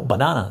 Oh,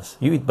 bananas.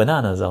 You eat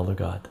bananas, Elder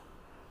God.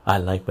 I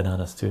like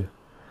bananas too.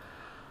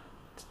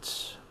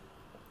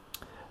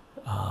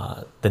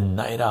 The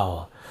night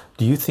owl.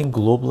 Do you think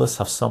globalists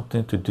have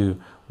something to do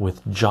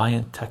with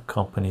giant tech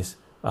companies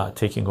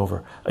taking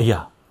over?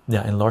 Yeah,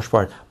 in large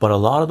part. But a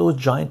lot of those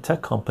giant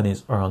tech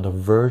companies are on the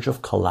verge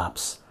of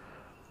collapse.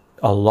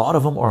 A lot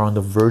of them are on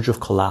the verge of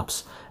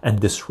collapse and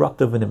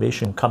disruptive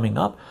innovation coming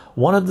up.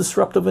 One of the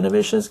disruptive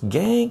innovations,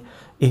 gang,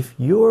 if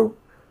you're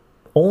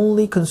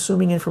only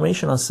consuming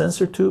information on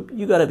SensorTube,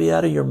 you got to be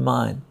out of your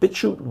mind.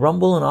 BitChute,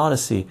 Rumble, and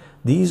Odyssey.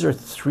 These are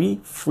 3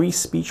 free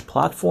speech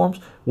platforms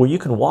where you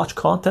can watch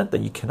content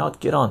that you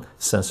cannot get on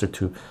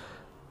SensorTube.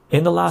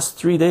 In the last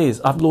 3 days,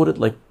 I've loaded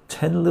like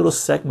 10 little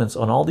segments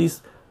on all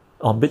these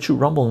on BitChute,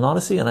 Rumble, and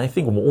Odyssey, and I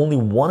think only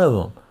one of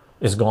them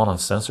is gone on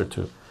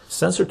SensorTube.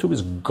 SensorTube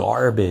is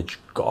garbage,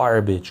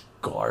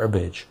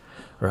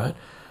 right?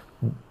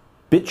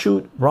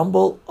 BitChute,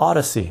 Rumble,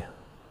 Odyssey.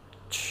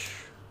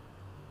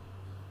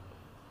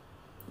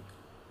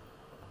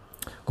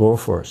 Go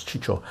for it,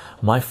 Chicho.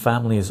 My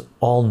family is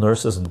all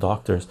nurses and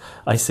doctors.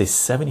 I say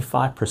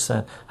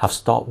 75% have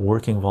stopped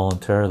working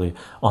voluntarily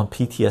on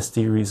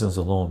PTSD reasons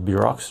alone.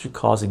 Bureaucracy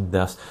causing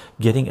deaths,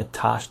 getting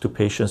attached to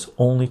patients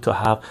only to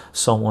have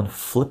someone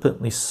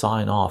flippantly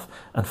sign off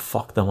and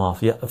fuck them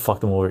off. Yeah,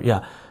 fuck them over.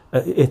 Yeah,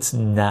 it's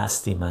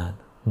nasty, man.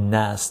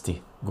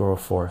 Nasty. Goro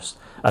Forest.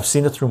 I've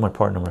seen it through my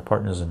partner. My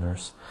partner is a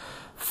nurse.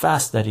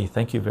 Fast Eddie,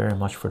 thank you very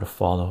much for the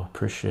follow.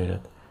 Appreciate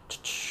it.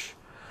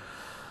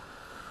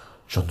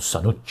 John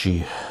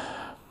Sanucci.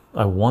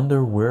 I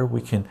wonder where we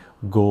can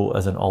go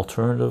as an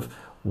alternative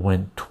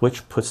when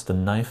Twitch puts the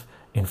knife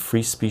in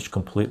free speech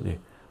completely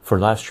for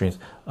live streams.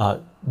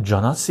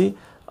 Janatsi,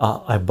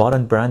 I bought a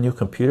brand new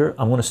computer.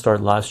 I'm going to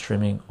start live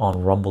streaming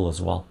on Rumble as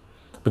well,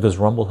 because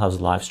Rumble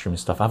has live streaming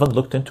stuff. I haven't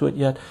looked into it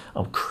yet.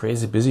 I'm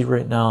crazy busy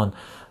right now,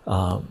 and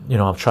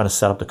I'm trying to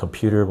set up the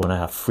computer when I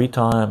have free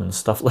time and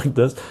stuff like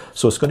this.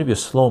 So it's going to be a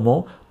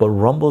slow-mo, but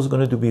Rumble is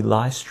going to be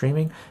live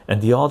streaming,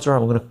 and the odds are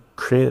I'm going to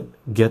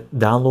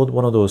download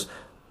one of those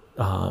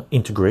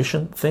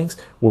integration things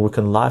where we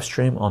can live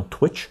stream on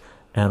Twitch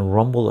and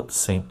Rumble at the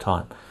same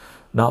time.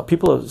 Now,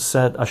 people have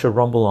said I should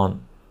Rumble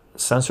on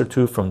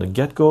SensorTube from the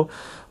get-go,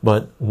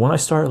 but when I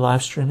started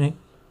live streaming,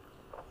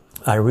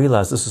 I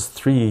realized, this is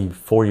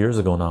 3-4 years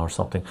ago now or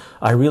something,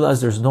 I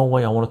realized there's no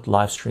way I wanted to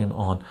live stream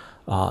on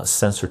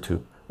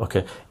SensorTube.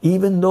 Okay,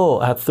 even though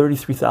I had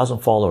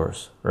 33,000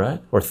 followers,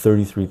 right, or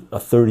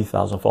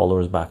 30,000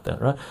 followers back then,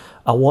 right?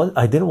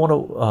 I didn't want to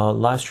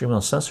live stream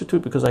on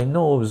SensorTube because I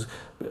know it was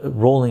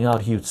rolling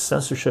out huge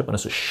censorship and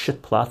it's a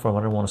shit platform.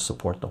 I didn't want to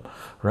support them,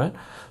 right?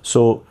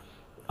 So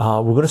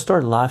we're going to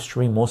start live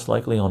streaming most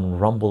likely on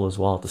Rumble as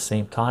well at the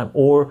same time,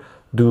 or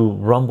do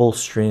Rumble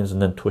streams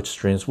and then Twitch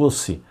streams. We'll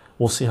see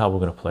how we're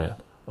going to play it.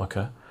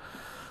 Okay.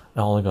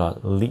 Now I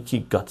got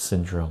leaky gut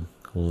syndrome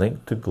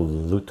linked to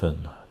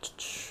gluten.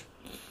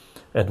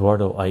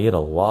 Eduardo, I eat a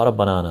lot of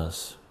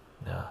bananas.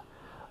 Yeah,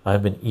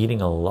 I've been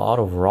eating a lot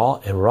of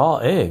raw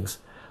eggs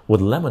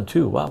with lemon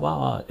too.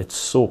 Wow, it's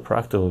so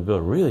practical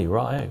good. Really,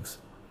 raw eggs.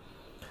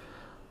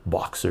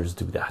 Boxers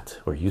do that,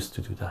 or used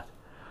to do that.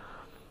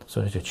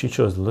 So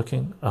Chicho is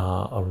looking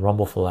a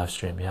Rumble for live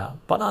stream. Yeah,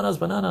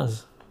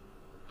 bananas.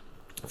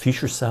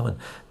 Future 7,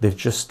 they've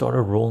just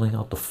started rolling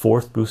out the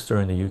 4th booster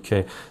in the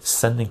UK,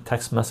 sending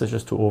text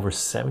messages to over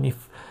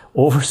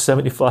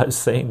 75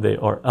 saying they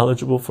are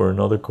eligible for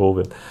another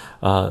COVID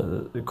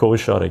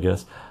shot, I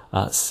guess.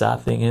 Sad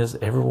thing is,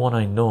 everyone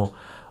I know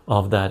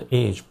of that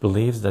age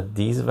believes that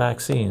these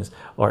vaccines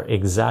are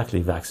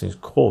exactly the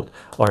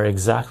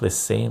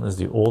same as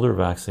the older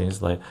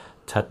vaccines like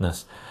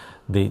tetanus.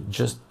 They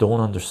just don't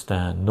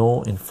understand.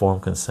 No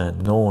informed consent.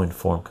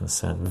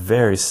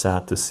 Very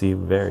sad to see,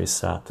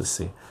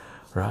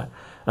 right?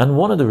 And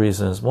one of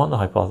the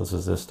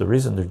hypotheses is the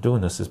reason they're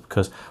doing this is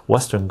because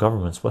Western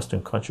governments,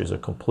 Western countries are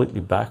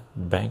completely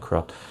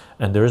bankrupt,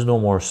 and there is no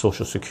more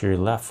social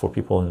security left for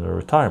people in their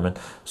retirement,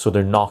 so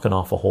they're knocking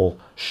off a whole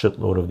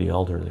shitload of the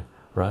elderly,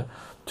 right,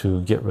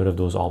 to get rid of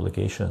those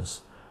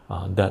obligations,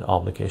 debt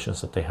obligations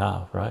that they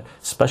have, right?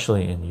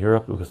 Especially in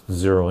Europe, because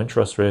 0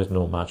 interest rates,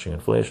 no matching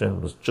inflation,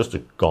 it was just a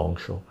gong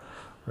show,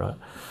 right?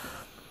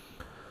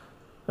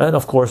 And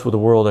of course, with the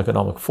World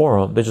Economic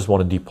Forum, they just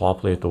want to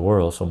depopulate the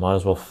world, so might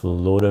as well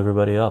float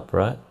everybody up,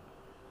 right?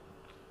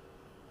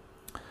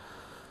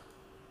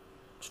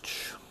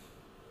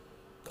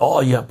 Oh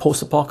yeah,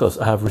 post-apocalypse.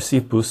 I have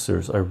received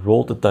boosters. I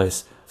rolled the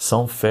dice.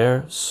 Some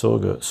fair, so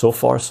good. So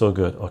far, so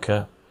good.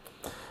 Okay.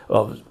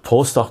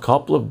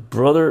 Post-apocalypse,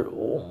 brother.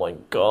 Oh my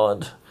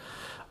god.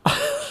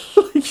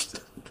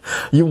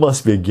 You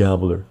must be a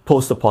gambler.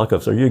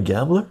 Post-apocalypse. Are you a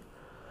gambler?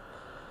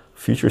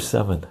 Future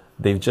 7.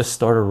 They've just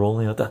started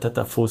rolling out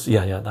that food.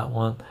 Yeah, that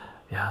one.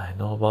 Yeah, I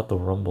know about the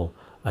Rumble.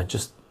 I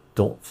just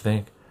don't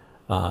think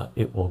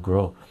it will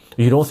grow.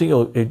 You don't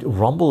think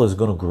Rumble is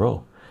going to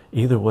grow?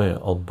 Either way,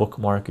 I'll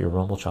bookmark your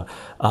Rumble chat.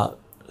 John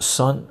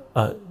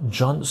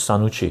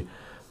Sanucci.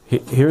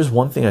 Here's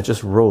one thing I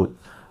just wrote.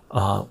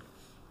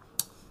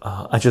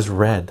 I just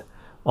read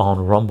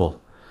on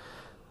Rumble.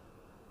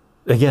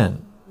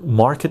 Again,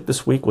 market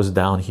this week was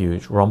down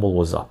huge. Rumble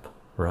was up,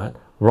 right?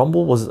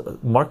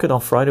 Market on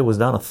Friday was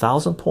down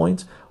 1,000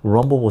 points.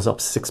 Rumble was up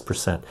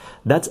 6%.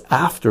 That's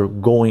after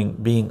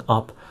being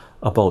up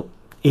about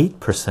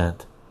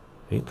 8%.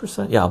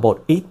 8%? Yeah,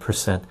 about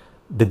 8%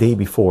 the day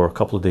before, a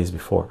couple of days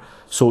before.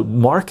 So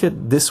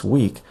market this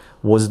week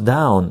was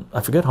down, I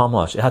forget how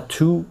much. It had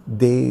 2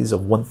 days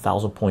of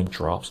 1,000 point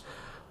drops.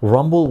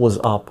 Rumble was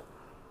up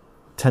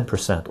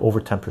 10%, over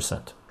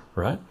 10%,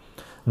 right?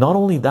 Not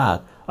only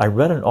that, I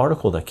read an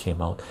article that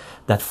came out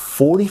that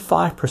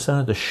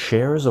 45% of the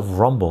shares of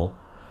Rumble,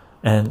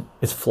 and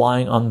it's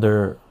flying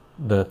under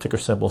the ticker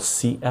symbol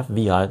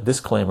CFVI.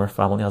 Disclaimer: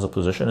 family has a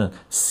position in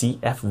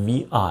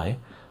CFVI.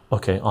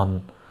 Okay,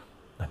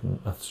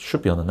 it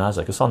should be on the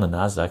Nasdaq. It's on the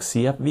Nasdaq.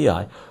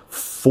 CFVI.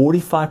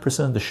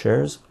 45% of the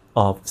shares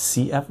of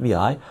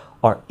CFVI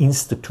are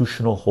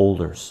institutional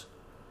holders.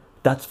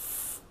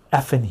 That's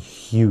effing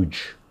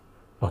huge.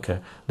 Okay.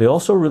 They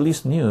also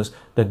released news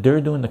that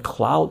they're doing the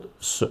cloud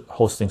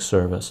hosting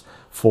service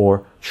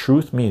for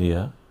Truth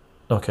Media.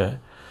 Okay.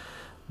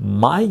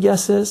 My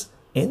guess is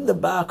in the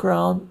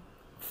background,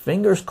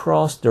 fingers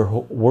crossed, they're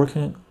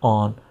working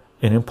on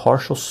an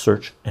impartial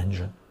search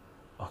engine.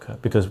 Okay,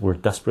 because we're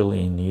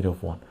desperately in need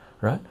of one,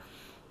 right?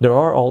 There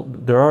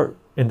are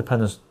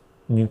independent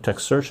new tech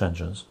search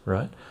engines,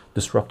 right?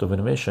 Disruptive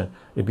innovation.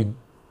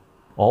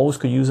 Always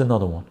could use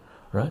another one,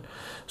 right?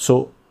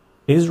 So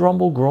is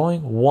Rumble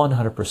growing?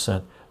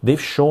 100%.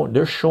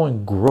 They're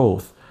showing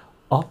growth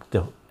up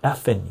the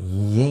effing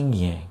yin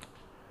yang,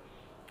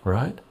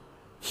 right?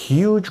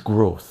 Huge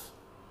growth.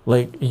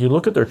 Like you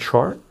look at their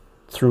chart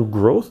through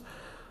growth,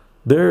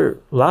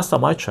 last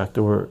time I checked,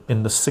 they were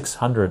in the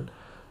 600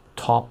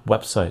 top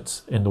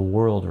websites in the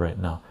world right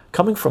now,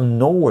 coming from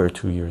nowhere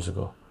 2 years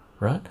ago,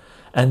 right?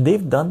 And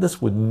they've done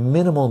this with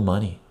minimal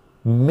money,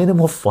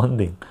 minimal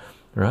funding,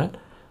 right?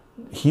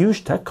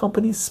 Huge tech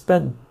companies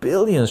spend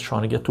billions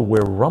trying to get to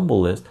where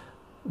Rumble is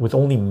with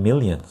only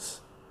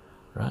millions,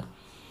 right?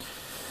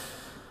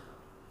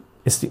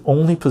 It's the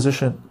only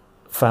position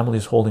family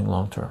is holding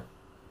long term.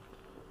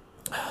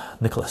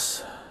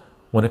 Nicholas,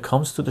 when it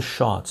comes to the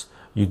shots,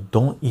 you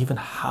don't even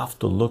have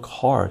to look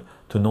hard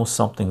to know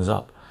something's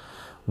up.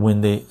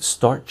 When they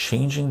start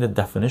changing the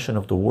definition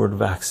of the word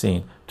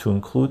vaccine to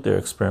include their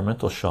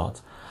experimental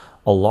shots,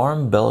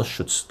 alarm bells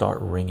should start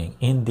ringing.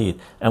 Indeed.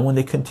 And when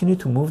they continue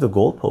to move the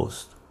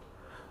goalpost,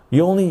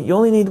 you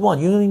only need one,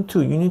 you only need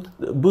two, you need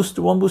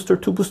booster, 1 booster,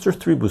 2 booster,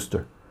 3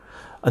 booster.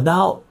 And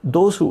now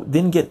those who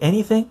didn't get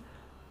anything,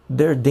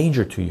 they're a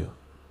danger to you,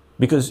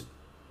 because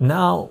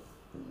now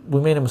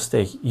we made a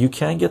mistake. You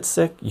can't get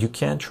sick, you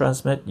can't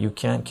transmit, you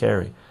can't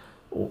carry.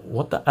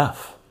 What the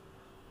F?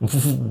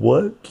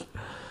 What?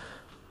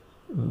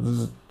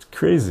 It's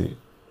crazy.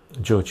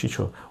 Joe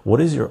Chicho,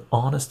 what is your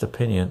honest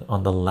opinion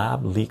on the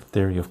lab leak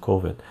theory of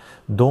COVID?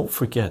 Don't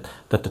forget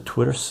that the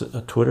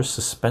Twitter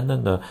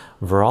suspended the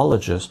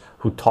virologist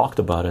who talked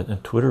about it,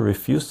 and Twitter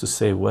refused to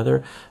say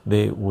whether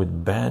they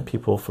would ban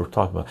people for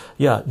talking about it.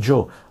 Yeah,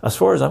 Joe, as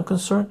far as I'm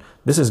concerned,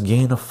 this is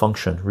gain of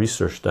function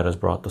research that has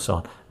brought this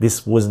on.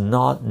 This was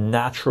not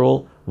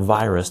natural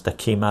virus that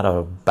came out of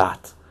a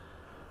bat.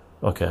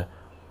 Okay.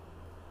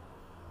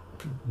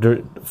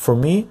 For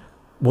me,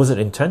 was it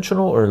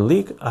intentional or a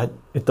leak?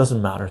 It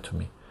doesn't matter to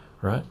me,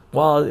 right?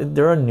 Well,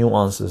 there are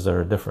nuances that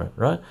are different,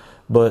 right?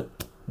 But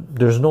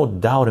there's no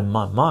doubt in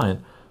my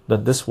mind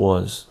that this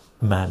was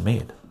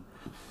man-made,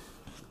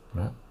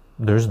 right?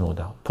 There's no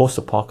doubt.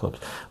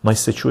 Post-apocalypse. My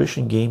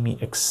situation gave me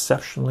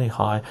exceptionally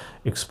high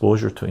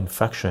exposure to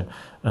infection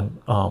and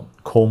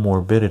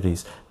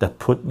comorbidities that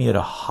put me at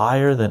a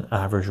higher than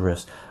average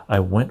risk.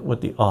 I went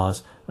with the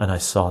odds and I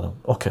saw them.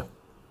 Okay.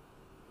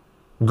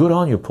 Good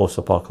on you,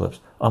 post-apocalypse.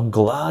 I'm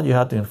glad you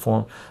had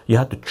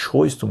the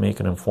choice to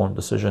make an informed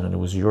decision, and it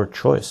was your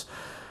choice.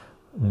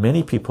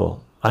 Many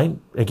people, I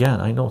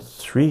know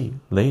 3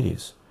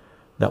 ladies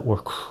that were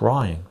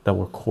crying, that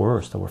were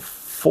coerced, that were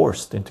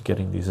forced into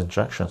getting these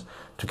injections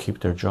to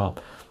keep their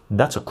job.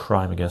 That's a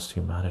crime against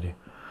humanity.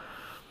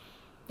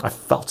 I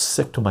felt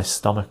sick to my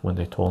stomach when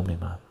they told me,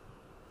 man.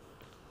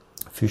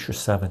 Future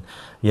 7.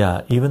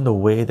 Yeah, even the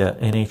way that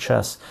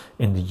NHS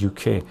in the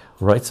UK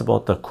writes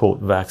about the quote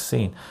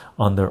vaccine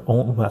on their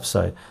own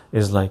website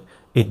is like,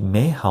 it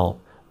may help,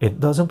 it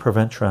doesn't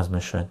prevent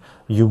transmission,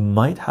 you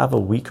might have a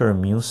weaker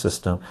immune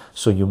system,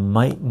 so you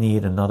might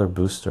need another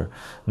booster.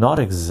 Not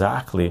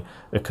exactly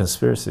a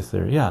conspiracy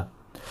theory. Yeah,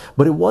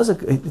 but it was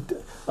the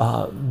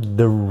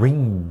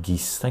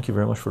Ringies, thank you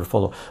very much for the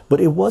follow,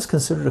 but it was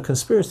considered a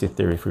conspiracy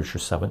theory. Future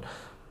 7,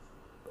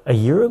 a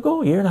year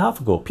and a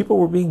half ago, people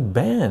were being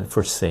banned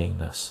for saying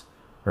this,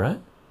 right?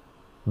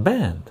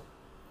 Banned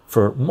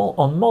for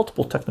on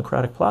multiple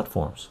technocratic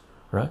platforms,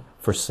 right,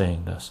 for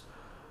saying this.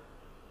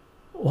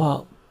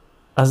 Well,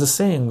 as the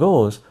saying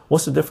goes,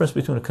 what's the difference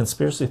between a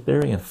conspiracy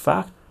theory and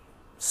fact?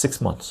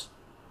 6 months,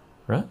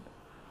 right?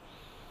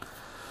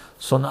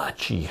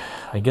 Sonachi,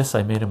 I guess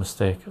I made a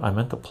mistake. I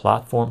meant a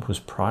platform whose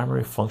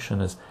primary function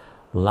is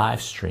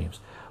live streams.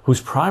 I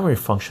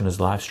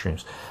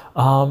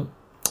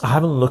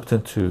haven't looked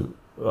into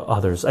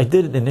others. I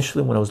did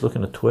initially when I was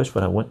looking at Twitch,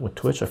 but I went with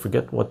Twitch. I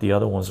forget what the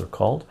other ones are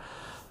called,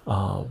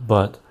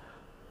 but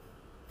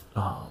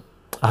I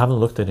haven't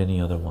looked at any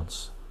other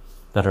ones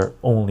that are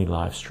only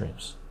live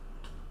streams.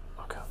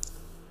 Okay.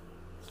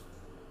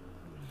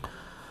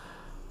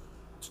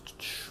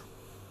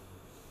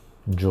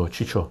 Joe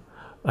Chicho,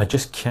 I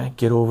just can't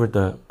get over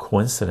the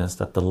coincidence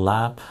that the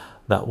lab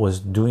that was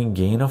doing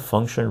gain of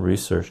function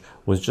research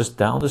was just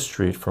down the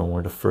street from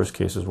where the first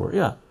cases were.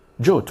 Yeah,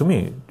 Joe, to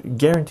me,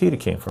 guaranteed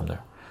it came from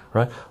there,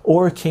 right?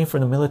 Or it came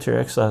from the military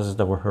exercises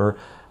that were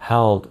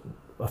held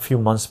a few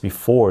months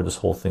before this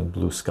whole thing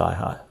blew sky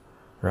high,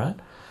 right?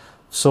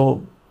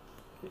 So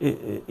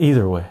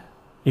either way.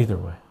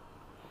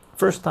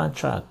 First time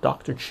chat,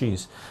 Dr.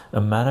 Cheese,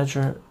 a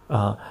manager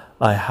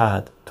I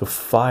had to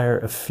fire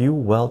a few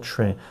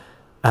well-trained,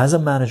 as a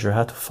manager, I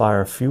had to fire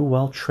a few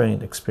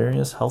well-trained,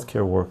 experienced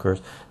healthcare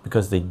workers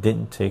because they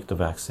didn't take the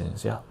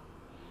vaccines. Yeah.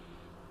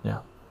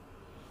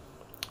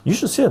 You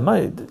should see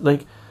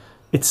it.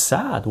 It's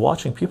sad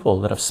watching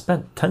people that have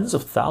spent tens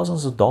of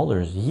thousands of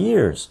dollars,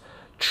 years,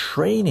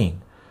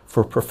 training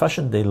for a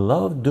profession they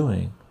love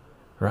doing,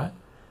 right,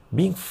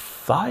 being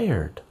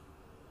fired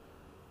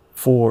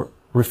for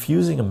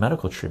refusing a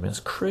medical treatment. It's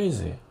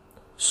crazy.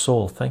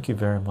 Soul, thank you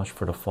very much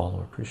for the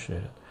follow.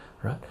 Appreciate it.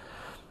 Right?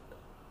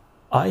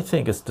 I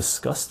think it's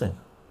disgusting.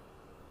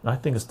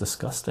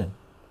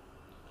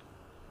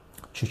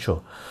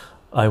 Chicho,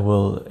 I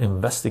will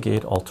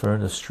investigate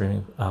alternative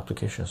streaming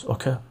applications.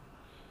 Okay,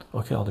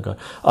 Aldegon.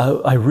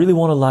 I really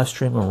want to live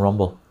stream on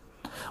Rumble.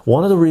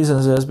 One of the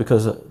reasons is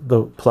because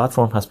the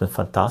platform has been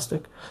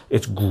fantastic.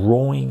 It's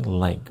growing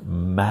like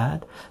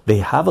mad. They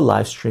have a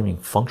live streaming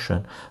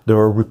function. There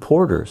are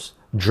reporters,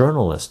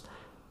 journalists,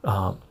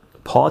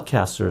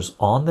 podcasters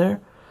on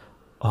there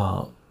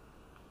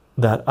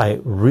that I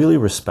really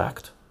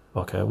respect.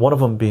 Okay, one of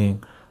them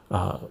being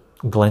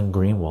Glenn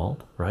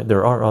Greenwald, right?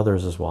 There are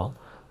others as well,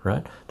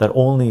 right, that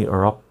only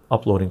are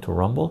uploading to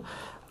Rumble,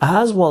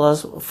 as well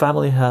as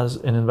family has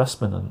an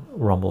investment in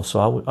Rumble,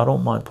 so I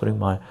don't mind putting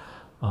my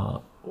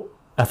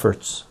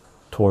efforts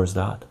towards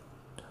that.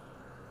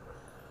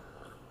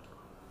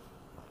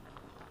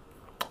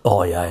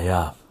 Oh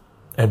yeah.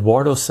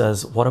 Eduardo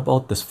says, what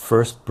about this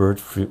first bird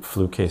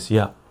flu case?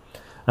 Yeah,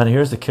 and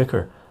here's the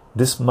kicker,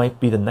 this might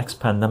be the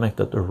next pandemic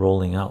that they're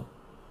rolling out,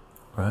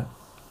 right?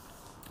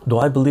 Do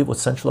I believe what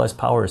centralized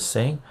power is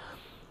saying?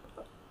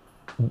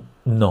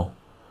 No.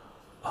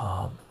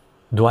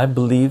 Do I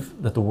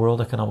believe that the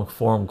World Economic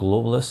Forum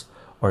globalists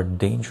are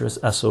dangerous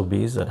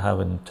SOBs that have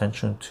an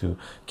intention to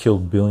kill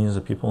billions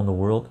of people in the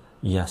world?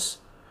 Yes.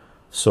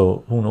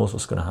 So who knows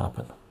what's going to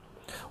happen?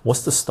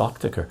 What's the stock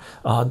ticker?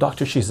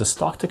 Dr. Cheese, the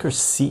stock ticker is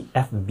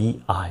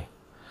CFBI.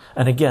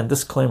 And again,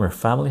 disclaimer,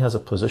 family has a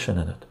position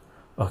in it.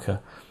 Okay.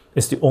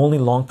 It's the only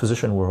long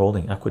position we're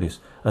holding, equities.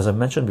 As I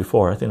mentioned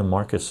before, I think the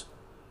market's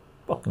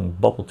fucking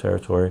bubble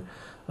territory.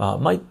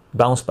 Might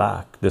bounce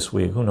back this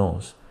week, who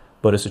knows?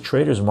 But it's a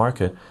trader's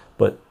market.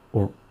 But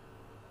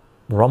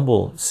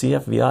Rumble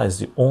CFVI is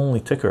the only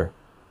ticker,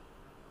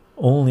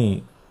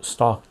 only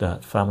stock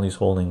that family's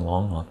holding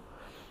long on,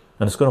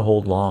 and it's going to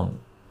hold long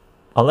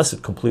unless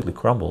it completely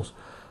crumbles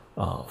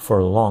for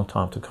a long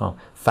time to come.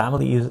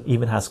 Family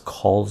even has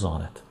calls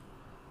on it.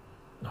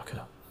 Okay.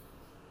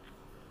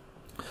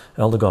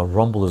 Eldegard,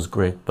 Rumble is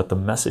great, but the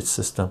message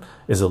system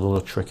is a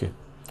little tricky.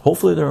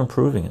 Hopefully they're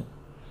improving it.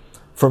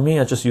 For me,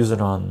 I just use it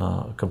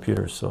on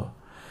computers. So,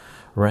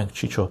 Rank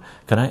Chicho,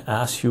 can I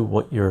ask you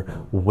what your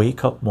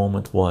wake-up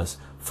moment was?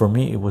 For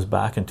me, it was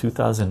back in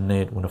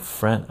 2008 when a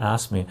friend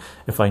asked me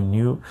if I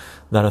knew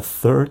that a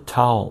third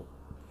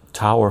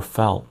tower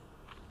fell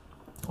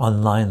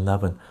on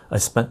 9/11. I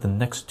spent the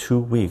next 2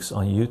 weeks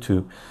on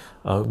YouTube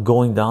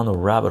going down a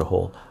rabbit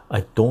hole.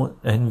 I don't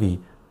envy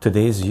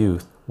today's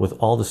youth with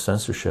all the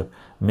censorship.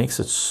 Makes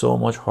it so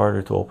much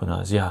harder to open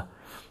eyes. Yeah.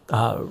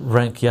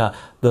 Rank, yeah.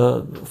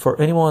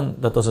 For anyone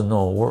that doesn't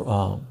know,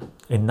 we're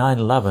in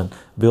 9/11,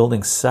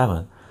 Building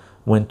 7,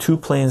 when two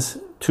planes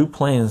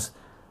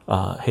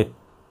hit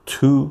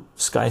 2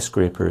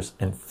 skyscrapers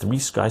and 3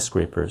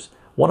 skyscrapers,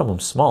 one of them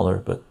smaller,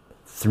 but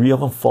 3 of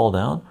them fall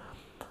down.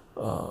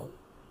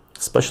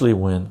 especially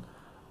when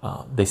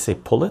they say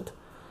pull it.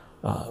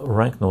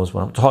 Rank knows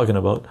what I'm talking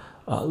about.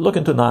 Look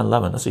into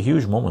 9/11. That's a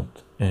huge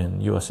moment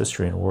in U.S.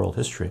 history and world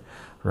history,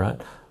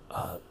 right?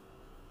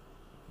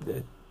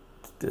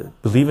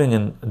 Believing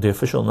in the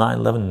official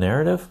 9/11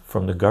 narrative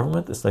from the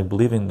government is like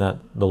believing that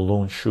the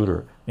lone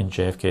shooter in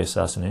JFK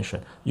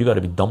assassination. You got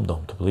to be dumb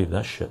to believe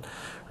that shit,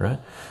 right?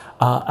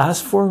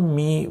 As for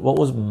me, what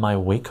was my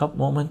wake-up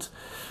moment?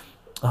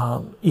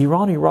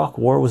 Iran-Iraq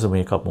war was a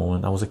wake-up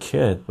moment. I was a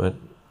kid, but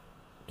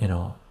you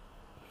know,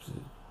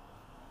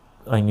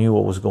 I knew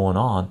what was going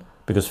on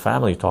because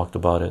family talked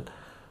about it,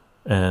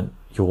 and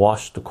you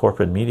watch the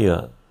corporate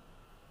media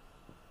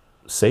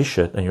say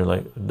shit, and you're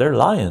like, they're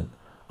lying.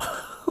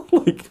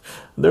 Like,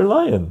 they're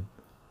lying.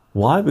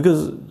 Why?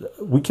 Because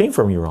we came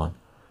from Iran.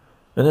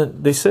 And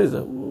then they say,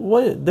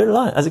 what? They're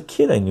lying. As a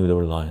kid, I knew they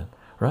were lying,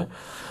 right?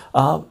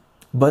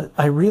 But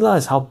I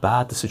realized how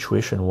bad the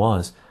situation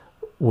was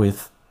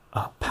with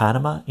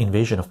Panama,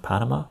 invasion of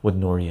Panama with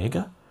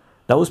Noriega.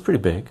 That was pretty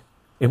big,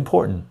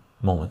 important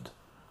moment,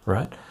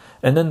 right?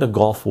 And then the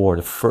Gulf War,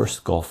 the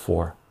first Gulf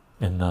War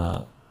in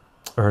the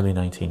early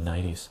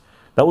 1990s.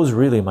 That was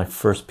really my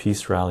first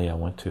peace rally I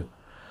went to,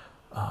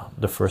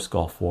 the first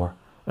Gulf War.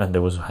 And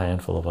there was a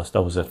handful of us.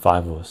 That was it,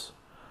 5 of us.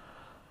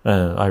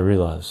 And I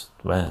realized,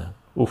 man,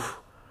 oof,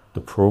 the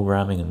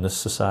programming in this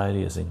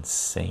society is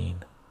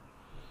insane.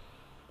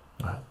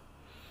 Right.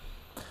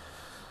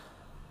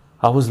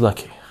 I was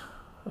lucky.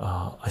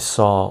 I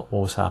saw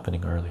what was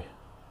happening early.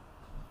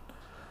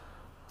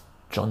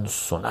 John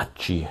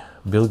Sonacci,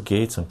 Bill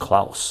Gates, and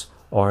Klaus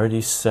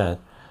already said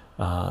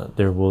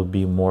there will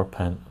be more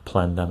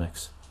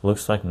pandemics.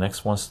 Looks like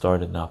next one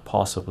started now.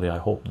 Possibly. I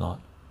hope not.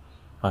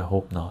 I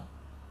hope not.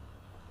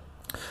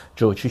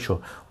 Joe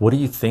Chicho, what do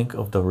you think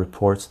of the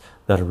reports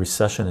that a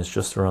recession is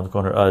just around the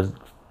corner?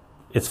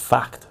 It's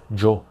fact,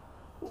 Joe.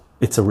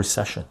 It's a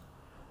recession,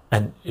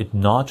 and it's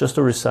not just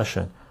a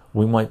recession.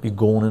 We might be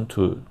going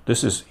into,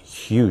 this is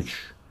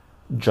huge,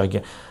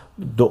 gigantic.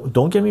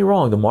 Don't get me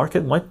wrong. The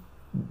market might,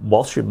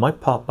 Wall Street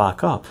might pop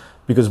back up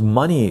because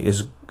money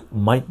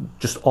might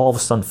just all of a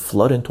sudden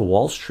flood into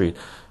Wall Street.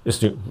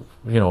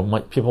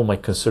 People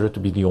might consider it to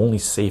be the only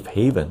safe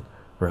haven,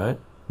 right?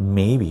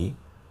 Maybe,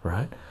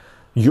 right?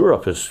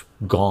 Europe is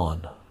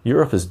gone.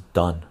 Europe is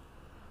done,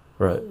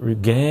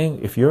 right? Gang,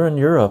 if you're in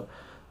Europe,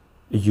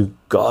 you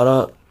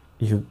gotta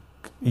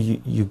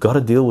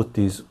deal with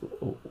these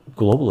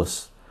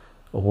globalists,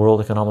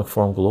 World Economic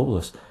Forum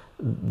globalists.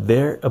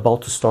 They're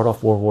about to start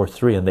off World War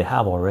III, and they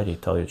have already,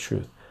 tell you the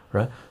truth,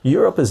 right?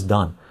 Europe is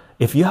done.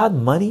 If you had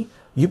money,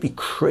 you'd be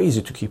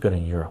crazy to keep it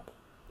in Europe.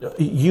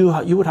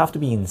 You would have to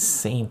be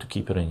insane to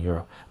keep it in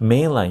Europe,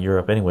 mainland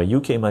Europe anyway.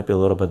 UK might be a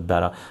little bit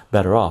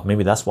better off.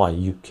 Maybe that's why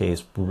UK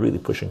is really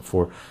pushing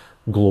for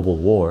global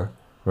war,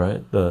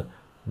 right?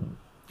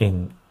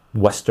 In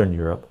Western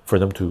Europe, for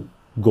them to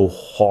go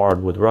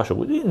hard with Russia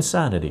with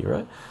insanity,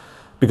 right?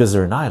 Because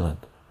they're an island,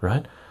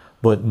 right?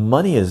 But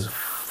money is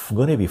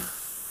going to be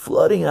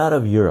flooding out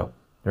of Europe,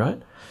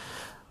 right?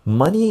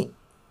 Money,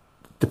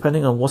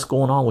 depending on what's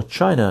going on with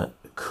China,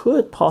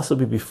 could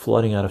possibly be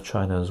flooding out of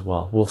China as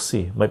well. We'll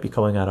see. Might be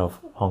coming out of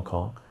Hong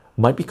Kong.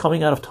 Might be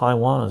coming out of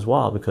Taiwan as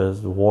well,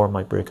 because the war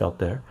might break out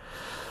there.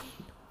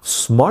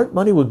 Smart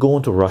money would go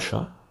into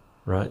Russia,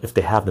 right? If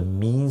they have the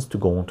means to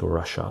go into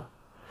Russia.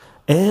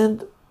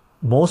 And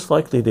most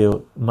likely they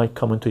might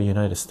come into the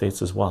United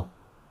States as well.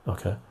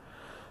 Okay.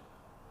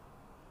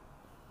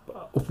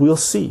 We'll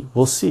see.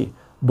 We'll see.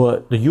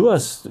 But the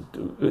US,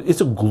 it's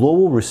a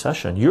global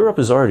recession. Europe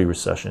is already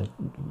recession.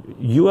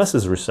 US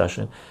is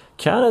recession.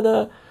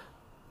 Canada,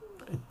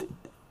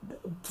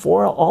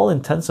 for all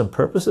intents and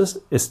purposes,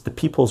 is the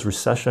people's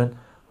recession.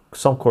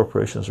 Some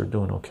corporations are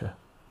doing okay,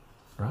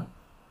 right?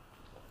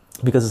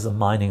 Because it's a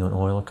mining and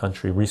oil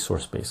country,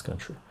 resource-based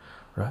country,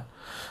 right?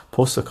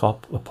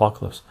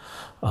 Post-apocalypse.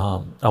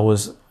 I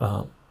was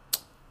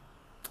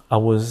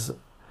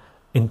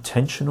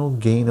intentional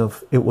gain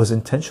of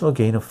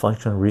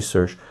function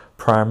research,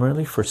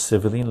 primarily for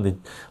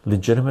civilian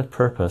legitimate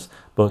purpose,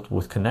 but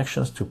with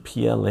connections to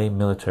PLA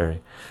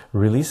military,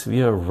 released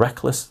via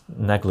reckless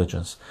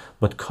negligence,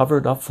 but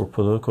covered up for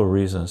political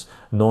reasons,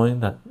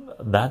 knowing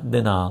that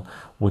denial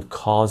would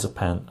cause a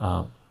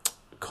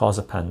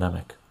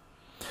pandemic.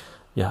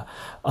 Yeah.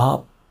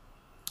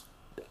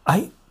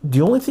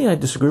 The only thing I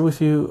disagree with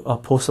you,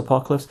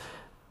 post-apocalypse,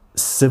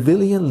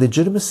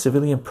 legitimate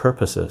civilian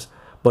purposes,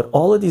 but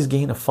all of these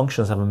gain of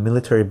functions have a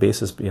military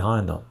basis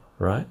behind them,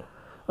 right?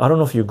 I don't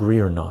know if you agree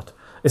or not.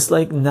 It's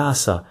like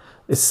NASA.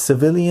 It's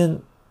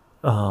civilian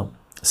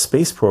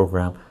space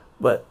program,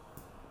 but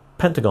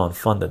Pentagon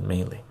funded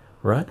mainly,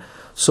 right?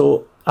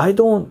 So I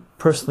don't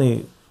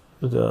personally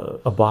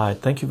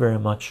abide. Thank you very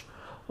much,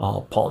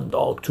 Pawn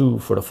Dog 2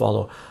 for the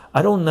follow.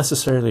 I don't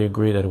necessarily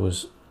agree that it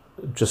was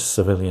just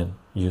civilian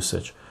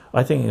usage.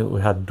 I think it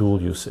had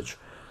dual usage.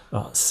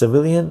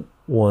 Civilian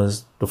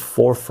was the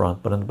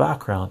forefront, but in the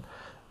background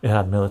it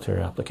had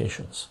military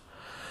applications,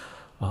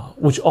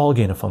 which all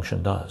gain of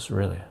function does,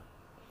 really.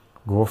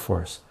 Go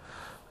for it.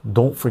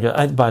 Don't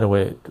forget, by the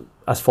way,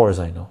 as far as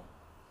I know,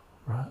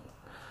 right?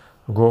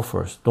 Grow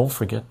first. Don't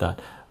forget that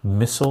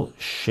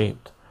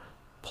missile-shaped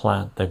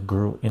plant that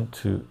grew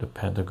into the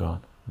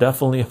Pentagon.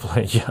 Definitely a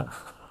plane. Yeah,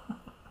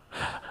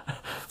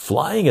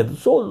 flying it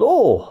so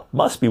low.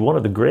 Must be one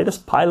of the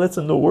greatest pilots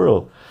in the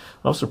world.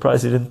 I'm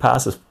surprised he didn't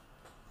pass his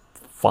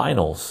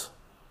finals,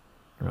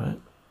 right?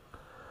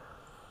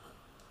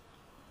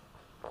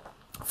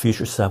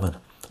 Future 7.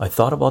 I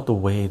thought about the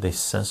way they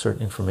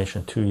censored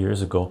information 2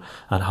 years ago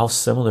and how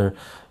similar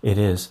it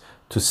is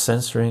to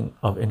censoring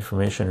of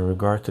information in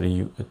regard to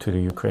the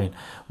Ukraine.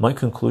 My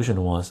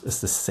conclusion was it's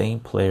the same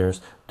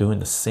players doing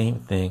the same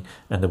thing,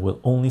 and they will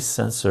only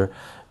censor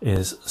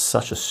is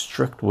such a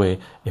strict way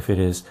if it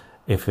is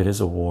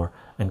a war.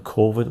 And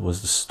COVID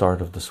was the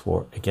start of this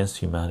war against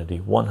humanity,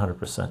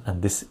 100%.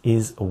 And this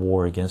is a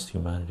war against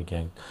humanity,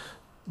 gang.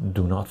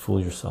 Do not fool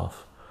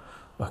yourself.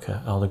 Okay,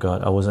 elder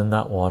God, I was in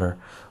that water.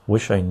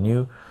 Wish I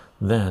knew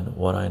then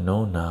what I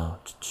know now.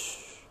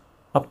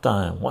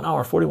 Uptime 1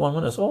 hour 41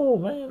 minutes. Oh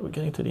man, we're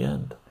getting to the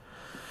end.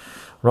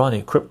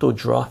 Ronnie, crypto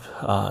dropped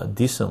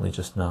decently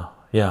just now.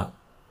 Yeah,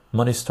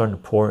 money's starting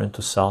to pour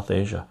into South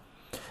Asia.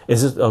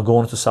 Is it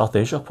going to South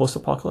Asia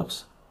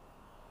post-apocalypse?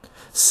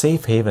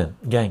 Safe haven,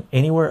 gang.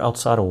 Anywhere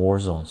outside of war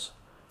zones,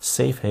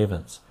 safe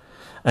havens.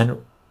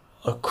 And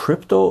a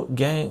crypto,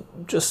 gang,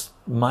 just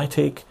my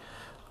take.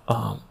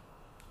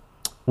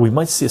 We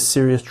might see a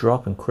serious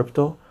drop in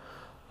crypto.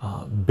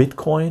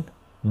 Bitcoin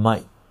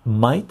might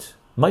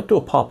do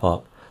a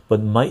pop-up,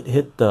 but might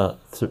hit the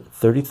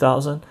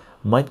 30,000,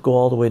 might go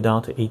all the way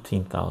down to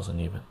 18,000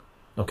 even.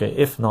 Okay,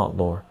 if not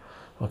lower.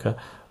 Okay,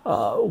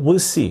 we'll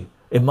see.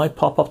 It might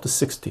pop up to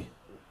 60.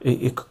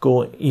 It could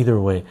go either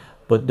way,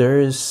 but there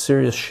is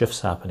serious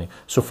shifts happening.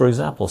 So for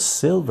example,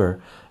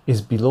 silver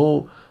is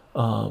below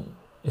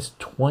it's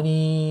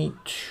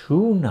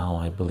 22 now,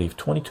 I believe,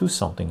 22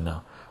 something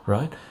now,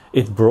 right?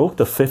 It broke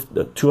the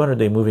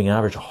 200-day moving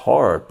average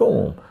hard,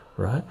 boom,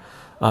 right?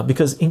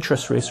 Because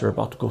interest rates are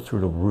about to go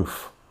through the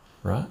roof,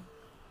 right?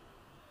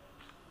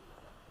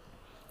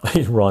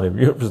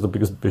 Ronnie, Europe is the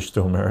biggest bitch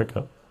to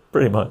America,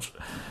 pretty much.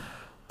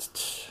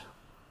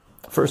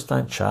 First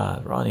time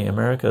Chad, Ronnie,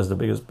 America is the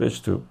biggest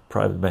bitch to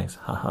private banks.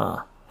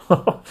 Haha.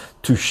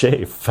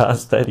 Touche,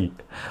 fast Eddie.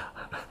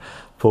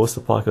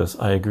 Post-apocalypse,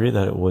 I agree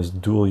that it was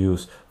dual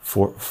use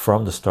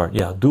from the start.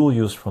 Yeah, dual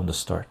use from the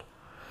start.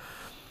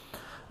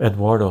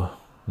 Eduardo,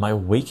 my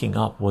waking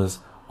up was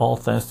all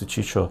thanks to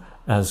Chicho.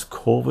 As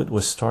COVID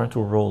was starting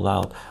to roll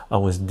out, I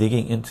was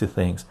digging into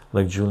things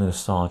like Julian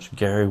Assange,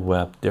 Gary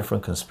Webb,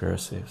 different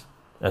conspiracies.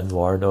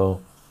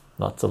 Eduardo,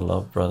 lots of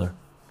love, brother.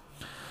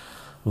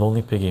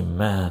 Lonely Piggy,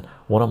 man,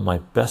 one of my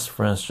best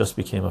friends just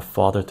became a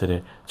father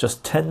today,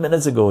 just 10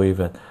 minutes ago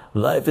even.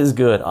 Life is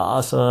good,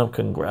 awesome,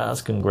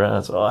 congrats.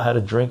 Oh, I had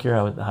a drink here.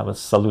 I would have a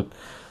salute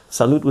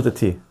with a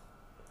tea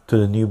to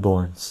the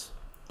newborns.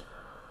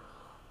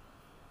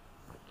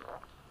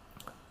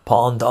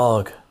 Pawn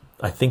Dog,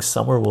 I think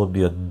summer will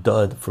be a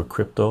dud for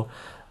crypto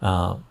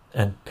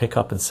and pick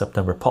up in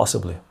September,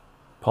 possibly.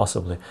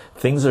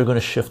 Things are going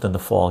to shift in the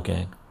fall,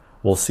 gang.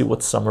 We'll see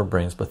what summer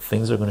brings, but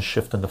things are going to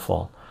shift in the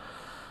fall.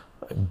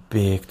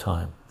 Big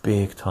time.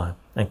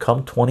 And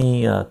come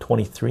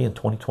 2023 and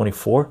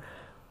 2024,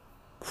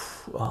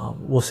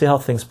 we'll see how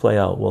things play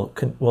out.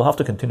 We'll have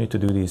to continue to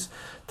do these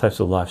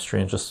types of live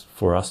streams just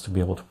for us to be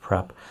able to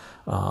prep.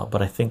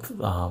 But I think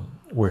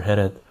we're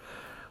headed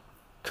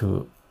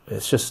to,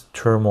 it's just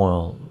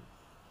turmoil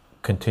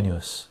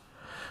continuous.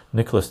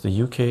 Nicholas,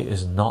 the UK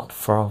is not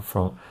far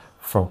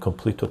from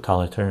complete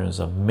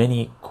totalitarianism.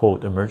 Many,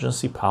 quote,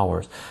 emergency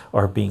powers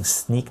are being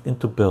sneaked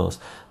into bills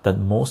that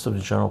most of the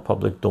general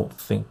public don't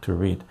think to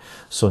read.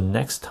 So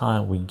next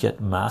time we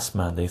get mass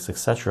mandates,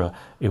 etc.,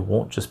 it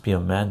won't just be a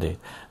mandate.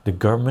 The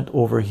government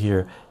over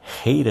here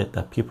hated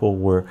that people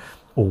were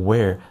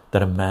aware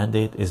that a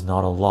mandate is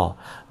not a law.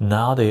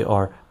 Now they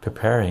are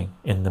preparing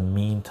in the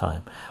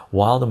meantime,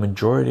 while the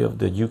majority of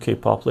the UK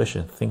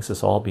population thinks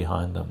it's all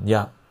behind them.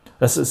 Yeah,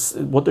 that's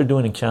what they're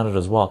doing in Canada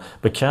as well,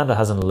 but Canada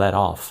hasn't let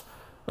off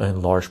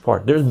in large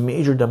part. There's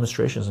major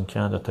demonstrations in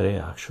Canada today,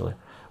 actually,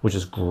 which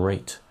is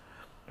great,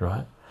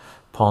 right?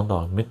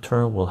 Pondog,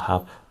 midterm will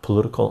have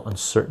political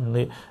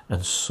uncertainty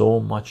and so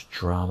much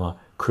drama.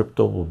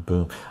 Crypto will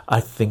boom.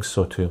 I think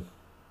so too.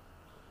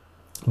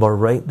 But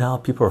right now,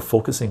 people are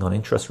focusing on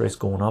interest rates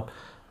going up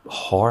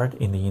hard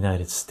in the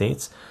United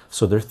States,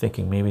 so they're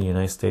thinking maybe the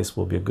United States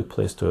will be a good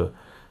place to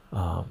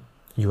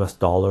US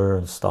dollar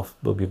and stuff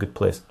will be a good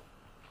place.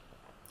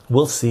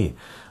 We'll see.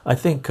 I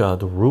think the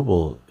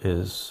ruble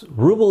is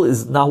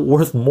now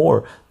worth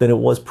more than it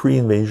was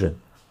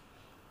pre-invasion,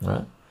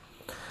 right?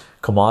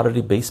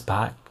 Commodity-based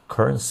backed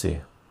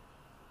currency.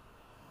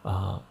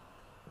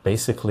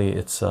 Basically,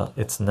 it's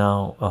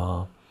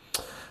now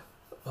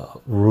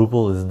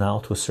ruble is now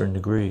to a certain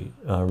degree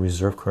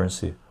reserve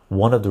currency,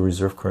 one of the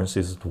reserve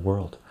currencies of the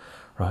world,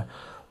 right?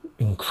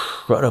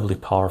 Incredibly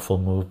powerful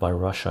move by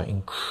Russia.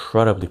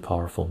 Incredibly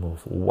powerful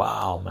move.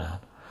 Wow, man,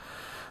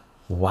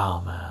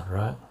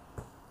 right?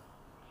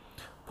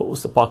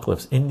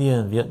 Post-apocalypse, India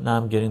and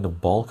Vietnam getting the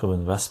bulk of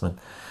investment.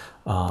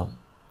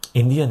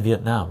 India and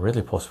Vietnam,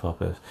 really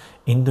post-apocalypse.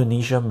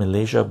 Indonesia,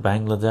 Malaysia,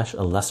 Bangladesh,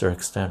 a lesser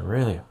extent,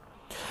 really.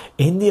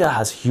 India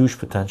has huge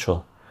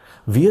potential.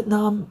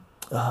 Vietnam,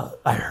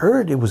 I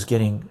heard it was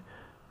getting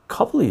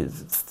couple of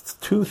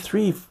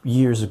 2-3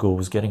 years ago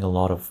was getting a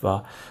lot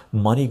of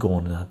money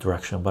going in that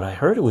direction, but I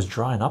heard it was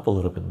drying up a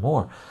little bit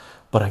more,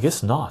 but I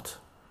guess not,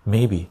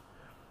 maybe,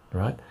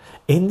 right?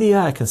 India,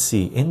 I can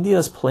see India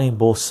is playing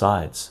both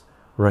sides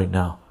right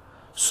now,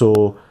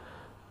 so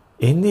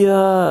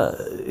India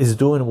is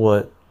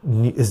doing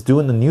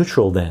the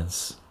neutral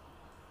dance,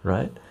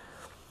 right?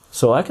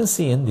 So I can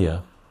see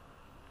India.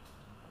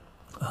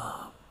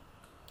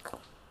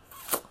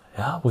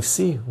 Yeah, we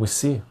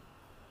see.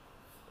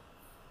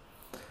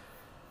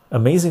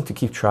 Amazing to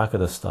keep track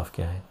of this stuff,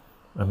 gang.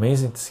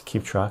 Amazing to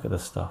keep track of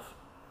this stuff.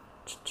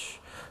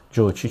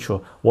 Joe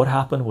Chicho, what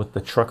happened with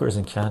the truckers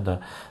in Canada?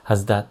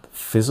 Has that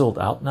fizzled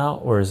out now,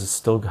 or is it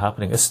still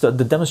happening? It's still,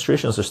 the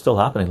demonstrations are still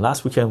happening.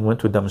 Last weekend we went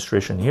to a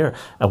demonstration here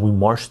and we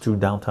marched through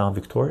downtown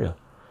Victoria.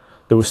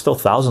 There were still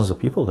thousands of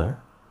people there,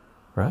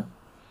 right?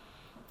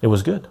 It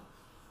was good.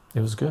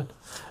 It was good.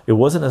 It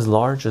wasn't as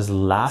large as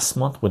last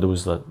month when it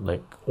was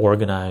like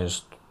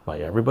organized by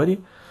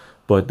everybody,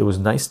 but there was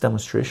nice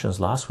demonstrations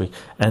last week.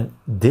 And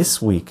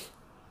this week,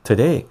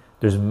 today,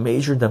 there's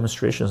major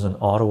demonstrations in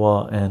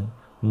Ottawa and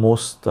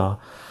most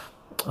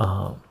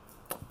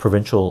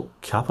provincial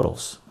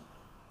capitals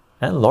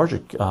and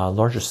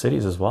larger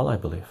cities as well, I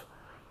believe,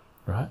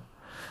 right?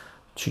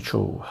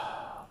 Chicho,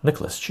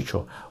 Nicholas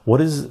Chicho,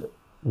 what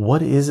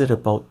is it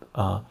about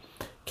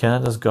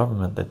Canada's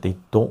government that they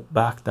don't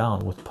back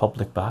down with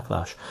public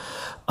backlash?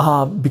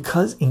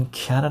 Because in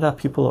Canada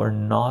people are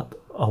not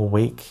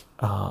awake,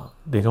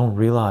 they don't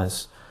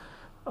realize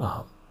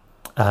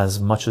as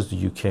much as the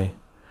UK.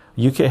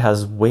 UK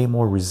has way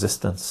more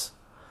resistance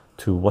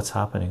to what's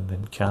happening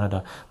than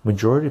Canada.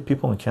 Majority of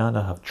people in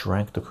Canada have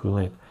drank the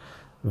Kool-Aid,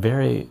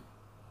 very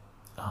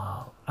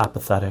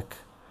apathetic,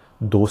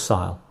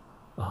 docile.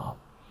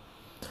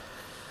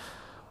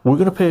 We're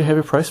going to pay a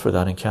heavy price for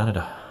that in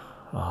Canada,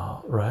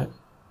 right?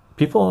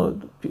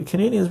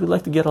 Canadians, we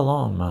like to get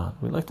along, man.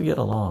 We like to get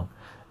along.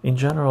 In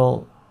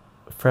general,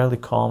 fairly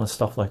calm and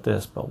stuff like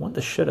this, but when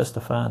the shit hits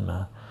the fan,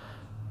 man,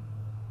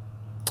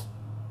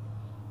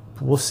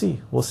 we'll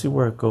see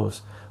where it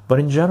goes. But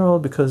in general,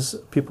 because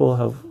people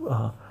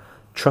have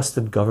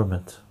trusted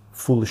government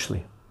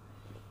foolishly,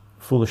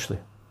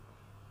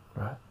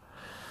 right?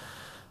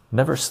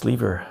 Never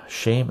sleever,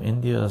 shame.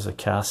 India as a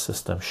caste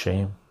system,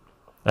 shame.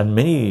 And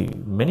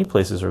many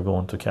places are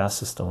going to caste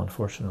system,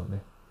 unfortunately.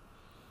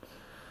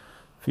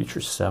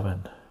 Feature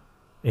 7.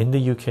 In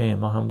the UK, in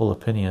my humble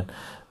opinion,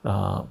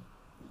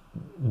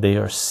 they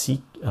are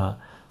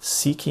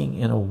seeking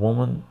in a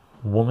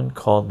woman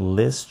called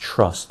Liz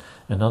Truss,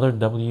 another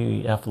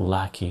WEF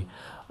lackey.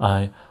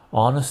 I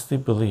honestly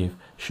believe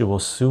she will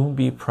soon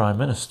be Prime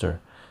Minister.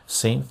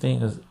 Same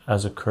thing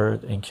as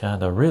occurred in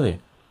Canada. Really?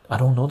 I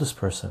don't know this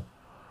person.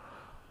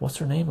 What's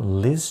her name?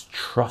 Liz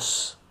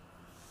Truss.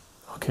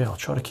 Okay, I'll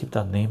try to keep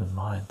that name in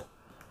mind.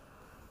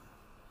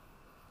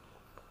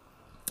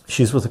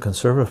 She's with the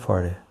Conservative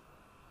Party.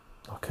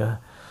 Okay.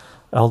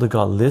 Elder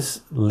got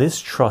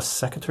Liz Truss,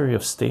 Secretary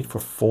of State for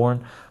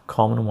Foreign,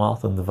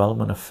 Commonwealth and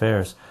Development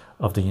Affairs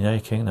of the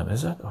United Kingdom.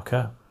 Is it?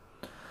 Okay.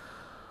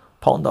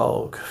 Pound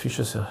Dog,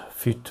 feature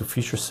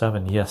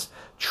 7. Yes.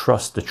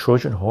 Truss, the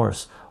Trojan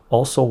horse.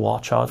 Also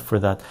watch out for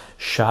that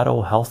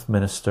shadow health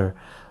minister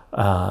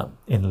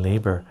in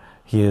Labour.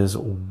 He is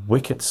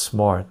wicked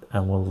smart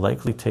and will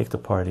likely take the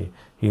party.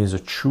 He is a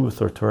true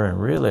authoritarian.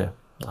 Really?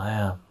 I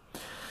am.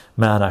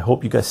 Man, I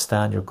hope you guys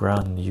stand your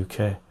ground in the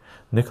UK.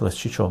 Nicholas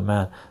Chicho,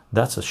 man,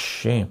 that's a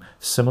shame.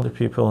 Similar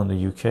people in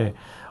the UK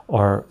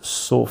are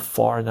so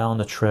far down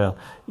the trail,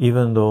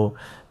 even though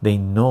they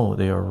know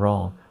they are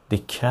wrong. They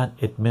can't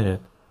admit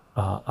it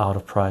out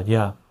of pride.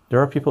 Yeah,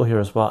 there are people here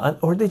as well,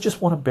 or they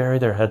just want to bury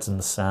their heads in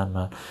the sand,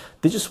 man.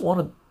 They just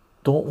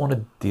don't want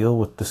to deal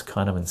with this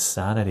kind of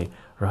insanity,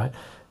 right?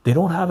 They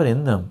don't have it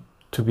in them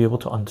to be able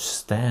to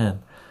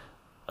understand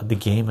the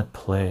game at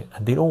play,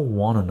 and they don't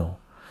want to know.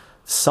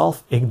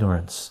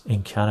 Self-ignorance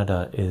in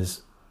Canada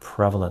is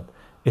prevalent.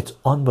 It's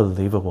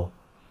unbelievable,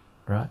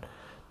 right?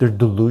 They're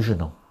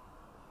delusional,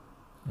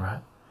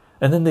 right?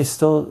 And then they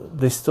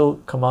still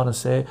come out and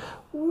say,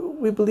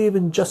 we believe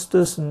in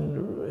justice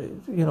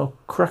and, you know,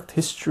 correct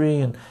history,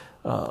 and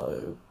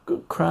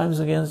crimes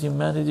against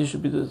humanity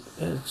should be this.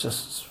 It's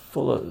just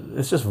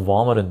it's just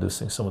vomit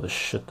inducing, some of the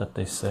shit that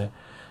they say.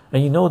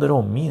 And you know they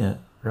don't mean it,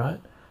 right?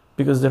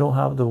 Because they don't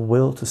have the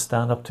will to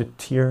stand up to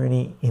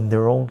tyranny in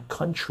their own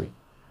country,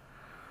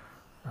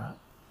 right?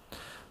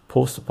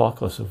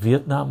 Post-apocalypse,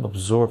 Vietnam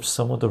absorbed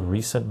some of the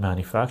recent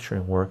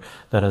manufacturing work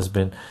that has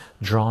been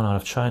drawn out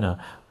of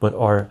China, but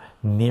are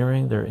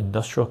nearing their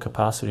industrial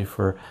capacity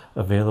for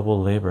available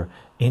labor.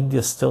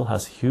 India still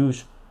has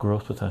huge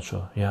growth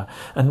potential. Yeah,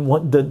 and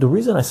what the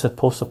reason I said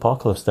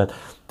post-apocalypse, that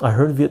I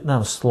heard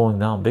Vietnam slowing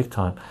down big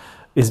time,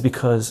 is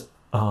because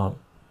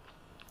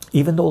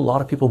even though a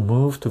lot of people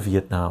moved to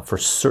Vietnam for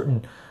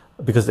certain,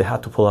 because they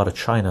had to pull out of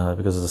China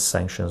because of the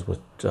sanctions with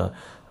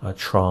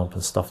Trump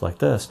and stuff like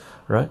this,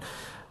 right?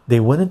 They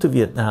went into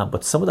Vietnam,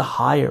 but some of the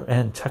higher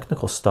end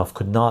technical stuff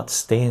could not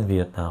stay in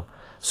Vietnam,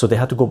 so they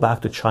had to go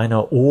back to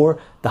China, or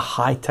the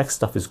high tech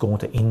stuff is going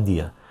to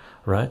India,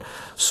 right?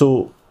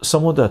 So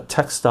some of the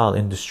textile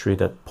industry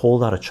that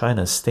pulled out of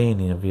China is staying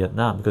in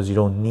Vietnam because you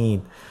don't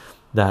need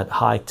that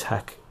high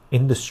tech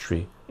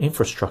industry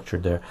infrastructure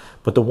there.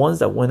 But the ones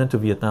that went into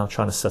Vietnam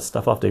trying to set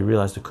stuff up, they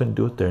realized they couldn't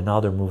do it there. Now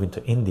they're moving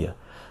to India.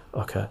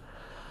 Okay.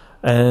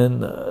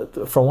 And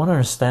from what I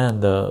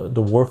understand,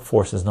 the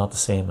workforce is not the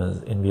same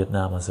as in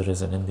Vietnam as it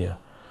is in India.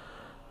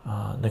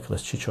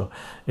 Nicholas Chicho,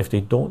 if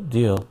they don't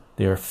deal,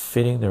 they are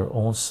fitting their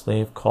own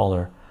slave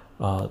collar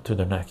to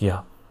their neck.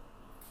 Yeah.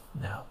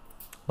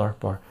 Lark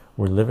Bar,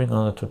 we're living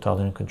on a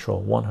totalitarian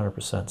control, 100%.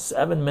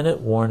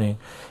 7-minute warning,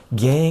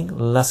 gang.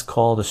 Let's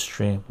call the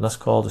stream.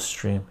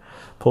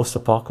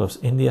 Post-apocalypse,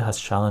 India has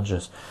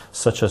challenges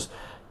such as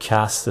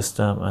caste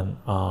system and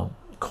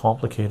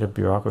complicated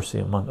bureaucracy,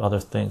 among other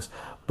things,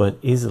 but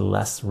is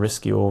less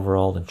risky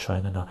overall than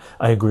China now.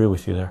 I agree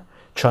with you there.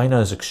 China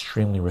is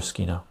extremely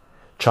risky now.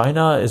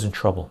 China is in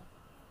trouble,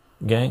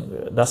 gang.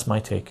 That's my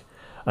take.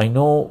 I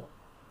know,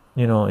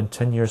 in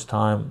 10 years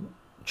time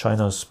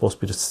China is supposed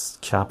to be the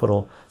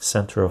capital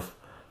center of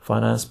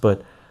finance,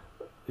 but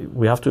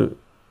we have to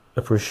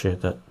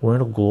appreciate that we're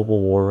in a global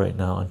war right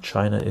now, and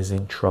China is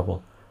in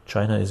trouble.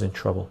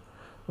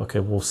 Okay,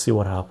 we'll see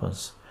what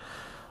happens.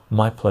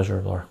 My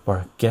pleasure, Lark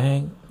Bar.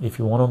 Gang, if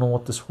you want to know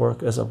what this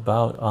work is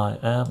about, I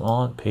am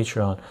on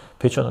Patreon.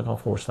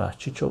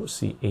 Patreon.com/Chicho,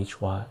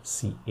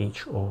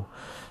 CHYCHO.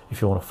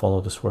 If you want to follow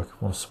this work, if you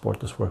want to support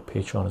this work,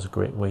 Patreon is a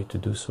great way to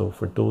do so.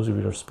 For those of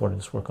you that are supporting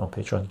this work on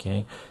Patreon,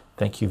 gang,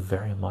 thank you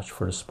very much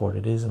for the support.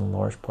 It is in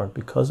large part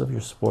because of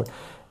your support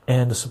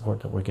and the support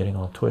that we're getting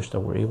on Twitch that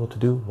we're able to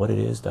do what it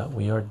is that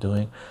we are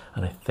doing,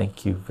 and I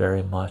thank you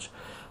very much.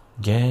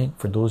 Gang,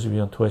 for those of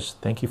you on Twitch,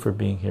 thank you for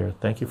being here.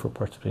 Thank you for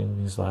participating in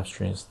these live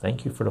streams.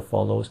 Thank you for the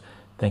follows.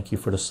 Thank you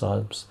for the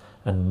subs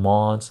and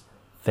mods.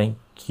 Thank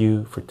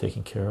you for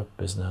taking care of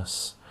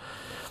business.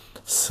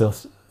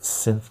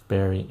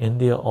 Synthberry,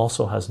 India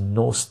also has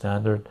no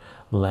standard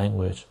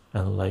language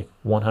and like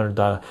 100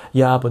 dialect.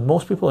 Yeah, but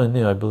most people in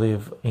India, I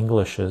believe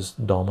English is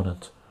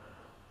dominant.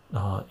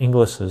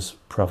 English is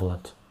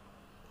prevalent.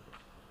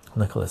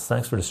 Nicholas,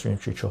 thanks for the stream,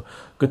 Chicho.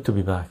 Good to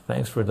be back.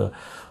 Thanks for the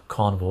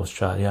convos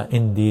chat. Yeah,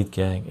 indeed,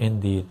 gang.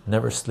 Indeed.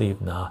 Never sleep.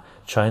 Nah.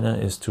 China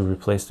is to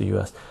replace the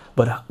US.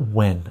 But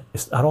when?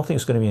 I don't think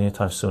it's going to be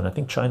anytime soon. I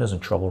think China's in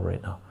trouble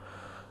right now.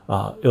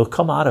 It'll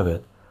come out of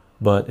it,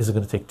 but is it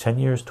going to take 10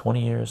 years,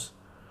 20 years?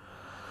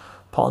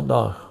 Pond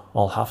Dog,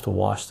 I'll have to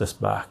wash this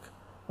back.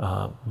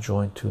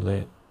 Joined too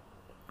late.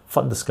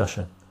 Fun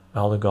discussion.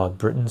 Elder God,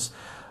 Britain's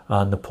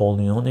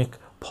Napoleonic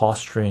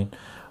posturing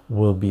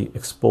will be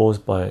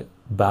exposed by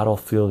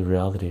battlefield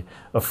reality.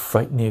 A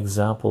frightening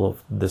example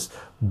of this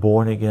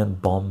born again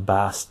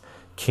bombast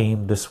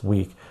came this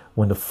week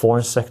when the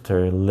Foreign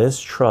Secretary Liz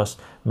Truss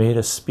made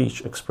a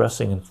speech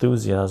expressing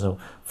enthusiasm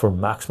for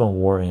maximum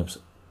war aims.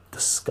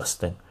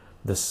 Disgusting.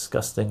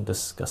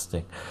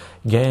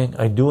 Gang,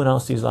 I do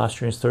announce these live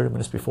streams 30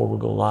 minutes before we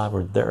go live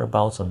or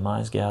thereabouts on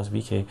Minds, Gas,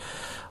 VK,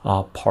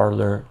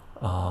 Parlor,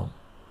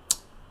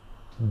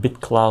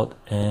 BitCloud,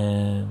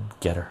 and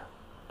Getter.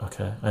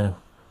 Okay, and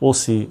we'll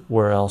see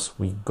where else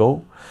we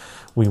go.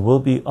 We will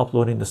be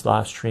uploading this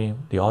live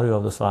stream, the audio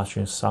of this live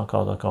stream,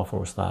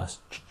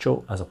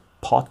 soundcloud.com/Chicho as a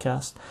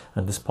podcast,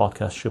 and this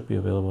podcast should be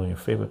available on your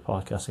favorite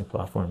podcasting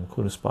platform,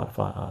 including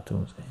Spotify,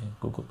 iTunes, and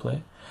Google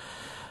Play.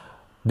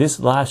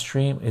 This live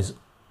stream is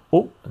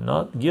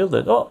not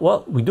gilded. Oh,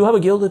 well, we do have a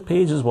gilded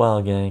page as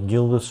well, gang.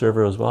 Gilded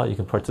server as well. You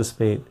can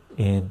participate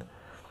in,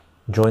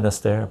 join us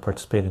there and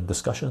participate in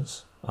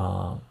discussions,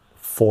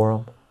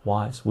 forum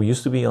wise. We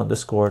used to be on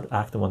Discord,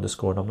 active on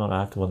Discord. I'm not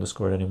active on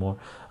Discord anymore.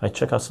 I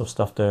check out some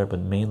stuff there, but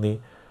mainly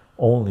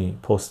only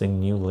posting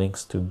new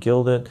links to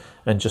Gilded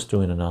and just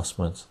doing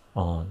announcements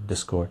on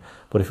Discord.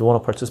 But if you want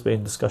to participate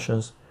in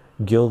discussions,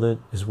 Gilded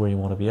is where you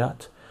want to be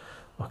at.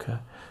 Okay.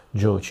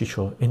 Joe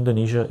Chicho,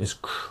 Indonesia is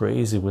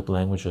crazy with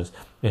languages.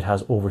 It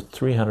has over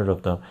 300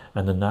 of them,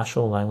 and the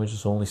national language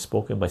is only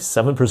spoken by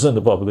 7% of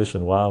the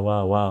population.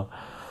 Wow.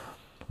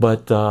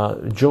 But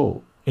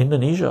Joe,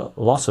 Indonesia,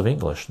 lots of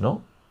English,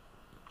 no?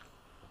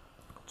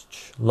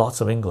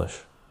 Lots of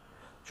English.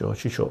 Joe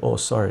Chicho, oh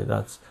sorry,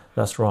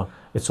 that's wrong.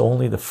 It's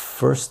only the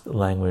first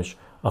language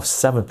of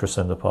 7%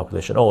 of the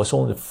population. Oh, it's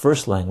only the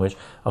first language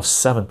of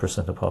 7%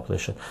 of the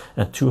population,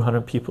 and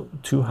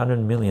 200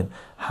 million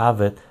have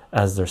it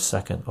as their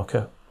second.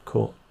 Okay,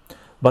 cool.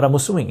 But I'm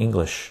assuming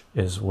English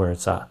is where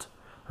it's at,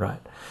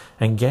 right?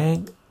 And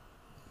gang,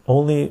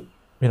 only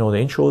the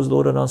intro is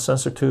loaded on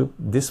SensorTube.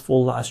 This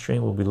full live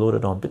stream will be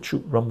loaded on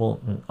BitChute, Rumble,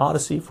 and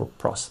Odyssey for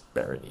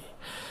prosperity.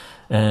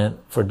 And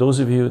for those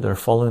of you that are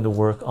following the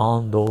work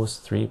on those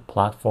three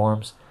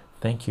platforms,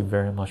 thank you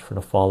very much for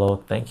the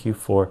follow. Thank you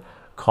for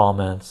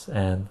comments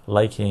and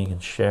liking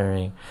and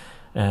sharing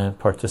and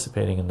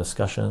participating in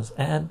discussions,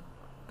 and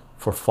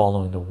for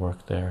following the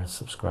work there and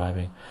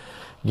subscribing.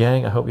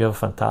 Gang, I hope you have a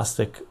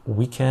fantastic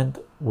weekend.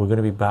 We're going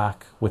to be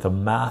back with a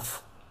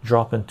math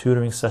drop in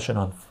tutoring session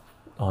on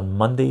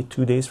Monday,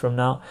 2 days from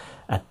now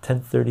at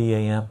 10:30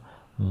 a.m.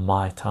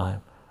 my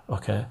time.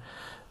 Okay,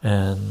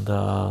 and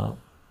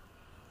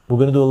we're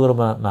going to do a little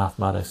bit of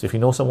mathematics. If you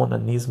know someone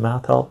that needs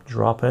math help,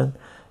 drop in.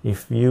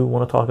 If you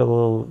want to talk a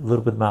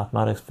little bit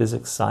mathematics,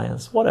 physics,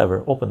 science,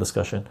 whatever, open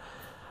discussion,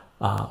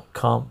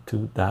 come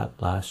to that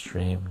last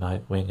stream.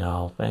 Nightwing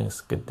Owl,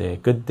 thanks. Good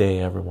day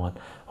everyone.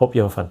 Hope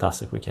you have a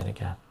fantastic weekend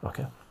again.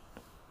 Okay,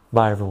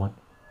 bye everyone.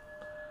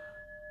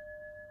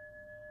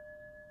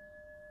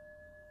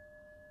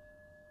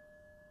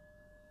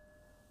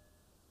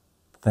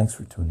 Thanks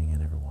for tuning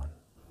in, everyone.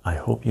 I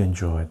hope you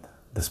enjoyed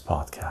this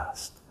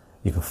podcast.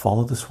 You can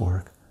follow this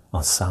work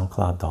on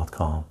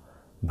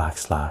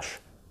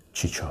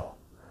soundcloud.com/Chycho,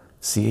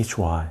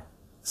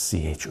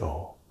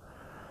 CHYCHO.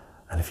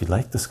 And if you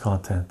like this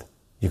content,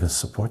 you can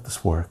support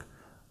this work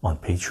on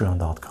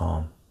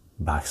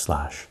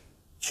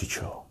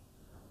patreon.com/Chycho,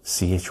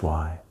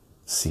 CHYCHO.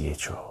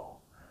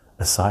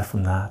 Aside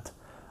from that,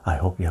 I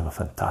hope you have a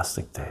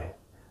fantastic day,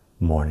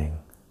 morning,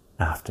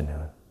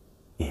 afternoon,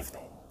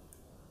 evening.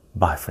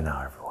 Bye for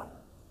now, everyone.